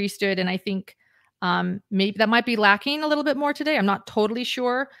of the priesthood. And I think maybe that might be lacking a little bit more today. I'm not totally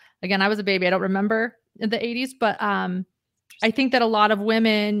sure. Again, I was a baby. I don't remember in the 80s, but I think that a lot of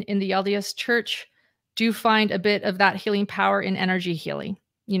women in the LDS church do find a bit of that healing power in energy healing.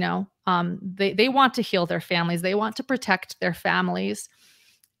 You know, they want to heal their families. They want to protect their families.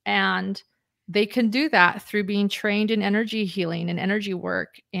 And they can do that through being trained in energy healing and energy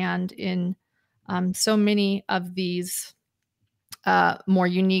work and in so many of these more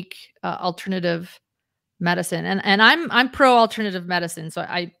unique alternative medicine. And I'm pro alternative medicine. So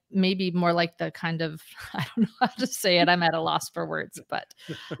I may be more like the kind of, I don't know how to say it. I'm at a loss for words, but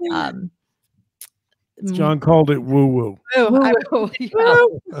John called it woo-woo.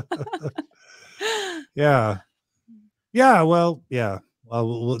 Yeah. Yeah. Well, yeah.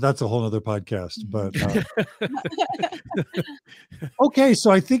 Well, that's a whole other podcast, but okay. So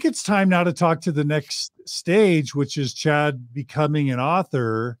I think it's time now to talk to the next stage, which is Chad becoming an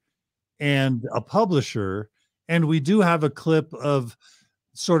author and a publisher. And we do have a clip of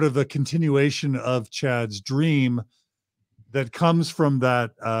sort of a continuation of Chad's dream that comes from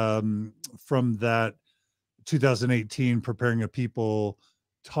that 2018 Preparing a People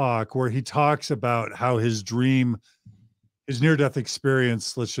talk, where he talks about how his dream, his near-death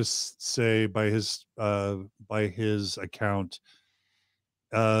experience, let's just say by his account,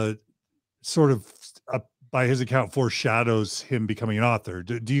 sort of by his account foreshadows him becoming an author.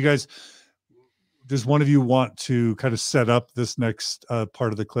 Do you guys, does one of you want to kind of set up this next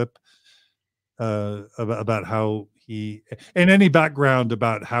part of the clip about how he, and any background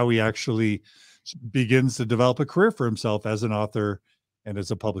about how he actually begins to develop a career for himself as an author and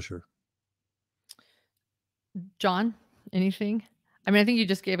as a publisher? John, anything? I mean, I think you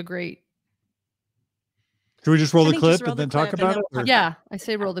just gave a great. Should we just roll the clip and then talk about it? Or? Yeah, I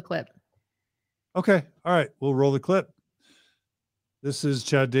say roll the clip. Okay. All right. We'll roll the clip. This is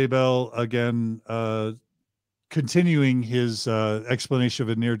Chad Daybell again, continuing his explanation of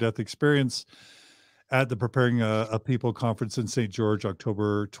a near-death experience at the Preparing a People conference in St. George,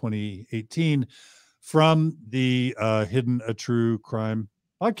 October 2018, from the Hidden a True Crime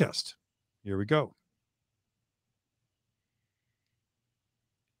podcast. Here we go.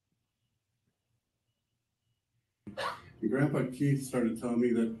 Grandpa Keith started telling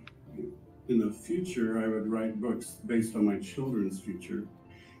me that in the future I would write books based on my children's future.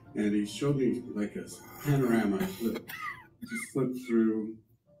 And he showed me like a panorama that just flipped through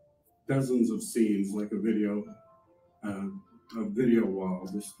dozens of scenes, like a video wall,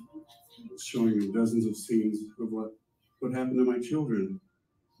 just showing me dozens of scenes of what happened to my children.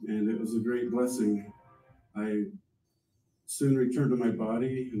 And it was a great blessing. I soon returned to my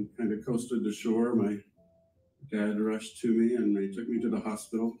body and kind of coasted to shore. My dad rushed to me and they took me to the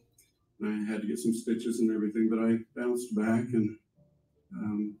hospital. And I had to get some stitches and everything, but I bounced back. And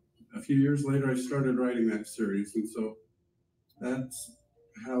a few years later, I started writing that series. And so that's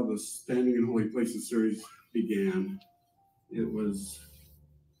how the Standing in Holy Places series began. It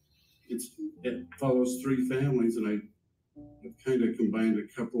follows three families, and I kind of combined a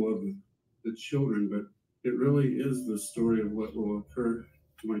couple of the children, but it really is the story of what will occur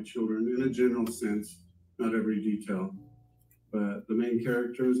to my children in a general sense, not every detail. But the main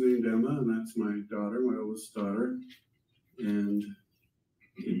character is named Emma, and that's my daughter, my oldest daughter. And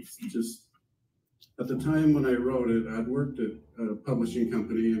it's just, at the time when I wrote it, I'd worked at a publishing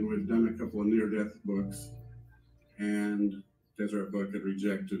company and we'd done a couple of near-death books. And Deseret Book had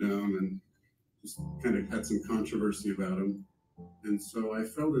rejected them and just kind of had some controversy about them. And so I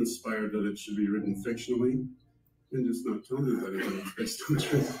felt inspired that it should be written fictionally and just not tell anybody that it's based on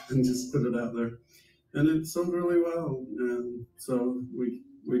truth and just put it out there. And it sold really well. And so we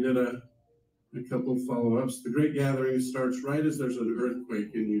did a couple follow-ups. The Great Gathering starts right as there's an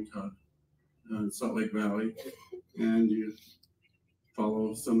earthquake in Utah, Salt Lake Valley. And you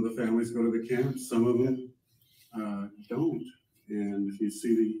follow some of the families go to the camp, some of them don't. And if you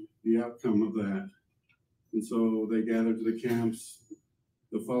see the outcome of that. And so they gather to the camps.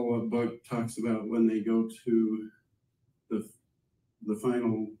 The follow-up book talks about when they go to the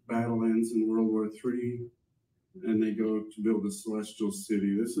final battle ends in World War III, and they go to build the Celestial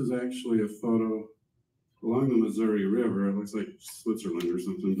City. This is actually a photo along the Missouri River. It looks like Switzerland or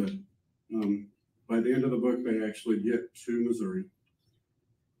something, but by the end of the book, they actually get to Missouri.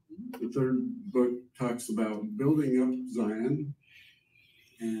 The third book talks about building up Zion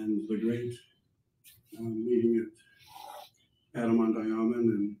and the great meeting at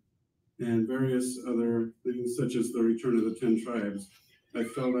Adam-on-Diamond and various other things, such as the return of the 10 tribes. I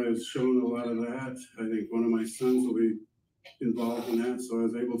felt I was shown a lot of that. I think one of my sons will be involved in that, so I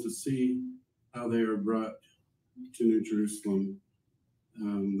was able to see how they are brought to New Jerusalem.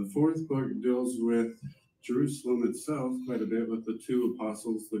 The fourth book deals with Jerusalem itself quite a bit, with the two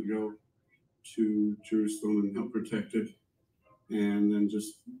apostles that go to Jerusalem and help protect it, and then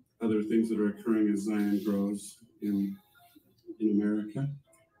just other things that are occurring as Zion grows in America.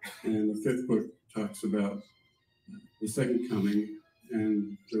 And the fifth book talks about the second coming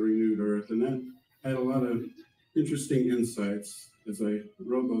and the renewed earth, and that had a lot of interesting insights as I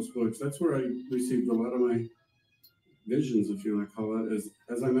wrote those books. That's where I received a lot of my visions, if you want to call it,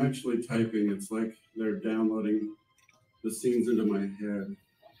 as I'm actually typing. It's like they're downloading the scenes into my head.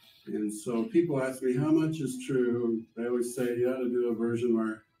 And so people ask me, how much is true? I always say you ought to do a version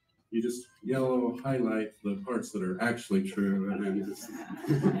where you just yellow highlight the parts that are actually true, and then just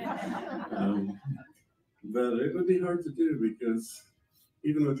but it would be hard to do, because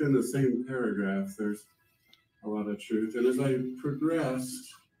even within the same paragraph, there's a lot of truth. And as I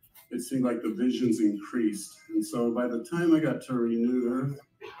progressed, it seemed like the visions increased. And so by the time I got to Renewed Earth,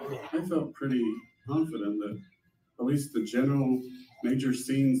 I felt pretty confident that at least the general major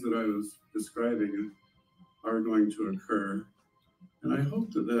scenes that I was describing are going to occur. And I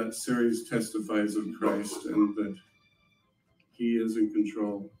hope that that series testifies of Christ and that he is in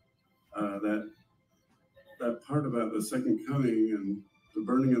control. That part about the second coming and the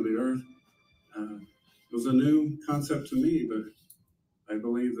burning of the earth was a new concept to me, but I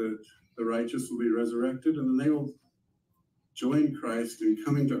believe that the righteous will be resurrected, and then they will join Christ in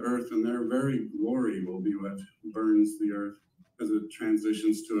coming to earth, and their very glory will be what burns the earth as it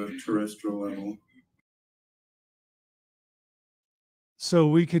transitions to a terrestrial level. So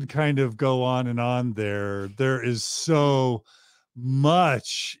we could kind of go on and on there. There is so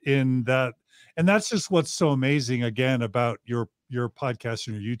much in that. And that's just what's so amazing, again, about your podcast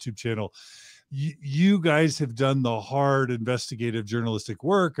and your YouTube channel. You guys have done the hard investigative journalistic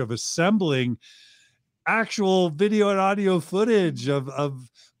work of assembling actual video and audio footage of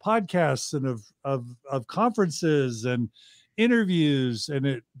podcasts and of conferences and interviews.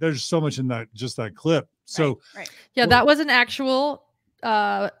 And there's so much in that clip. So right. Yeah, that was an actual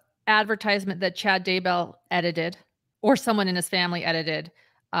advertisement that Chad Daybell edited, or someone in his family edited,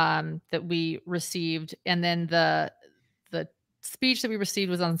 that we received. And then the speech that we received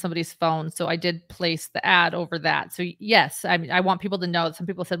was on somebody's phone. So I did place the ad over that. So yes, I mean, I want people to know that some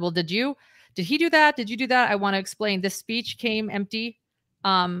people said, well, did he do that? Did you do that? I want to explain, this speech came empty.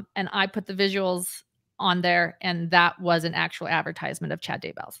 And I put the visuals on there, and that was an actual advertisement of Chad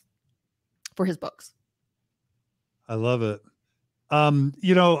Daybell's for his books. I love it.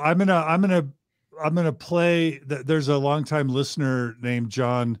 You know, I'm gonna play. There's a longtime listener named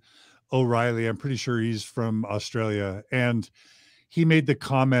John O'Reilly. I'm pretty sure he's from Australia, and he made the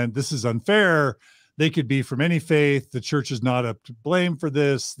comment, "This is unfair. They could be from any faith. The church is not up to blame for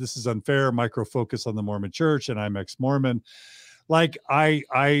this. This is unfair." Micro focus on the Mormon Church, and I'm ex-Mormon. Like,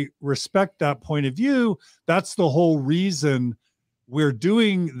 I respect that point of view. That's the whole reason we're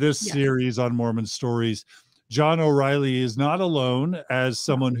doing this series on Mormon stories. John O'Reilly is not alone as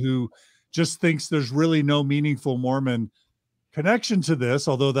someone who just thinks there's really no meaningful Mormon connection to this,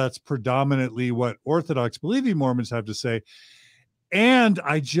 although that's predominantly what Orthodox believing Mormons have to say. And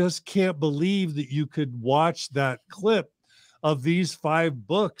I just can't believe that you could watch that clip of these 5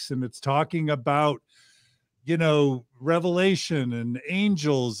 books, and it's talking about, you know, Revelation and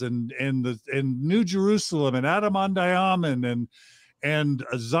angels and New Jerusalem and Adam-on-Diamond and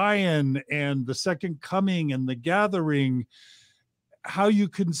Zion and the second coming and the gathering, how you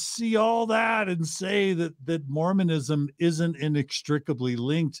can see all that and say that Mormonism isn't inextricably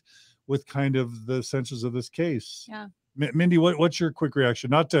linked with kind of the essentials of this case. Yeah. Mindy, what's your quick reaction?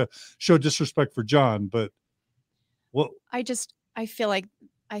 Not to show disrespect for John, but what? I feel like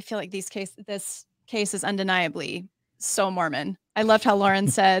this case is undeniably so Mormon. I loved how Lauren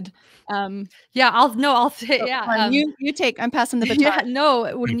said, I'll say, so yeah. Lauren, you take, I'm passing the baton. Yeah,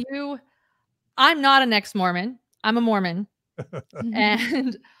 no, I'm not an ex-Mormon. I'm a Mormon.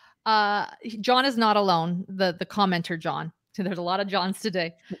 And John is not alone. The commenter, John. So there's a lot of Johns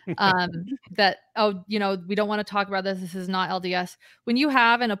today. That, we don't want to talk about this. This is not LDS. When you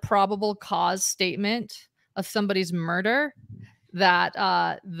have a probable cause statement of somebody's murder, that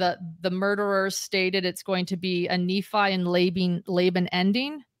the murderers stated it's going to be a Nephi and Laban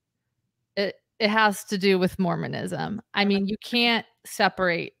ending. It has to do with Mormonism. I mean, you can't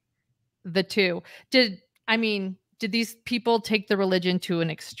separate the two. Did these people take the religion to an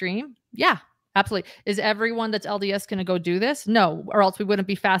extreme? Yeah, absolutely. Is everyone that's LDS going to go do this? No, or else we wouldn't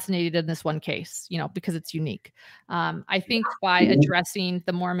be fascinated in this one case, because it's unique. I think by addressing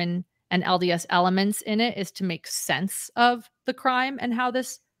the Mormon and LDS elements in it is to make sense of the crime and how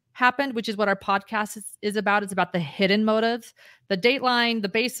this happened, which is what our podcast is about. It's about the hidden motives. The Dateline,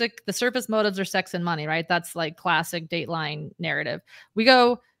 the surface motives are sex and money, right? That's like classic Dateline narrative. We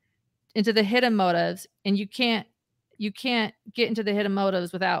go into the hidden motives, and you can't get into the hidden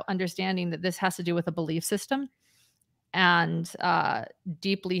motives without understanding that this has to do with a belief system and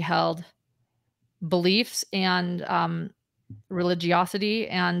deeply held beliefs and religiosity,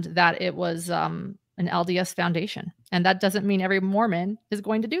 and that it was an LDS foundation. And that doesn't mean every Mormon is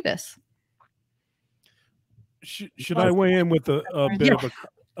going to do this. Should I weigh in with a bit of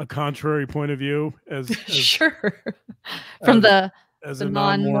a contrary point of view as sure from as a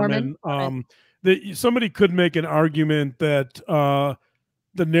non-Mormon? Somebody could make an argument that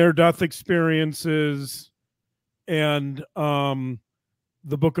the near-death experiences and the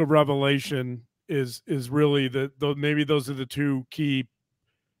Book of Revelation is really maybe those are the two key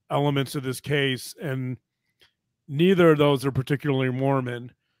elements of this case, and neither of those are particularly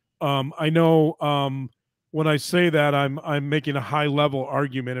Mormon. I know when I say that, I'm making a high-level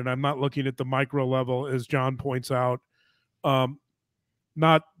argument, and I'm not looking at the micro level, as John points out.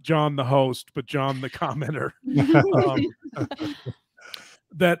 Not John the host, but John the commenter.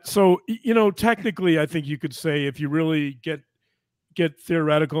 Technically, I think you could say, if you really get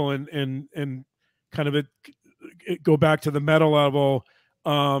theoretical and kind of go back to the meta level,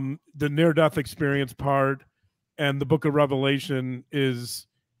 the near-death experience part and the Book of Revelation is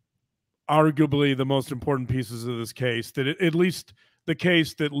arguably the most important pieces of this case, that at least the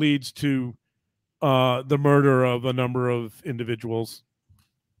case that leads to the murder of a number of individuals.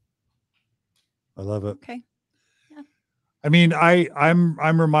 I love it. Okay. Yeah. I mean,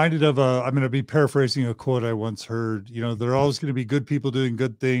 I'm reminded of I'm going to be paraphrasing a quote I once heard. There are always going to be good people doing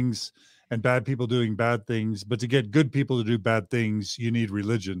good things and bad people doing bad things, but to get good people to do bad things, you need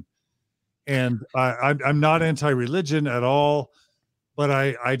religion. And I'm not anti-religion at all, but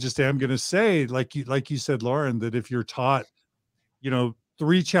I just am going to say, like you said, Lauren, that if you're taught,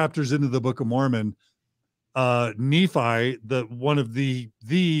 3 chapters into the Book of Mormon, Nephi, one of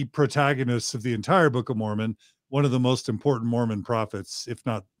the protagonists of the entire Book of Mormon, one of the most important Mormon prophets, if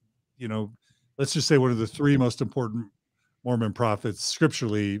not, let's just say one of the 3 most important Mormon prophets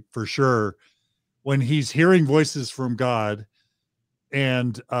scripturally, for sure, when he's hearing voices from God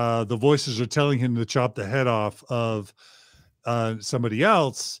and the voices are telling him to chop the head off of somebody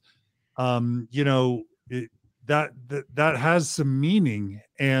else, that has some meaning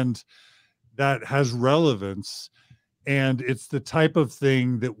and that has relevance, and it's the type of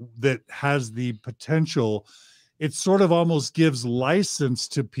thing that has the potential. It sort of almost gives license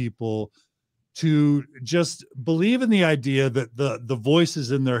to people to just believe in the idea that the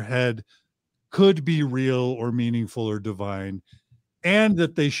voices in their head could be real or meaningful or divine, and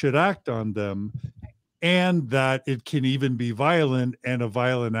that they should act on them, and that it can even be violent, and a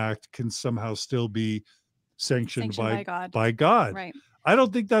violent act can somehow still be sanctioned by God. Right. I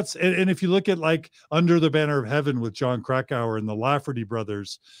don't think that's, and if you look at like Under the Banner of Heaven with John Krakauer and the Lafferty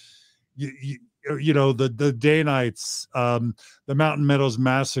brothers, the Danites, the Mountain Meadows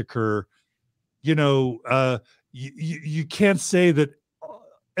Massacre, you can't say that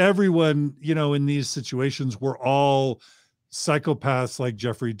everyone, in these situations were all psychopaths like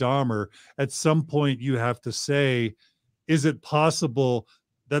Jeffrey Dahmer. At some point you have to say, is it possible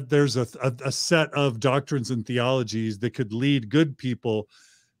that there's a set of doctrines and theologies that could lead good people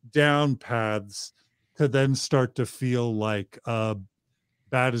down paths to then start to feel like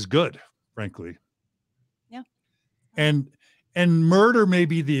bad is good, frankly. Yeah. And murder may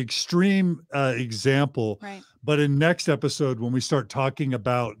be the extreme example, right. But in next episode, when we start talking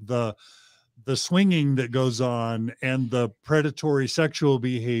about the swinging that goes on and the predatory sexual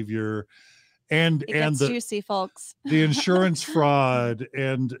behavior, and gets the juicy, folks, the insurance fraud,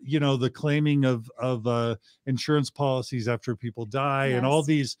 and the claiming of insurance policies after people die, yes. And all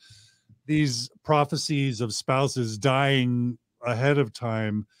these prophecies of spouses dying ahead of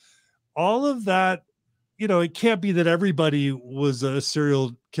time, all of that, it can't be that everybody was a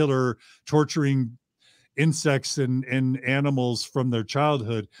serial killer torturing insects and animals from their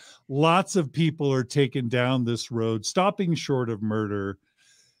childhood. Lots of people are taken down this road, stopping short of murder,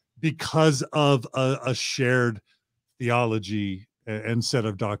 because of a shared theology and set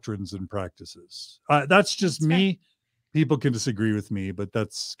of doctrines and practices. That's just me. Right. People can disagree with me, but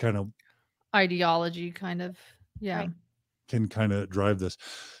that's kind of ideology, kind of, yeah, right. Can kind of drive this.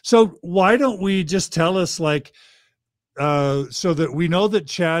 So why don't we just tell us, like, so that we know that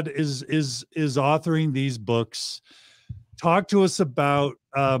Chad is authoring these books. Talk to us about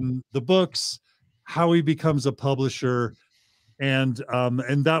the books, how he becomes a publisher, and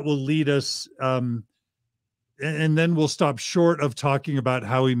that will lead us. And then we'll stop short of talking about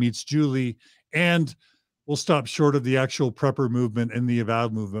how he meets Julie, and we'll stop short of the actual prepper movement and the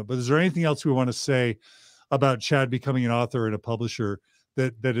avowed movement. But is there anything else we want to say about Chad becoming an author and a publisher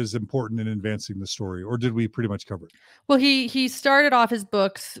that is important in advancing the story, or did we pretty much cover it? Well, he started off his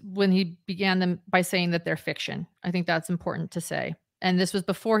books when he began them by saying that they're fiction. I think that's important to say. And this was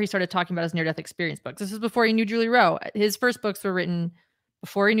before he started talking about his near-death experience books. This was before he knew Julie Rowe. His first books were written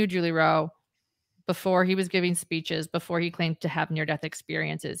before he knew Julie Rowe, before he was giving speeches, before he claimed to have near-death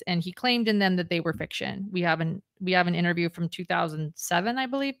experiences. And he claimed in them that they were fiction. We have an interview from 2007, I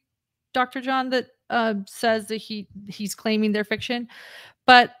believe, Dr. John, that says that he's claiming they're fiction.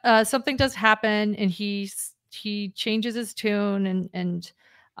 But something does happen, and he changes his tune and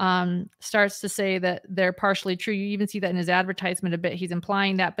starts to say that they're partially true. You even see that in his advertisement a bit. He's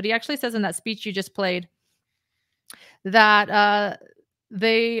implying that. But he actually says in that speech you just played that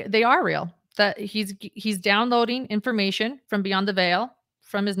they are real. That he's downloading information from beyond the veil,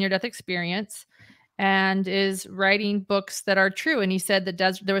 from his near-death experience, and is writing books that are true. And he said that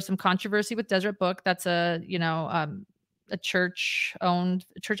there was some controversy with Deseret Book. That's a church-owned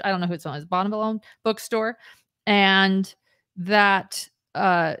church. I don't know who it's owned. It's Bonneville-owned bookstore, and that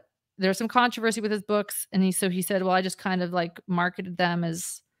there's some controversy with his books. And he said, well, I just kind of like marketed them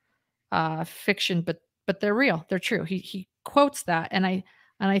as fiction, but they're real. They're true. He quotes that, and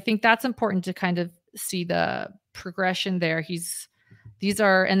I think that's important to kind of see the progression there.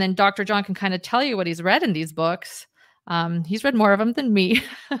 And then Dr. John can kind of tell you what he's read in these books. He's read more of them than me.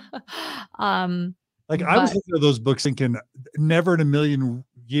 I was looking at those books thinking, never in a million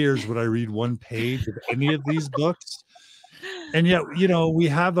years would I read one page of any of these books. And yet, we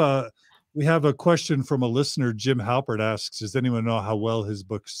have a question from a listener. Jim Halpert asks, does anyone know how well his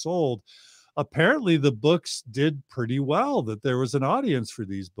books sold? Apparently the books did pretty well, that there was an audience for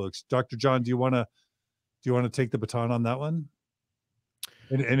these books. Dr. John, do you want to take the baton on that one?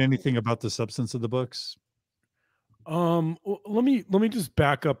 And anything about the substance of the books? Let me just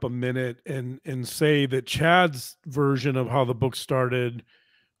back up a minute and say that Chad's version of how the book started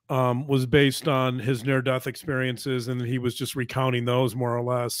was based on his near-death experiences, and he was just recounting those more or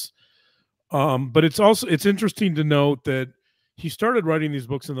less. But it's interesting to note that he started writing these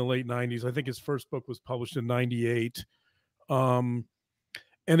books in the late 90s. I think his first book was published in 98. And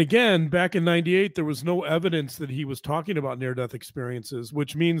again, back in 98, there was no evidence that he was talking about near-death experiences,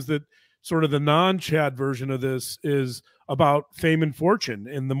 which means that sort of the non-Chad version of this is about fame and fortune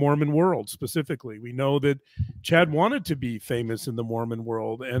in the Mormon world specifically. We know that Chad wanted to be famous in the Mormon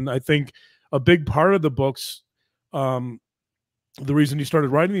world. And I think a big part of the books, the reason he started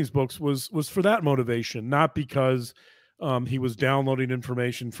writing these books was for that motivation, not because he was downloading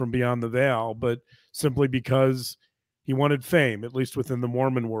information from beyond the veil, but simply because he wanted fame, at least within the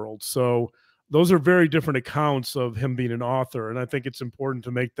Mormon world. So those are very different accounts of him being an author. And I think it's important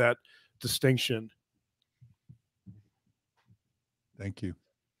to make that distinction. Thank you.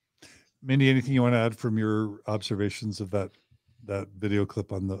 Mindy, anything you want to add from your observations of that video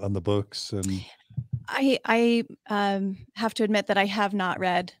clip on the books? And I have to admit that I have not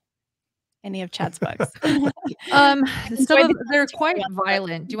read any of Chad's books. They're quite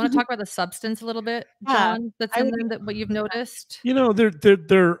violent. Do you want to talk about the substance a little bit, John? That's in them, that what you've noticed? There's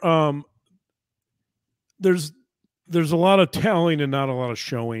a lot of telling and not a lot of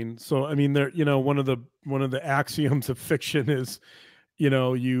showing. So I mean, one of the axioms of fiction is,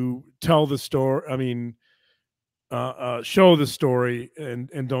 you tell the story. I mean, show the story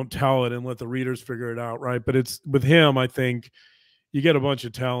and don't tell it and let the readers figure it out, right? But it's with him, I think you get a bunch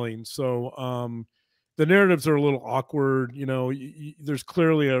of telling. So the narratives are a little awkward. There's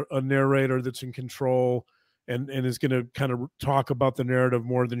clearly a narrator that's in control and is going to kind of talk about the narrative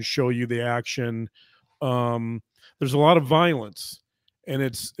more than show you the action. There's a lot of violence, and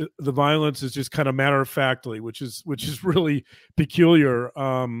the violence is just kind of matter-of-factly, which is really peculiar.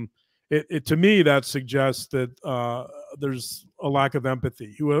 To me, that suggests that there's a lack of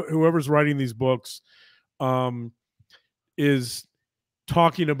empathy. Whoever's writing these books is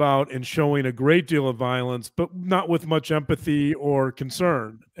talking about and showing a great deal of violence, but not with much empathy or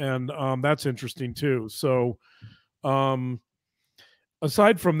concern. And that's interesting too. So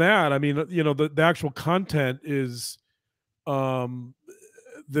aside from that, I mean, the actual content is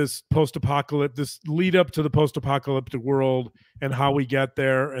this post-apocalyptic, this lead up to the post-apocalyptic world and how we get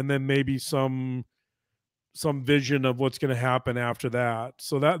there, and then maybe some vision of what's going to happen after that.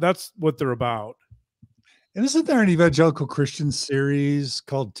 So that's what they're about. And isn't there an evangelical Christian series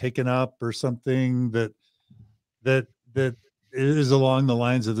called Taken Up or something that is along the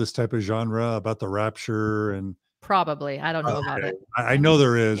lines of this type of genre about the rapture? And probably, I don't know about it. I know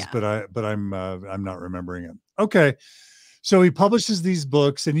there is, but I'm not remembering it. Okay, so he publishes these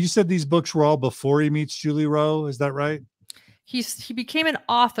books, and you said these books were all before he meets Julie Rowe. Is that right? He became an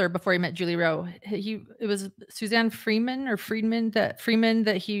author before he met Julie Rowe. It was Suzanne Freeman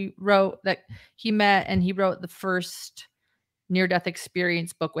that he wrote, that he met, and he wrote the first near-death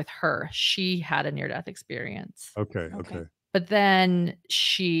experience book with her. She had a near-death experience. Okay. But then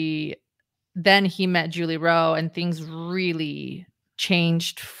he met Julie Rowe, and things really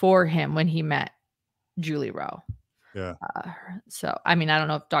changed for him when he met Julie Rowe. Yeah. So, I mean, I don't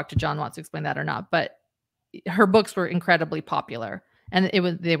know if Dr. John wants to explain that or not, but her books were incredibly popular, and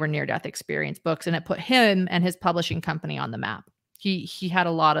they were near-death experience books, and it put him and his publishing company on the map. He had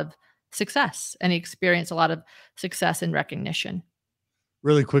a lot of success, and he experienced a lot of success and recognition.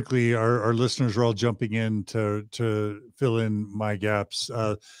 Really quickly, our listeners are all jumping in to fill in my gaps.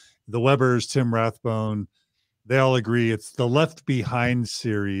 The Webbers, Tim Rathbone, they all agree it's the Left Behind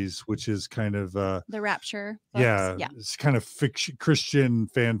series, which is kind of the Rapture books. Yeah, it's kind of fiction, Christian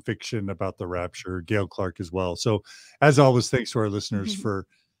fan fiction about the rapture. Gail Clark as well. So, as always, thanks to our listeners for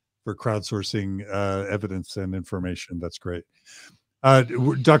crowdsourcing evidence and information. That's great.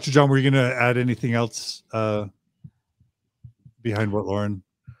 Dr. John, were you going to add anything else behind what Lauren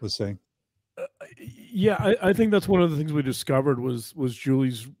was saying? Yeah, I think that's one of the things we discovered was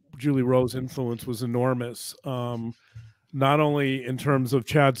Julie Rowe's influence was enormous. Not only in terms of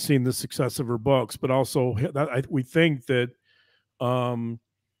Chad seeing the success of her books, but also we think that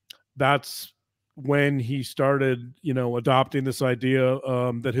that's when he started, adopting this idea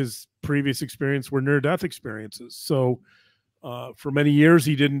that his previous experience were near-death experiences. So for many years,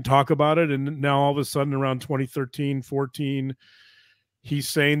 he didn't talk about it. And now all of a sudden around 2013, 14, he's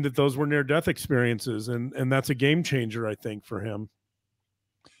saying that those were near-death experiences. And that's a game changer, I think, for him.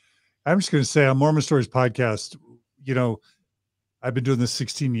 I'm just going to say on Mormon Stories podcast, I've been doing this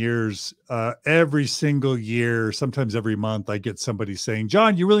 16 years. Every single year, sometimes every month, I get somebody saying,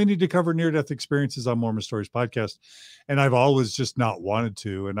 John, you really need to cover near-death experiences on Mormon Stories podcast. And I've always just not wanted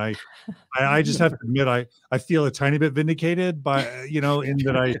to. And I just have to admit, I feel a tiny bit vindicated by, in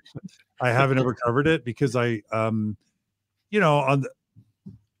that I haven't ever covered it, because to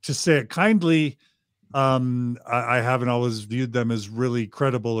say it kindly, I haven't always viewed them as really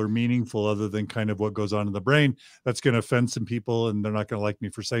credible or meaningful, other than kind of what goes on in the brain. That's going to offend some people, and they're not going to like me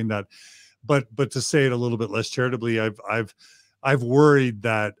for saying that. But to say it a little bit less charitably, I've worried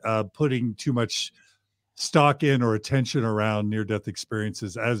that putting too much stock in or attention around near-death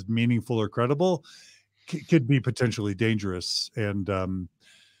experiences as meaningful or credible could be potentially dangerous. And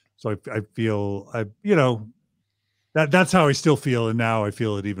so I feel that's how I still feel, and now I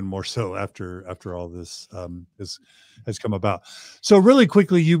feel it even more so after all this has come about. So really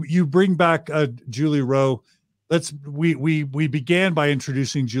quickly, you bring back Julie Rowe. We began by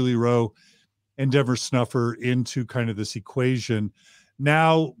introducing Julie Rowe and Denver Snuffer into kind of this equation.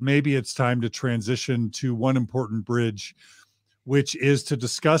 Now maybe it's time to transition to one important bridge, which is to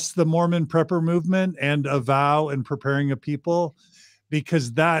discuss the Mormon prepper movement and a vow and preparing a people,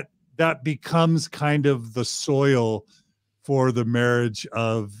 because that becomes kind of the soil for the marriage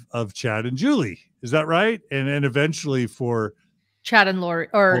of Chad and Julie. Is that right? And eventually for Chad and Lori,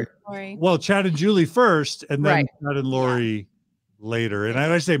 well, Chad and Julie first, and then Chad and Lori later. And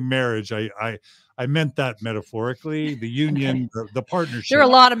I say marriage, I meant that metaphorically, the union, the partnership. There are a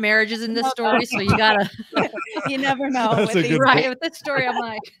lot of marriages in this story, so you gotta you never know. With this story, I'm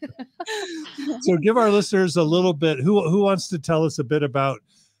like so give our listeners a little bit, who wants to tell us a bit about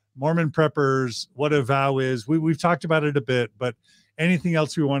Mormon preppers, what a vow is. We've talked about it a bit, but anything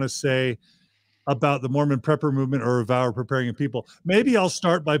else we want to say about the Mormon prepper movement or a vow or preparing a people? Maybe I'll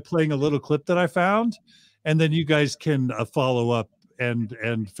start by playing a little clip that I found, and then you guys can follow up and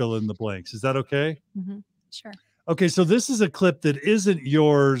fill in the blanks. Is that okay? Mm-hmm. Sure. Okay, so this is a clip that isn't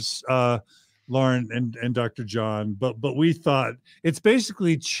yours, Lauren and Dr. John, but we thought it's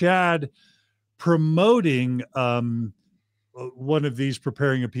basically Chad promoting one of these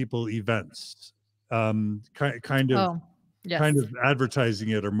preparing a people events, kind of advertising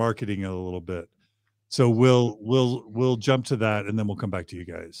it or marketing it a little bit. So we'll jump to that, and then we'll come back to you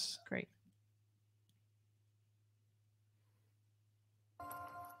guys. Great.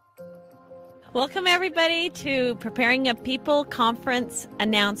 Welcome, everybody, to Preparing a People Conference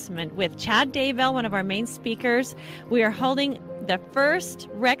announcement with Chad Daybell, one of our main speakers. We are holding the first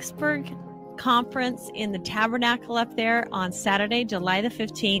Rexburg conference in the Tabernacle up there on Saturday, July the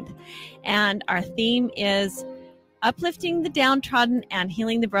 15th. And our theme is uplifting the downtrodden and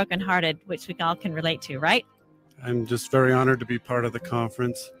healing the brokenhearted, which we all can relate to, right? I'm just very honored to be part of the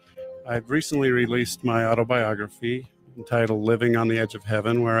conference. I've recently released my autobiography entitled Living on the Edge of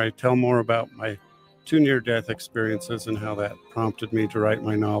Heaven, where I tell more about my 2 near-death experiences and how that prompted me to write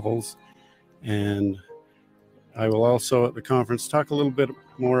my novels. And I will also at the conference talk a little bit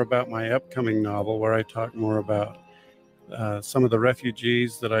more about my upcoming novel, where I talk more about some of the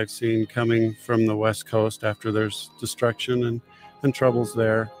refugees that I've seen coming from the West Coast after there's destruction and troubles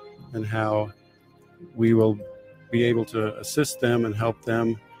there, and how we will be able to assist them and help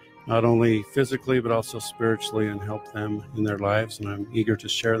them not only physically, but also spiritually, and help them in their lives. And I'm eager to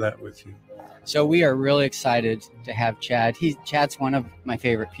share that with you. So we are really excited to have Chad. Chad's one of my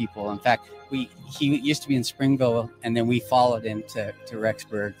favorite people. In fact, he used to be in Springville, and then we followed him to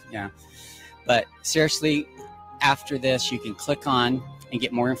Rexburg. Yeah. But seriously, after this, you can click on and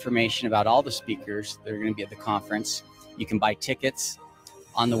get more information about all the speakers that are going to be at the conference. You can buy tickets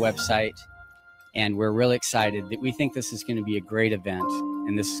on the website. And we're really excited that we think this is going to be a great event,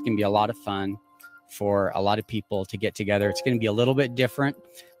 and this is going to be a lot of fun for a lot of people to get together. It's going to be a little bit different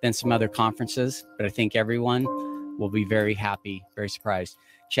than some other conferences, but I think everyone will be very happy, very surprised.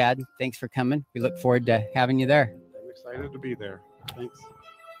 Chad, thanks for coming. We look forward to having you there. I'm excited to be there. Thanks.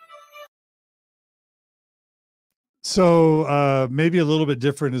 So maybe a little bit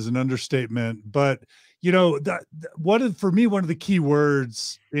different is an understatement, but you know, for me, one of the key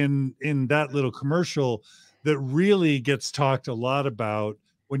words in that little commercial that really gets talked a lot about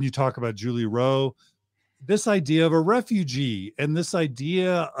when you talk about Julie Rowe, this idea of a refugee, and this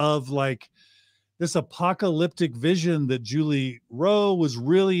idea of like this apocalyptic vision that Julie Rowe was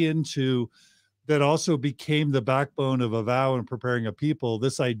really into, that also became the backbone of A Vow and Preparing a People.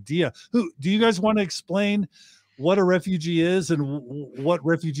 This idea, do you guys want to explain what a refugee is and what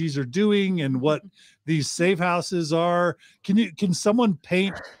refugees are doing and what these safe houses are? Can someone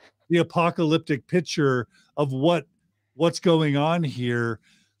paint the apocalyptic picture of what's going on here,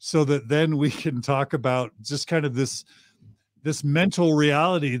 so that then we can talk about just kind of this mental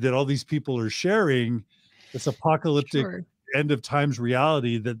reality that all these people are sharing, this apocalyptic end of times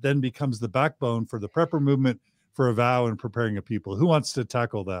reality that then becomes the backbone for the prepper movement, for A Vow and Preparing a People? Who wants to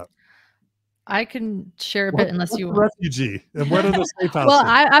tackle that? I can share a bit, unless you want. Refugee, and what are the safe houses? Well,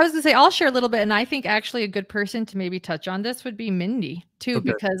 I was gonna say I'll share a little bit, and I think actually a good person to maybe touch on this would be Mindy too,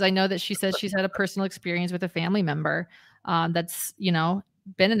 okay, because I know that she says she's had a personal experience with a family member that's, you know,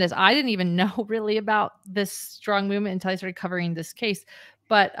 been in this. I didn't even know really about this strong movement until I started covering this case.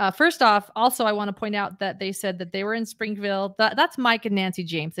 But first off, also, I want to point out that they said that they were in Springville. That's Mike and Nancy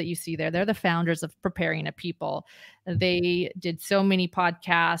James that you see there. They're the founders of Preparing a People. They did so many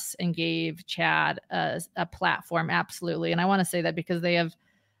podcasts and gave Chad a platform, absolutely. And I want to say that because they have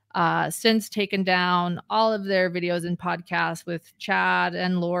since taken down all of their videos and podcasts with Chad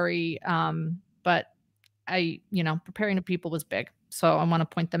and Lori. But Preparing a People was big. So I want to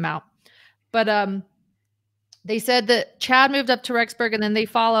point them out. But they said that Chad moved up to Rexburg and then they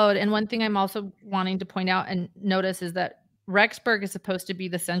followed. And one thing I'm also wanting to point out and notice is that Rexburg is supposed to be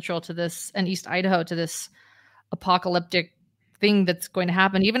the central to this, and East Idaho to this apocalyptic thing that's going to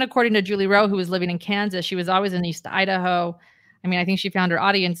happen. Even according to Julie Rowe, who was living in Kansas, she was always in East Idaho. I mean, I think she found her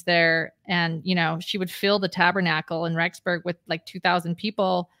audience there, and, you know, she would fill the tabernacle in Rexburg with like 2,000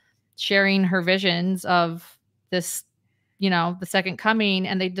 people sharing her visions of this, you know, the second coming.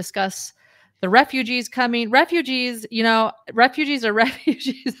 And they discuss the refugees coming. Refugees, you know, refugees are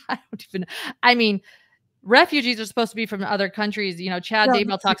refugees. Refugees are supposed to be from other countries. You know, Chad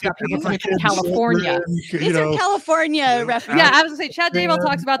Daybell talks about people coming from California. These are California refugees. Yeah, I was going to say, Chad Daybell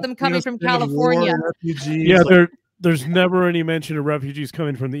talks about them coming from California. Yeah, there's never any mention of refugees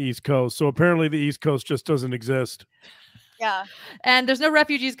coming from the East Coast. So apparently the East Coast just doesn't exist. Yeah. And there's no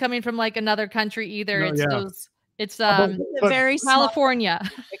refugees coming from like another country either. It's a very California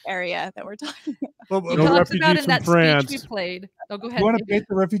area that we're talking about. He talks about in that speech we played. Oh, go ahead. Do you want to paint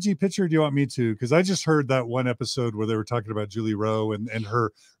the refugee picture, or do you want me to? Because I just heard that one episode where they were talking about Julie Rowe and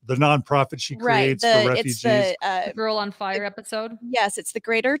the nonprofit she creates for refugees. It's the Girl on Fire episode. Yes, it's the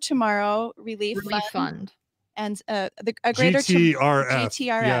Greater Tomorrow Relief Fund. And a Greater GTRF.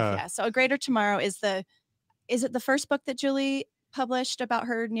 Yeah. So A Greater Tomorrow is it the first book that Julie published about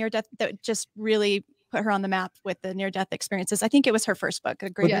her near death that just really put her on the map with the near-death experiences? I think it was her first book.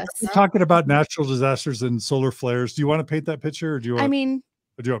 Yes. Talking about natural disasters and solar flares. Do you want to paint that picture, or do you want? I mean,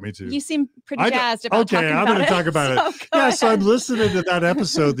 Or do you want me to? You seem pretty jazzed about talking about it. Okay, I'm going to talk about it. So Yeah, so I'm listening to that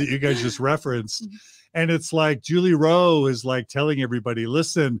episode that you guys just referenced. And it's like Julie Rowe is like telling everybody,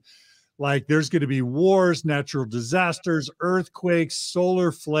 listen, like there's going to be wars, natural disasters, earthquakes,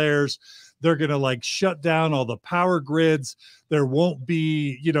 solar flares. They're going to like shut down all the power grids. There won't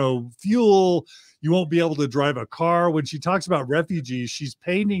be, you know, fuel. You won't be able to drive a car. When she talks about refugees, she's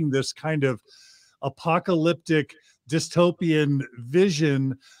painting this kind of apocalyptic dystopian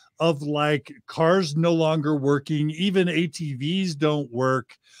vision of like cars no longer working, even ATVs don't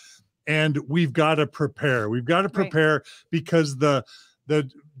work. And we've got to prepare. We've got to prepare because the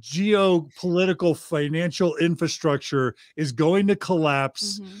geopolitical financial infrastructure is going to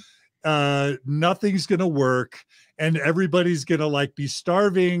collapse. Nothing's going to work, and everybody's going to like be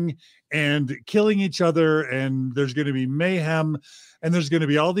starving and killing each other, and there's going to be mayhem, and there's going to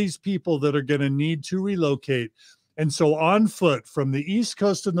be all these people that are going to need to relocate. And so on foot from the East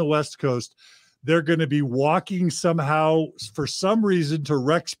Coast and the West Coast, they're going to be walking somehow for some reason to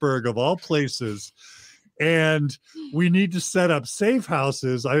Rexburg of all places. And we need to set up safe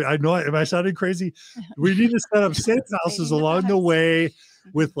houses. I know, am I sounding crazy? We need to set up safe houses along the way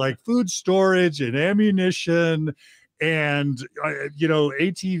with like food storage and ammunition and, you know,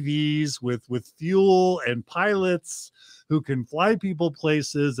 ATVs with fuel and pilots who can fly people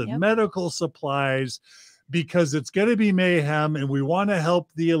places and medical supplies, because it's going to be mayhem and we want to help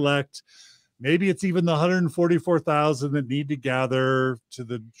the elect. Maybe it's even the 144,000 that need to gather to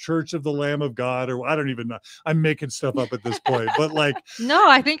the Church of the Lamb of God, or I don't even know. I'm making stuff up at this point, but like, no,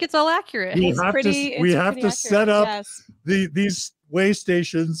 I think it's all accurate. We have to set up these way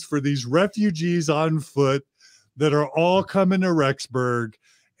stations for these refugees on foot that are all coming to Rexburg,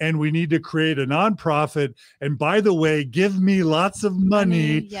 and we need to create a nonprofit. And by the way, give me lots of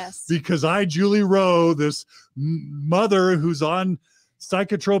money, because I, Julie Rowe, this mother who's on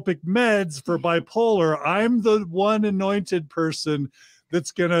psychotropic meds for bipolar, I'm the one anointed person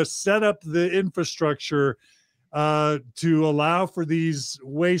that's going to set up the infrastructure to allow for these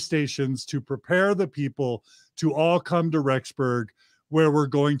way stations to prepare the people to all come to Rexburg, where we're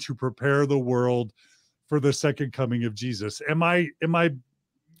going to prepare the world for the second coming of Jesus. Am I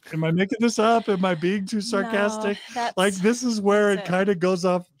making this up? Am I being too sarcastic? No, like, this is where it kind of goes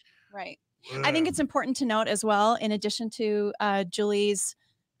off. Right. I think it's important to note as well, in addition to Julie's,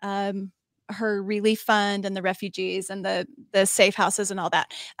 her relief fund and the refugees and the safe houses and all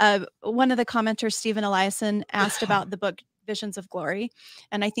that. One of the commenters, Stephen Eliason, asked about the book Visions of Glory,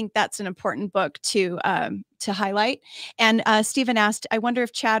 and I think that's an important book to highlight. And Stephen asked, I wonder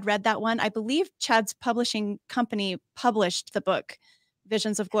if Chad read that one. I believe Chad's publishing company published the book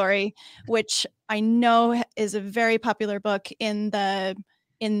Visions of Glory, which I know is a very popular book in the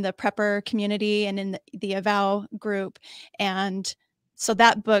prepper community and in the Avow group. And so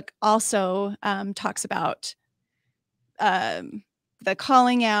that book also talks about the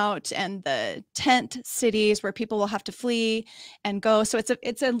calling out and the tent cities where people will have to flee and go. So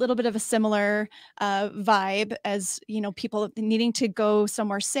it's a little bit of a similar vibe as, you know, people needing to go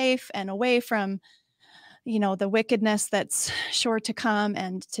somewhere safe and away from, you know, the wickedness that's sure to come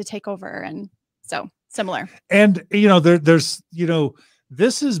and to take over. And so similar. And, you know, there's, you know,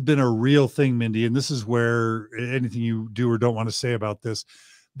 this has been a real thing, Mindy, and this is where anything you do or don't want to say about this,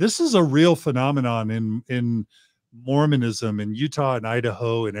 this is a real phenomenon in Mormonism in Utah and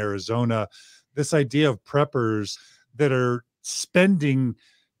Idaho and Arizona, this idea of preppers that are spending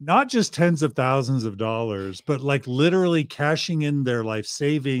not just tens of thousands of dollars, but like literally cashing in their life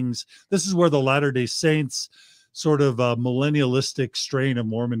savings. This is where the Latter-day Saints sort of millennialistic strain of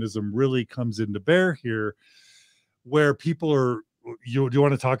Mormonism really comes into bear here, where people are, do you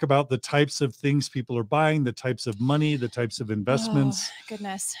want to talk about the types of things people are buying, the types of money, the types of investments? Oh,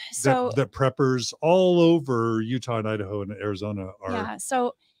 goodness. So that preppers all over Utah and Idaho and Arizona are. Yeah.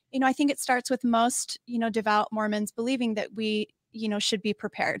 So, you know, I think it starts with most, you know, devout Mormons believing that we, you know, should be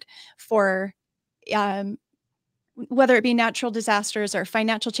prepared for whether it be natural disasters or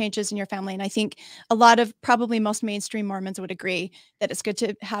financial changes in your family. And I think a lot of, probably most mainstream Mormons would agree that it's good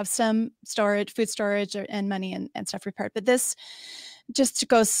to have some storage, food storage and money and stuff prepared. But this just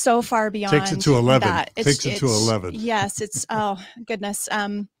goes so far beyond. Takes it to 11. That. Takes it to 11. Yes, it's, oh goodness.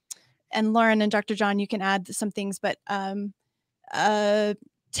 And Lauren and Dr. John, you can add some things, but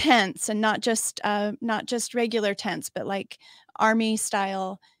tents, and not just regular tents, but like army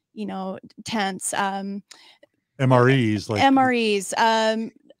style, you know, tents, MREs, like MREs,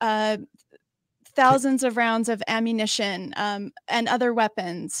 thousands of rounds of ammunition, and other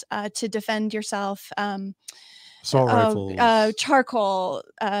weapons to defend yourself. Assault rifles, charcoal,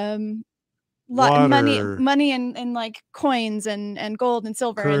 money and like coins and gold and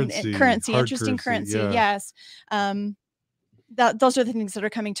silver and currency, interesting currency. Yeah. Yes. Those are the things that are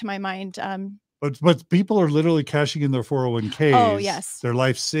coming to my mind. But people are literally cashing in their 401ks, oh yes, their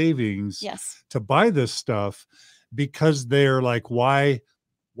life savings, yes, to buy this stuff because they're like, why?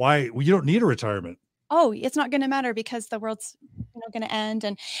 Well, you don't need a retirement. Oh, it's not going to matter because the world's going to end.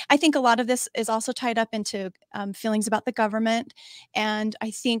 And I think a lot of this is also tied up into feelings about the government. And I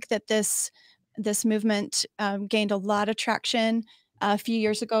think that this movement gained a lot of traction a few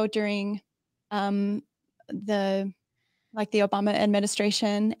years ago during the Obama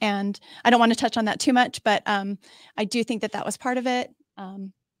administration. And I don't want to touch on that too much, but I do think that was part of it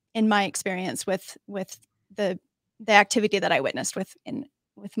in my experience with the activity that I witnessed with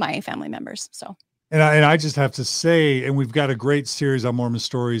my family members. So. And I just have to say, and we've got a great series on Mormon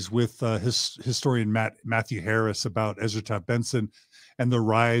stories with historian Matthew Harris about Ezra Taft Benson and the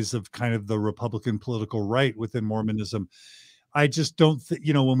rise of kind of the Republican political right within Mormonism. I just don't think,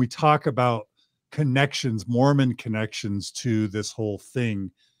 when we talk about connections, Mormon connections to this whole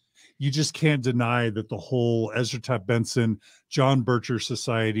thing, you just can't deny that the whole Ezra Taft Benson, John Bircher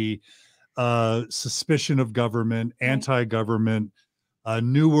Society, suspicion of government, anti-government,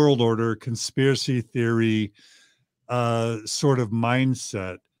 New World Order, conspiracy theory, sort of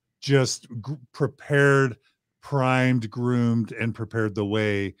mindset, just prepared, primed, groomed, and prepared the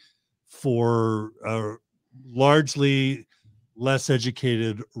way for largely less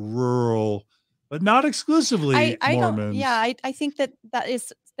educated, rural, but not exclusively Mormons. I think that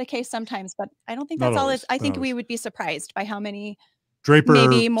is the case sometimes, but I don't think that's all. I think we would be surprised by how many Draper,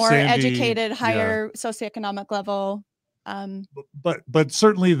 maybe more Sandy, educated, higher socioeconomic level. But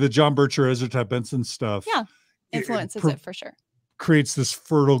certainly the John Bircher, Ezra Taft Benson stuff, influences it for sure. Creates this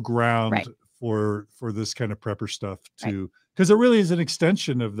fertile ground for this kind of prepper stuff too, because it really is an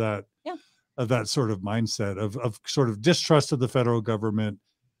extension of that sort of mindset of sort of distrust of the federal government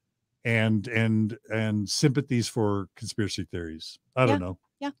and sympathies for conspiracy theories. I don't know.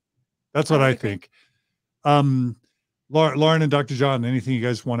 Yeah, that's what I think. Lauren and Dr. John, anything you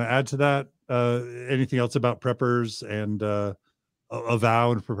guys want to add to that? Anything else about preppers and a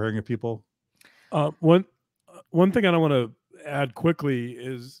vow and preparing a people? One thing I want to add quickly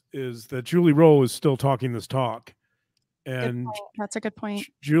is that Julie Rowe is still talking this talk, and that's a good point.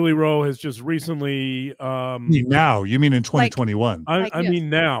 Julie Rowe has just recently. Now you mean in 2021? I mean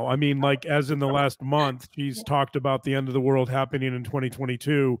now. I mean like as in the last month, she's talked about the end of the world happening in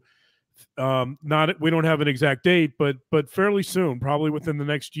 2022. We don't have an exact date, but fairly soon, probably within the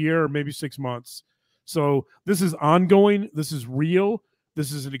next year or maybe 6 months. So this is ongoing. This is real.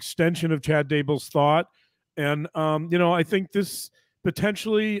 This is an extension of Chad Daybell's thought. And, I think this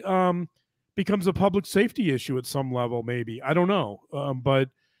potentially becomes a public safety issue at some level, maybe. I don't know. But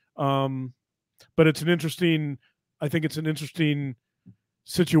it's I think it's an interesting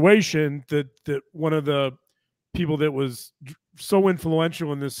situation that one of the people that was so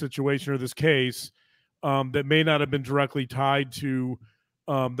influential in this situation or this case that may not have been directly tied to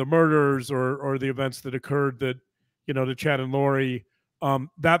the murders or the events that occurred to Chad and Lori,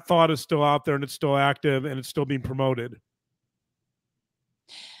 that thought is still out there and it's still active and it's still being promoted.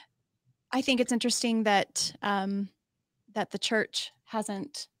 I think it's interesting that the church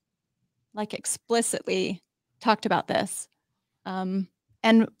hasn't explicitly talked about this.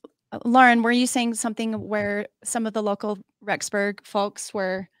 And Lauren, were you saying something where some of the local Rexburg folks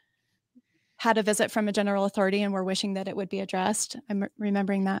had a visit from a general authority and were wishing that it would be addressed? I'm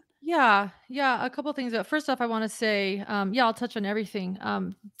remembering that. Yeah. A couple of things. First off, I want to say, I'll touch on everything.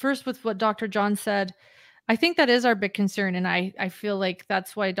 First, with what Dr. John said, I think that is our big concern, and I feel like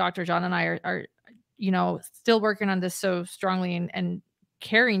that's why Dr. John and I are still working on this so strongly and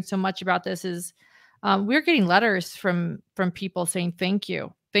caring so much about this. Is we're getting letters from people saying thank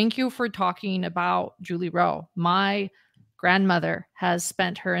you. Thank you for talking about Julie Rowe. My grandmother has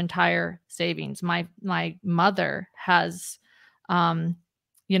spent her entire savings. My mother has, done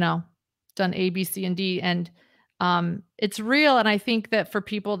A, B, C, and D. And it's real. And I think that for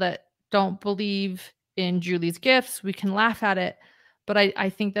people that don't believe in Julie's gifts, we can laugh at it. But I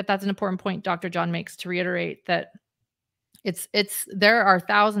think that that's an important point Dr. John makes to reiterate that there are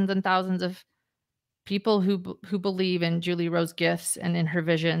thousands and thousands of people who believe in Julie Rowe's gifts and in her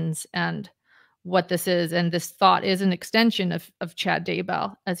visions and what this is. And this thought is an extension of Chad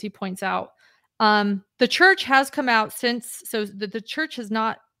Daybell, as he points out. The church has come out since, so the church has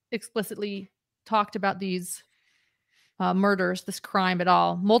not explicitly talked about these murders, this crime at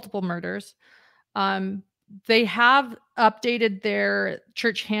all, multiple murders. They have updated their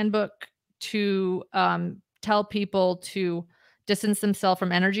church handbook to tell people to distance themselves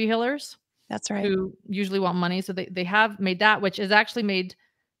from energy healers. That's right. Who usually want money. So they have made that, which is actually made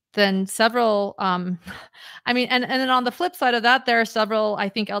then several, I mean, and then on the flip side of that, there are several, I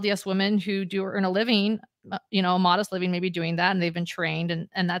think, LDS women who do earn a living, you know, a modest living, maybe doing that. And they've been trained,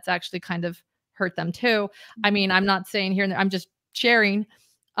 and that's actually kind of hurt them too. I mean, I'm not saying here, I'm just sharing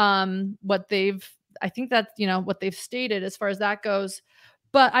what they've, I think that's, you know, what they've stated as far as that goes.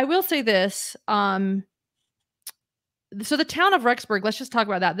 But I will say this, so the town of Rexburg, let's just talk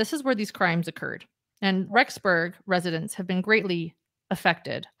about that. This is where these crimes occurred. And Rexburg residents have been greatly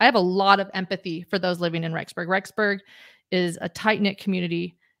affected. I have a lot of empathy for those living in Rexburg. Rexburg is a tight-knit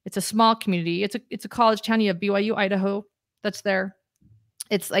community. It's a small community. It's a college town. You have BYU, Idaho, that's there.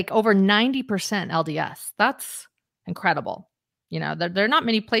 It's like over 90% LDS. That's incredible. You know, there are not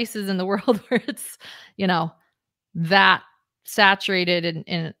many places in the world where it's, you know, that saturated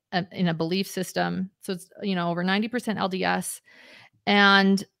in a belief system. So it's, you know, over 90% LDS.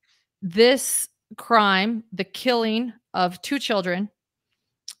 And this crime, the killing of 2 children,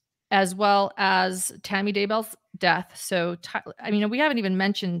 as well as Tammy Daybell's death. So, I mean, we haven't even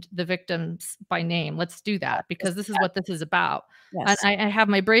mentioned the victims by name. Let's do that, because this is what this is about. Yes. And I have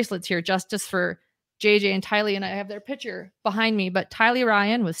my bracelets here, Justice for JJ and Tylee, and I have their picture behind me. But Tylee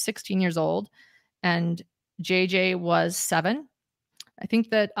Ryan was 16 years old, and JJ was 7. I think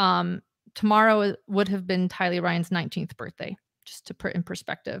that tomorrow would have been Tylee Ryan's 19th birthday, just to put in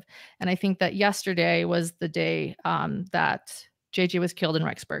perspective. And I think that yesterday was the day that JJ was killed in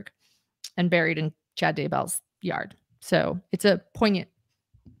Rexburg and buried in Chad Daybell's yard. So it's a poignant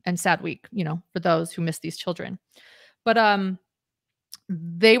and sad week, you know, for those who miss these children. But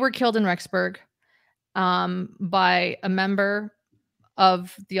they were killed in Rexburg by a member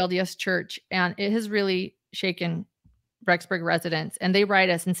of the LDS Church, and it has really shaken Rexburg residents. And they write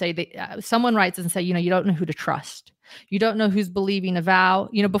us and say, someone writes and say, you know, you don't know who to trust. You don't know who's believing a vow.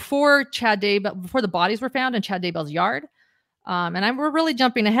 You know, before the bodies were found in Chad Daybell's yard, and we're really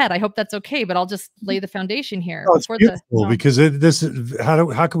jumping ahead. I hope that's okay, but I'll just lay the foundation here. Oh, it's beautiful, because this is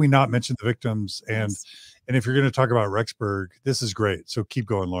how can we not mention the victims? And and if you're going to talk about Rexburg, this is great. So keep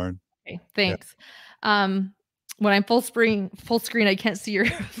going, Lauren. Okay, thanks. Yeah. When I'm full screen, I can't see your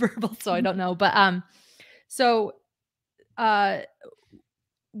verbal, so I don't know. But so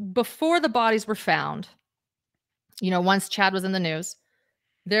before the bodies were found, you know, once Chad was in the news,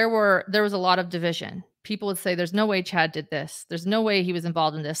 there was a lot of division. People would say, there's no way Chad did this. There's no way he was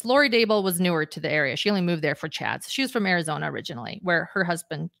involved in this. Lori Daybell was newer to the area. She only moved there for Chad. So she was from Arizona originally, where her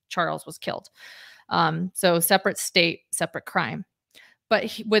husband, Charles, was killed. So separate state, separate crime.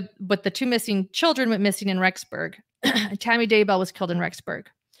 But with the 2 missing children went missing in Rexburg. Tammy Daybell was killed in Rexburg.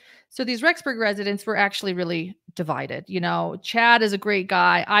 So these Rexburg residents were actually really divided. You know, Chad is a great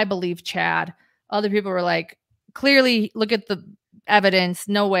guy. I believe Chad. Other people were like, clearly, look at the evidence.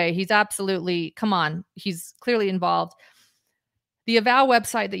 No way. He's absolutely, come on. He's clearly involved. The Avow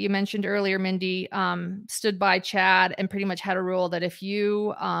website that you mentioned earlier, Mindy, stood by Chad and pretty much had a rule that if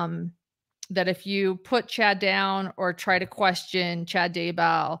you put Chad down or try to question Chad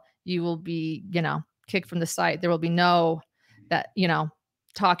Daybell, you will be, you know, kicked from the site. There will be no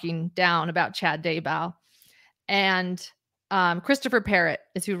talking down about Chad Daybell. And Christopher Parrott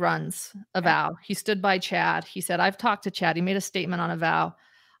is who runs Avow. He stood by Chad. He said, I've talked to Chad. He made a statement on Avow.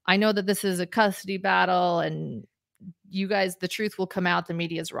 I know that this is a custody battle, and you guys, the truth will come out. The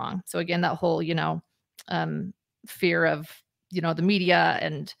media is wrong. So again, that whole, you know, fear of, you know, the media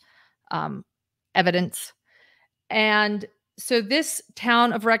and evidence. And so this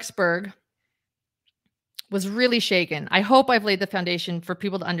town of Rexburg was really shaken. I hope I've laid the foundation for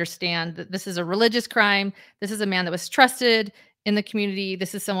people to understand that this is a religious crime. This is a man that was trusted in the community.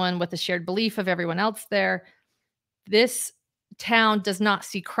 This is someone with a shared belief of everyone else there. This town does not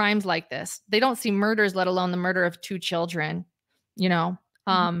see crimes like this. They don't see murders, let alone the murder of 2 children. You know,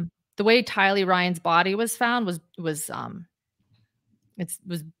 the way Tylee Ryan's body was found was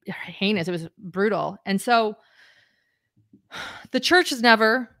heinous. It was brutal. And so the church has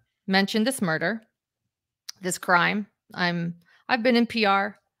never mentioned this murder, this crime. I've been in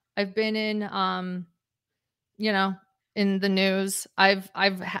PR. I've been in, you know, in the news. I've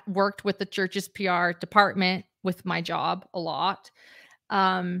worked with the church's PR department with my job a lot.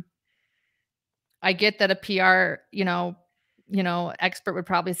 I get that a PR, you know, expert would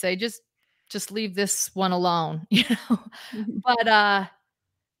probably say, just leave this one alone, you know. But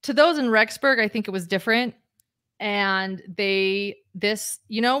to those in Rexburg, I think it was different. And you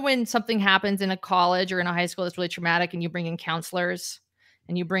know, when something happens in a college or in a high school that's really traumatic, and you bring in counselors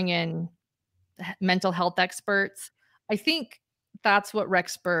and you bring in mental health experts, I think that's what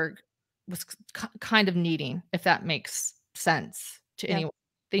Rexburg was kind of needing, if that makes sense to anyone.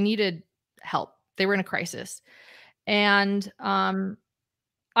 They needed help. They were in a crisis. And I'm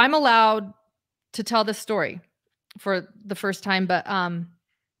allowed to tell this story for the first time, but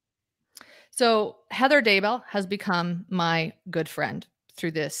so Heather Daybell has become my good friend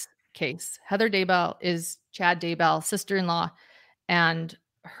through this case. Heather Daybell is Chad Daybell's sister-in-law, and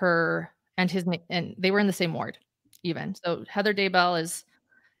and they were in the same ward even. So Heather Daybell is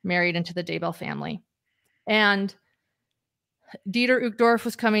married into the Daybell family. And Dieter Uchtdorf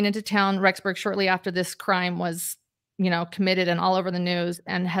was coming into town, Rexburg, shortly after this crime was, committed and all over the news.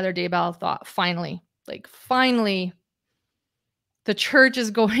 And Heather Daybell thought, finally, the church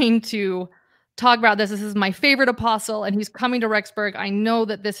is going to talk about this. This is my favorite apostle, and he's coming to Rexburg. I know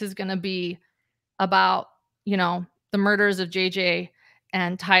that this is going to be about, the murders of JJ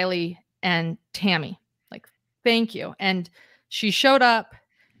and Tylee and Tammy. Like, thank you. And she showed up,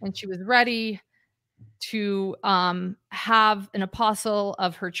 and she was ready to have an apostle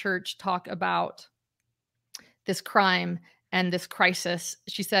of her church talk about this crime and this crisis.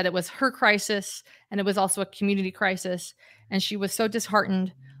 She said it was her crisis, and it was also a community crisis. And she was so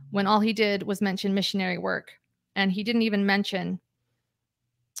disheartened when all he did was mention missionary work. And he didn't even mention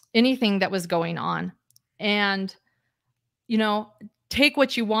anything that was going on. And, take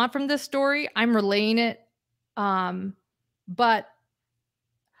what you want from this story. I'm relaying it. But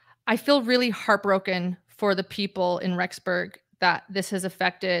I feel really heartbroken for the people in Rexburg that this has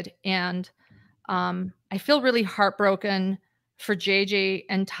affected. And I feel really heartbroken for JJ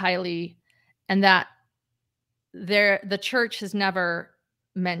and Tylee, and that the church has never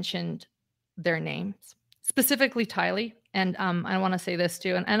mentioned their names, specifically Tylee. And I want to say this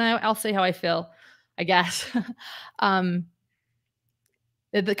too, and I'll say how I feel, I guess,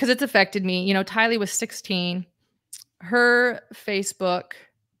 because it's affected me. Tylee was 16. Her Facebook,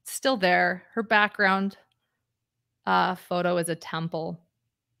 still there. Her background photo is a temple.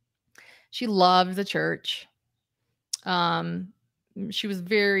 She loved the church. She was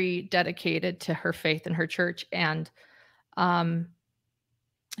very dedicated to her faith and her church. And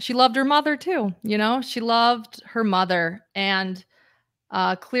she loved her mother too. She loved her mother. And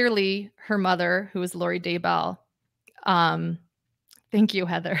clearly her mother, who was Lori Daybell, thank you,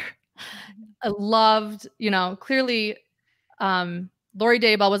 Heather, loved, clearly Lori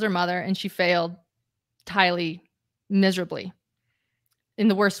Daybell was her mother, and she failed Tylee miserably in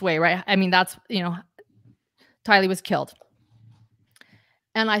the worst way, right? I mean, that's, Tylee was killed.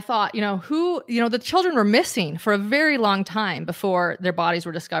 And I thought, the children were missing for a very long time before their bodies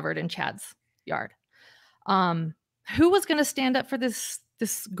were discovered in Chad's yard. Who was going to stand up for this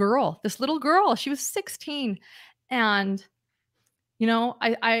girl, this little girl? She was 16. And,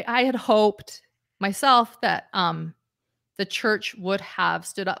 I had hoped myself that the church would have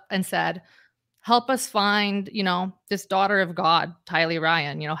stood up and said, help us find, this daughter of God, Tylee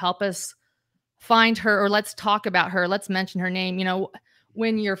Ryan, help us find her, or let's talk about her. Let's mention her name.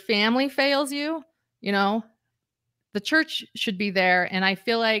 When your family fails you, the church should be there. And I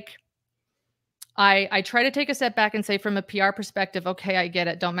feel like I try to take a step back and say, from a PR perspective, okay, I get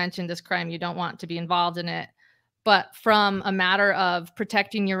it. Don't mention this crime. You don't want to be involved in it. But from a matter of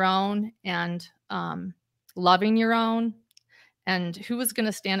protecting your own and loving your own, and who was going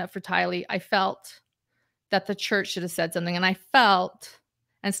to stand up for Tylee, I felt that the church should have said something. And I felt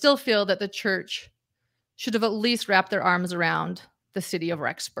and still feel that the church should have at least wrapped their arms around the city of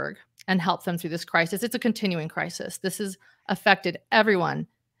Rexburg and helped them through this crisis. It's a continuing crisis. This has affected everyone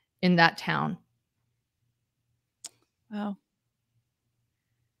in that town. Wow.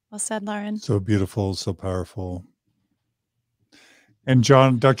 Well said, Lauren. So beautiful, so powerful. And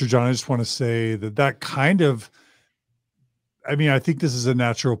Dr. John, I just want to say that kind of, I think this is a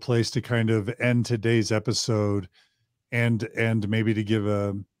natural place to kind of end today's episode and maybe to give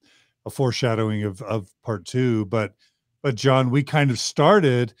a foreshadowing of part 2. But John, we kind of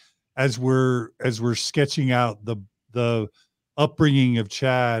started as we're sketching out the upbringing of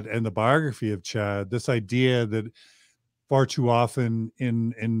Chad and the biography of Chad, this idea that far too often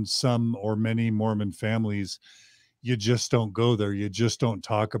in some or many Mormon families, you just don't go there. You just don't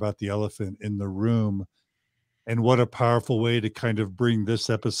talk about the elephant in the room. And what a powerful way to kind of bring this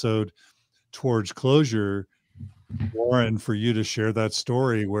episode towards closure, Lauren, for you to share that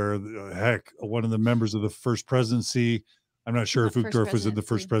story where, heck, one of the members of the first presidency, I'm not sure if Uchtdorf was in the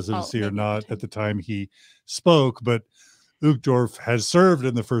first presidency or not at the time he spoke, but Uchtdorf has served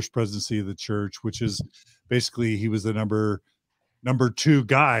in the first presidency of the church, which is basically, he was the number 2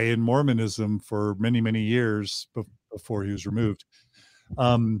 guy in Mormonism for many, many years before he was removed.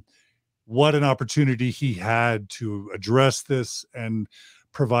 What an opportunity he had to address this and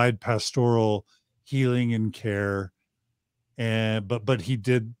provide pastoral healing and care. But he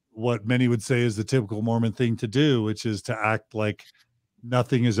did what many would say is the typical Mormon thing to do, which is to act like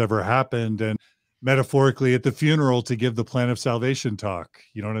nothing has ever happened, and metaphorically at the funeral to give the plan of salvation talk.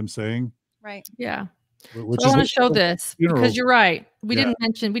 You know what I'm saying? Right. Yeah. Which So I is want to show this funeral. because you're right. We Yeah.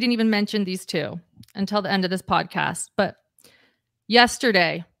 didn't even mention these two until the end of this podcast. But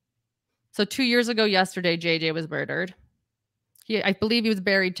yesterday, so 2 years ago yesterday, JJ was murdered. I believe he was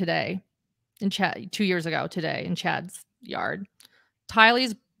buried today in Chad 2 years ago today in Chad's yard.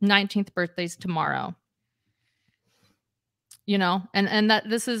 Tylee's 19th birthday's tomorrow. You know, and that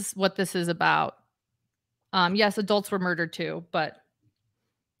this is what this is about. Yes, adults were murdered too, but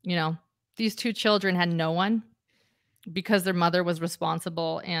you know, these two children had no one because their mother was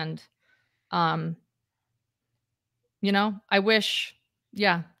responsible. And you know, I wish,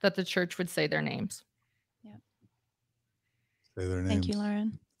 that the church would say their names. Yeah. Say their names. Thank you,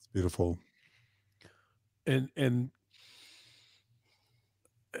 Lauren. It's beautiful. And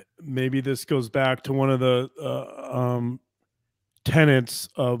maybe this goes back to one of the tenets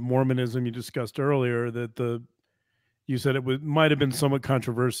of Mormonism you discussed earlier, that you said it might have been somewhat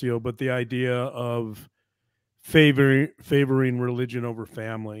controversial, but the idea of favoring religion over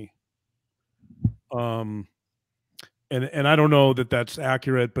family. And I don't know that that's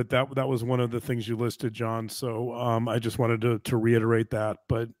accurate, but that was one of the things you listed, John. So I just wanted to reiterate that.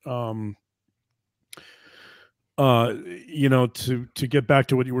 But you know, to get back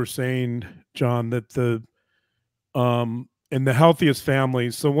to what you were saying, John, that in the healthiest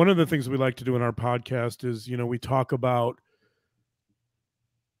families. So one of the things we like to do in our podcast is, you know, we talk about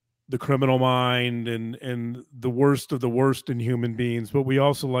the criminal mind and the worst of the worst in human beings, but we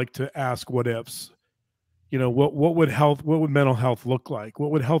also like to ask what ifs. You know, what would mental health look like?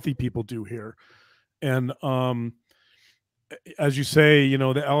 What would healthy people do here? And as you say, you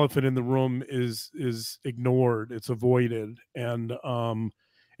know, the elephant in the room is ignored, it's avoided. And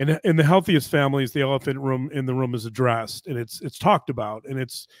in the healthiest families, the elephant in the room is addressed, and it's talked about, and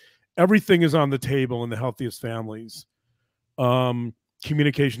everything is on the table in the healthiest families.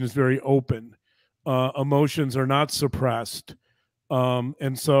 Communication is very open. Emotions are not suppressed.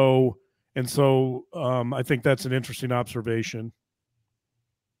 And so I think that's an interesting observation.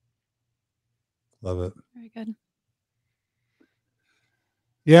 Love it. Very good.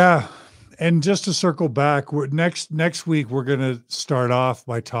 Yeah. And just to circle back, next week, we're going to start off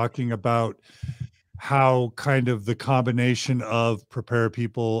by talking about how kind of the combination of Prepare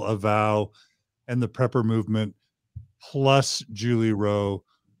People, A Vow, and the Prepper movement, plus Julie Rowe,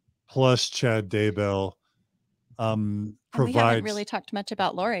 plus Chad Daybell, And provides. we haven't really talked much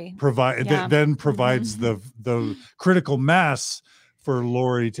about Lori. Then provides the critical mass for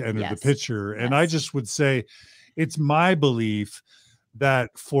Lori to enter the picture. And I just would say, it's my belief that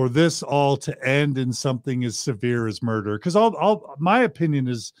for this all to end in something as severe as murder, because my opinion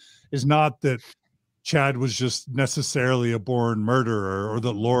is not that Chad was just necessarily a born murderer or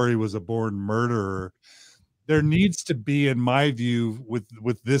that Lori was a born murderer. There needs to be, in my view,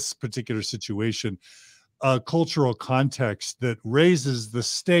 with this particular situation, a cultural context that raises the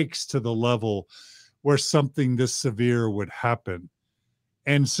stakes to the level where something this severe would happen.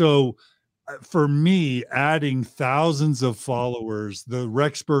 And so for me, adding thousands of followers, the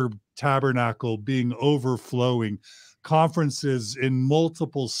Rexburg Tabernacle being overflowing, conferences in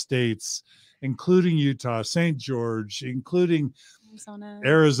multiple states, including Utah, St. George, including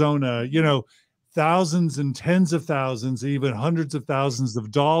Arizona, you know, thousands and tens of thousands, even hundreds of thousands of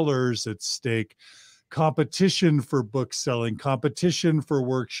dollars at stake, competition for book selling, competition for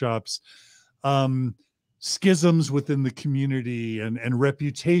workshops, schisms within the community, and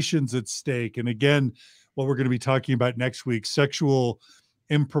reputations at stake. And again, what we're going to be talking about next week, sexual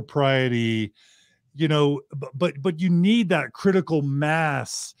impropriety, you know, but you need that critical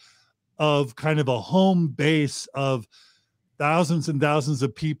mass of kind of a home base of thousands and thousands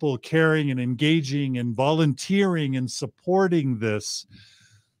of people caring and engaging and volunteering and supporting this.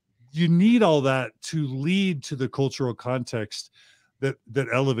 You need all that to lead to the cultural context that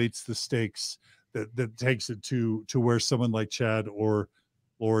elevates the stakes, that takes it to where someone like Chad or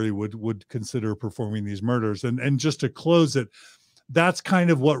Lori would consider performing these murders. And just to close it, that's kind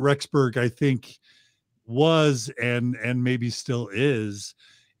of what Rexburg, I think, was and maybe still is.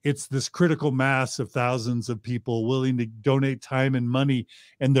 It's this critical mass of thousands of people willing to donate time and money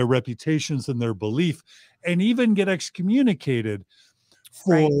and their reputations and their belief, and even get excommunicated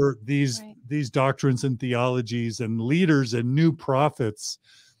for these doctrines and theologies and leaders and new prophets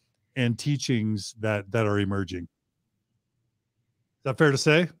and teachings that are emerging. Is that fair to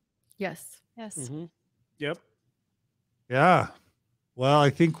say? Yes. Mm-hmm. Yep. Yeah. Well,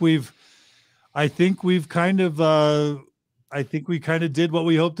 I think we've kind of I think we kind of did what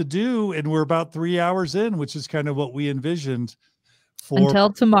we hoped to do, and we're about 3 hours in, which is kind of what we envisioned for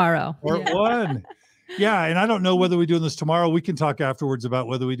until tomorrow. Part one. Yeah, and I don't know whether we do this tomorrow. We can talk afterwards about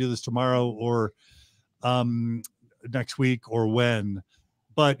whether we do this tomorrow or next week or when.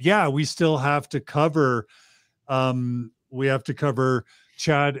 But yeah, we still have to cover Chad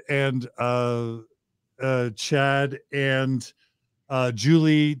and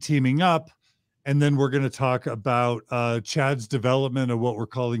Julie teaming up. And then we're going to talk about Chad's development of what we're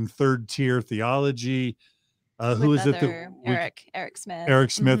calling third tier theology. Who is it that Eric Smith?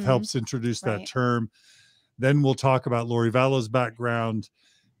 Eric Smith helps introduce that term. Then we'll talk about Lori Vallow's background.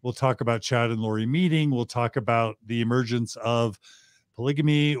 We'll talk about Chad and Lori meeting. We'll talk about the emergence of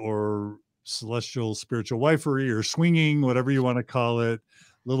polygamy or celestial spiritual wifery or swinging, whatever you want to call it.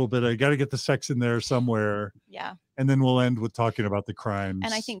 A little bit. I got to get the sex in there somewhere. Yeah. And then we'll end with talking about the crimes.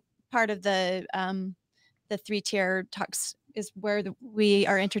 And I think part of the 3-tier talks is where we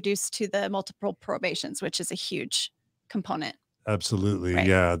are introduced to the multiple probations, which is a huge component. Absolutely. Right.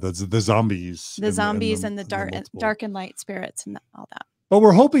 Yeah. The zombies. The zombies and the dark and light spirits and all that. But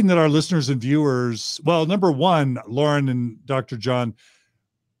we're hoping that our listeners and viewers, well, number one, Lauren and Dr. John,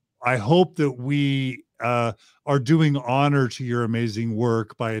 I hope that we are doing honor to your amazing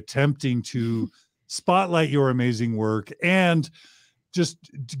work by attempting to spotlight your amazing work and just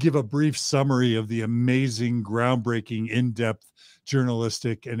to give a brief summary of the amazing, groundbreaking, in-depth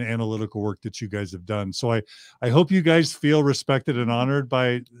journalistic and analytical work that you guys have done. So I hope you guys feel respected and honored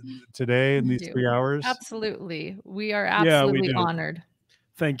by today in these 3 hours. Absolutely. We are absolutely honored.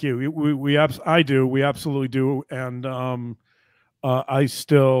 Thank you. I do. We absolutely do. And I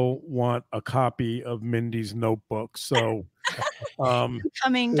still want a copy of Mindy's notebook. So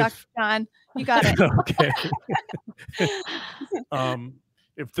coming, Dr. John, you got it. Okay.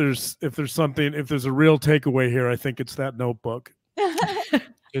 If there's a real takeaway here, I think it's that notebook.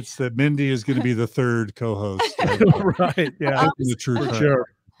 It's that Mindy is going to be the third co-host. Right. Yeah. The true for sure.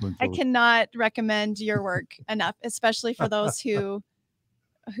 I cannot recommend your work enough, especially for those who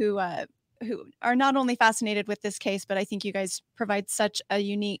are not only fascinated with this case, but I think you guys provide such a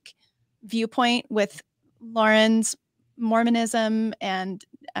unique viewpoint with Lauren's Mormonism and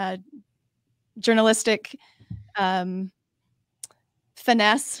journalistic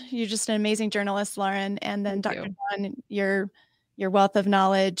finesse. You're just an amazing journalist, Lauren. And then Dr. John, your wealth of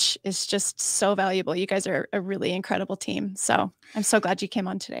knowledge is just so valuable. You guys are a really incredible team. So I'm so glad you came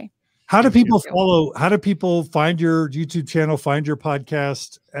on today. How do people follow? How do people find your YouTube channel, find your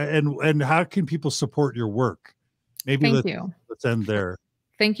podcast, and how can people support your work? Maybe let's end there.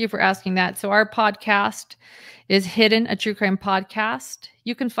 Thank you for asking that. So our podcast is Hidden, a True Crime Podcast.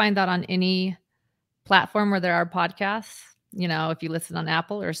 You can find that on any platform where there are podcasts. You know, if you listen on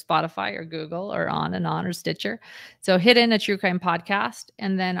Apple or Spotify or Google or on or Stitcher. So Hidden, a True Crime Podcast.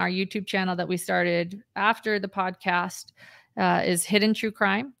 And then our YouTube channel that we started after the podcast is Hidden True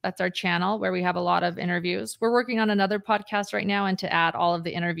Crime. That's our channel where we have a lot of interviews. We're working on another podcast right now and to add all of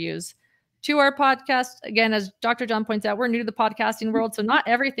the interviews to our podcast. Again, as Dr. John points out, we're new to the podcasting world, so not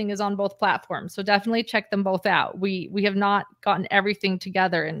everything is on both platforms. So definitely check them both out. We have not gotten everything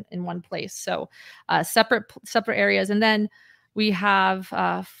together in one place. So separate areas. And then we have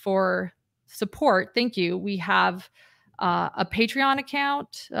for support, thank you, we have a Patreon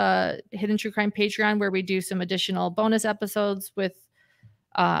account, Hidden True Crime Patreon, where we do some additional bonus episodes with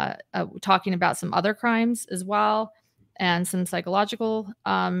talking about some other crimes as well, and some psychological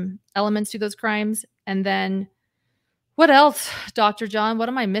elements to those crimes. And then what else, Dr. John? What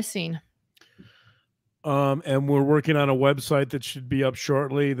am I missing? And we're working on a website that should be up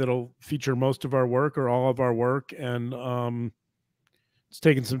shortly that'll feature most of our work or all of our work. And it's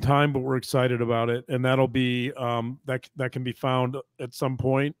taken some time, but we're excited about it. And that'll be that can be found at some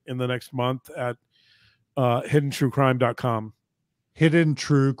point in the next month at hiddentruecrime.com.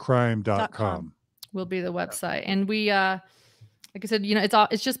 hiddentruecrime.com will be the website. And we like I said, you know,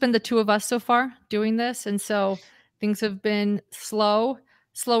 it's just been the two of us so far doing this, and so things have been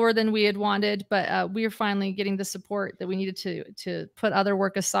slower than we had wanted, but we are finally getting the support that we needed to put other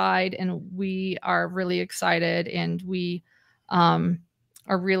work aside, and we are really excited, and we are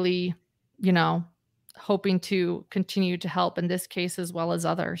really, you know, hoping to continue to help in this case as well as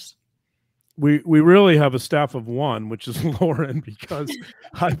others. We really have a staff of one, which is Lauren, because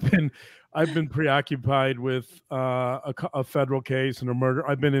I've been preoccupied with a federal case and a murder.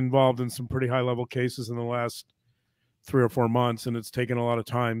 I've been involved in some pretty high level cases in the last 3 or 4 months, and it's taken a lot of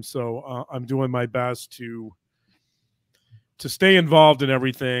time. So I'm doing my best to stay involved in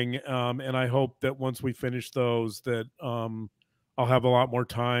everything. And I hope that once we finish those, that I'll I'll have a lot more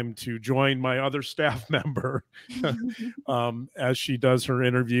time to join my other staff member as she does her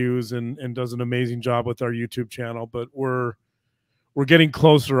interviews and does an amazing job with our YouTube channel. But we're getting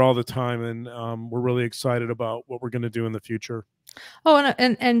closer all the time, and we're really excited about what we're going to do in the future. Oh,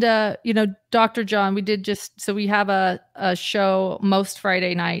 and you know, Dr. John, we have a show most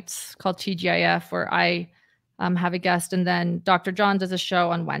Friday nights called TGIF, where I have a guest, and then Dr. John does a show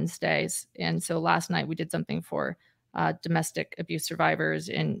on Wednesdays. And so last night we did something for domestic abuse survivors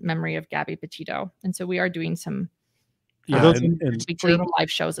in memory of Gabby Petito. And so we are doing some weekly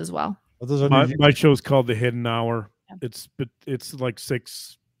live shows as well. My show is called The Hidden Hour. Yeah. It's like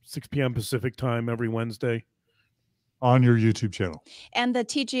 6 p.m. Pacific time every Wednesday on your YouTube channel. And the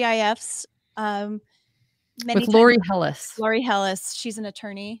TGIFs, with Lori Hellis. Lori Hellis, she's an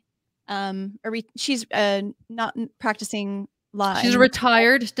attorney. She's not practicing law. She's a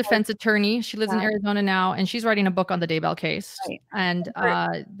retired defense attorney. She lives in Arizona now, and she's writing a book on the Daybell case. Right. And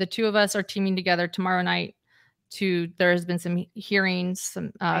the two of us are teaming together tomorrow night. There has been some hearings.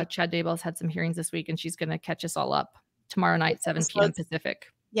 Chad Daybell's had some hearings this week, and she's going to catch us all up tomorrow night, 7 p.m. Pacific.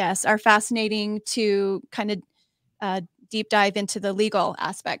 Yes, are fascinating to kind of deep dive into the legal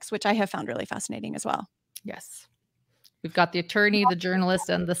aspects, which I have found really fascinating as well. Yes. We've got the attorney, the journalist,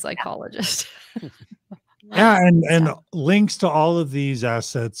 and the psychologist. Yeah, and links to all of these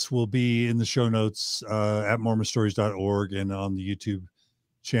assets will be in the show notes at mormonstories.org and on the YouTube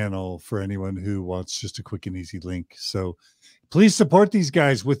channel for anyone who wants just a quick and easy link. So please support these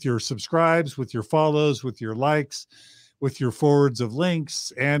guys with your subscribes, with your follows, with your likes, with your forwards of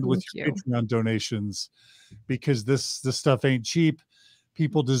links, and with your Patreon donations, because this stuff ain't cheap.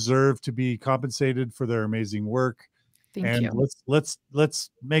 People deserve to be compensated for their amazing work. Thank you. Let's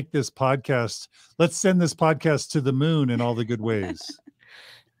make this podcast. Let's send this podcast to the moon in all the good ways.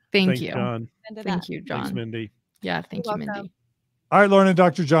 Thank you, John. Thank you, John. Thanks, Mindy. Yeah, thank you, Mindy. All right, Lauren and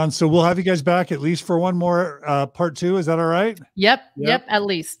Dr. John. So we'll have you guys back at least for one more part 2. Is that all right? Yep. At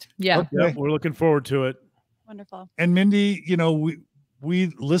least. Yeah. Okay. Yep, we're looking forward to it. Wonderful. And Mindy, you know, we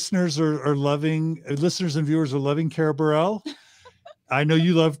listeners are loving, listeners and viewers are loving Cara Burrell. I know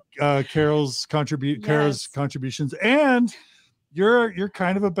you love Kara's contributions, and you're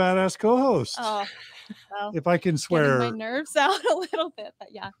kind of a badass co-host. Oh, well, if I can swear, getting my nerves out a little bit, but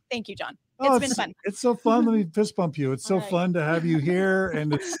yeah, thank you, John. It's been fun. It's so fun. Let me fist bump you. It's so fun to have you here,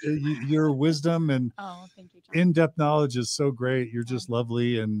 and it's your wisdom and thank you, John. In-depth knowledge is so great. You're just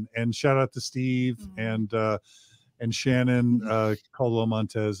lovely, and shout out to Steve and Shannon Caldwell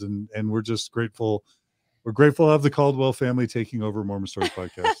Montez, and we're just grateful. We're grateful to have the Caldwell family taking over Mormon Stories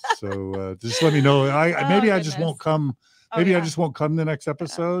podcast. So just let me know. I just won't come. Maybe I just won't come the next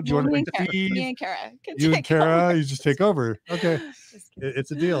episode. Do you want to me and Kara? You and Kara, you just take over. Okay,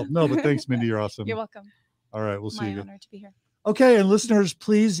 it's a deal. No, but thanks, Mindy. You're awesome. You're welcome. All right, we'll see you. My honor to be here. Okay, and listeners,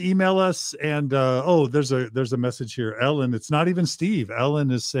 please email us. And there's a message here, Ellen. It's not even Steve.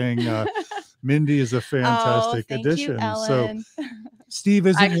 Ellen is saying Mindy is a fantastic addition. So Steve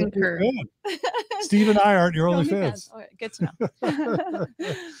isn't your fan. Steve and I aren't your only fans. Oh, good to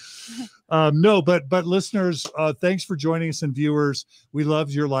know. No, but listeners, thanks for joining us, and viewers, we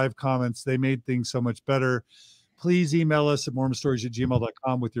loved your live comments. They made things so much better. Please email us at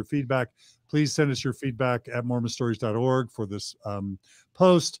mormonstories@gmail.com with your feedback. Please send us your feedback at mormonstories.org for this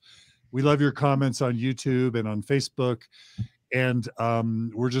post. We love your comments on YouTube and on Facebook. And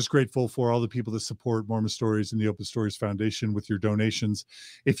we're just grateful for all the people that support Mormon Stories and the Open Stories Foundation with your donations.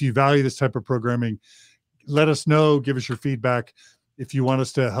 If you value this type of programming, let us know. Give us your feedback. If you want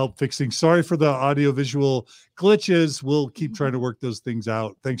us to help fixing, sorry for the audio-visual glitches. We'll keep trying to work those things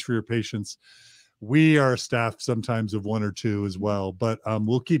out. Thanks for your patience. We are a staff sometimes of 1 or 2 as well, but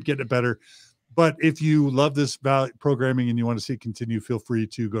we'll keep getting it better. But if you love this programming and you want to see it continue, feel free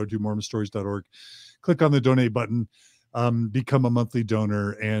to go to mormonstories.org. Click on the donate button. Become a monthly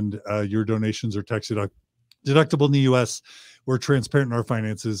donor, and your donations are tax deductible in the U.S. We're transparent in our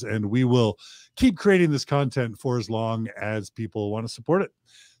finances, and we will keep creating this content for as long as people want to support it.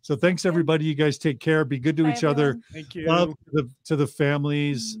 So thanks, everybody. You guys take care. Be good to each other. Thank you. Love to the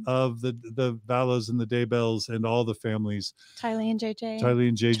families of the Vallows and the Daybells and all the families. Tylee and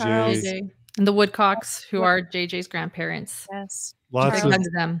JJ. Charles. And the Woodcocks, who are JJ's grandparents. Yes. Lots of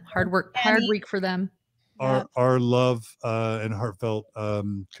them. Hard week for them. Our love and heartfelt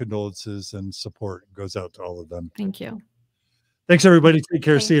condolences and support goes out to all of them. Thank you. Thanks, everybody. Take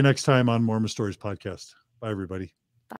care. See you next time on Mormon Stories Podcast. Bye, everybody.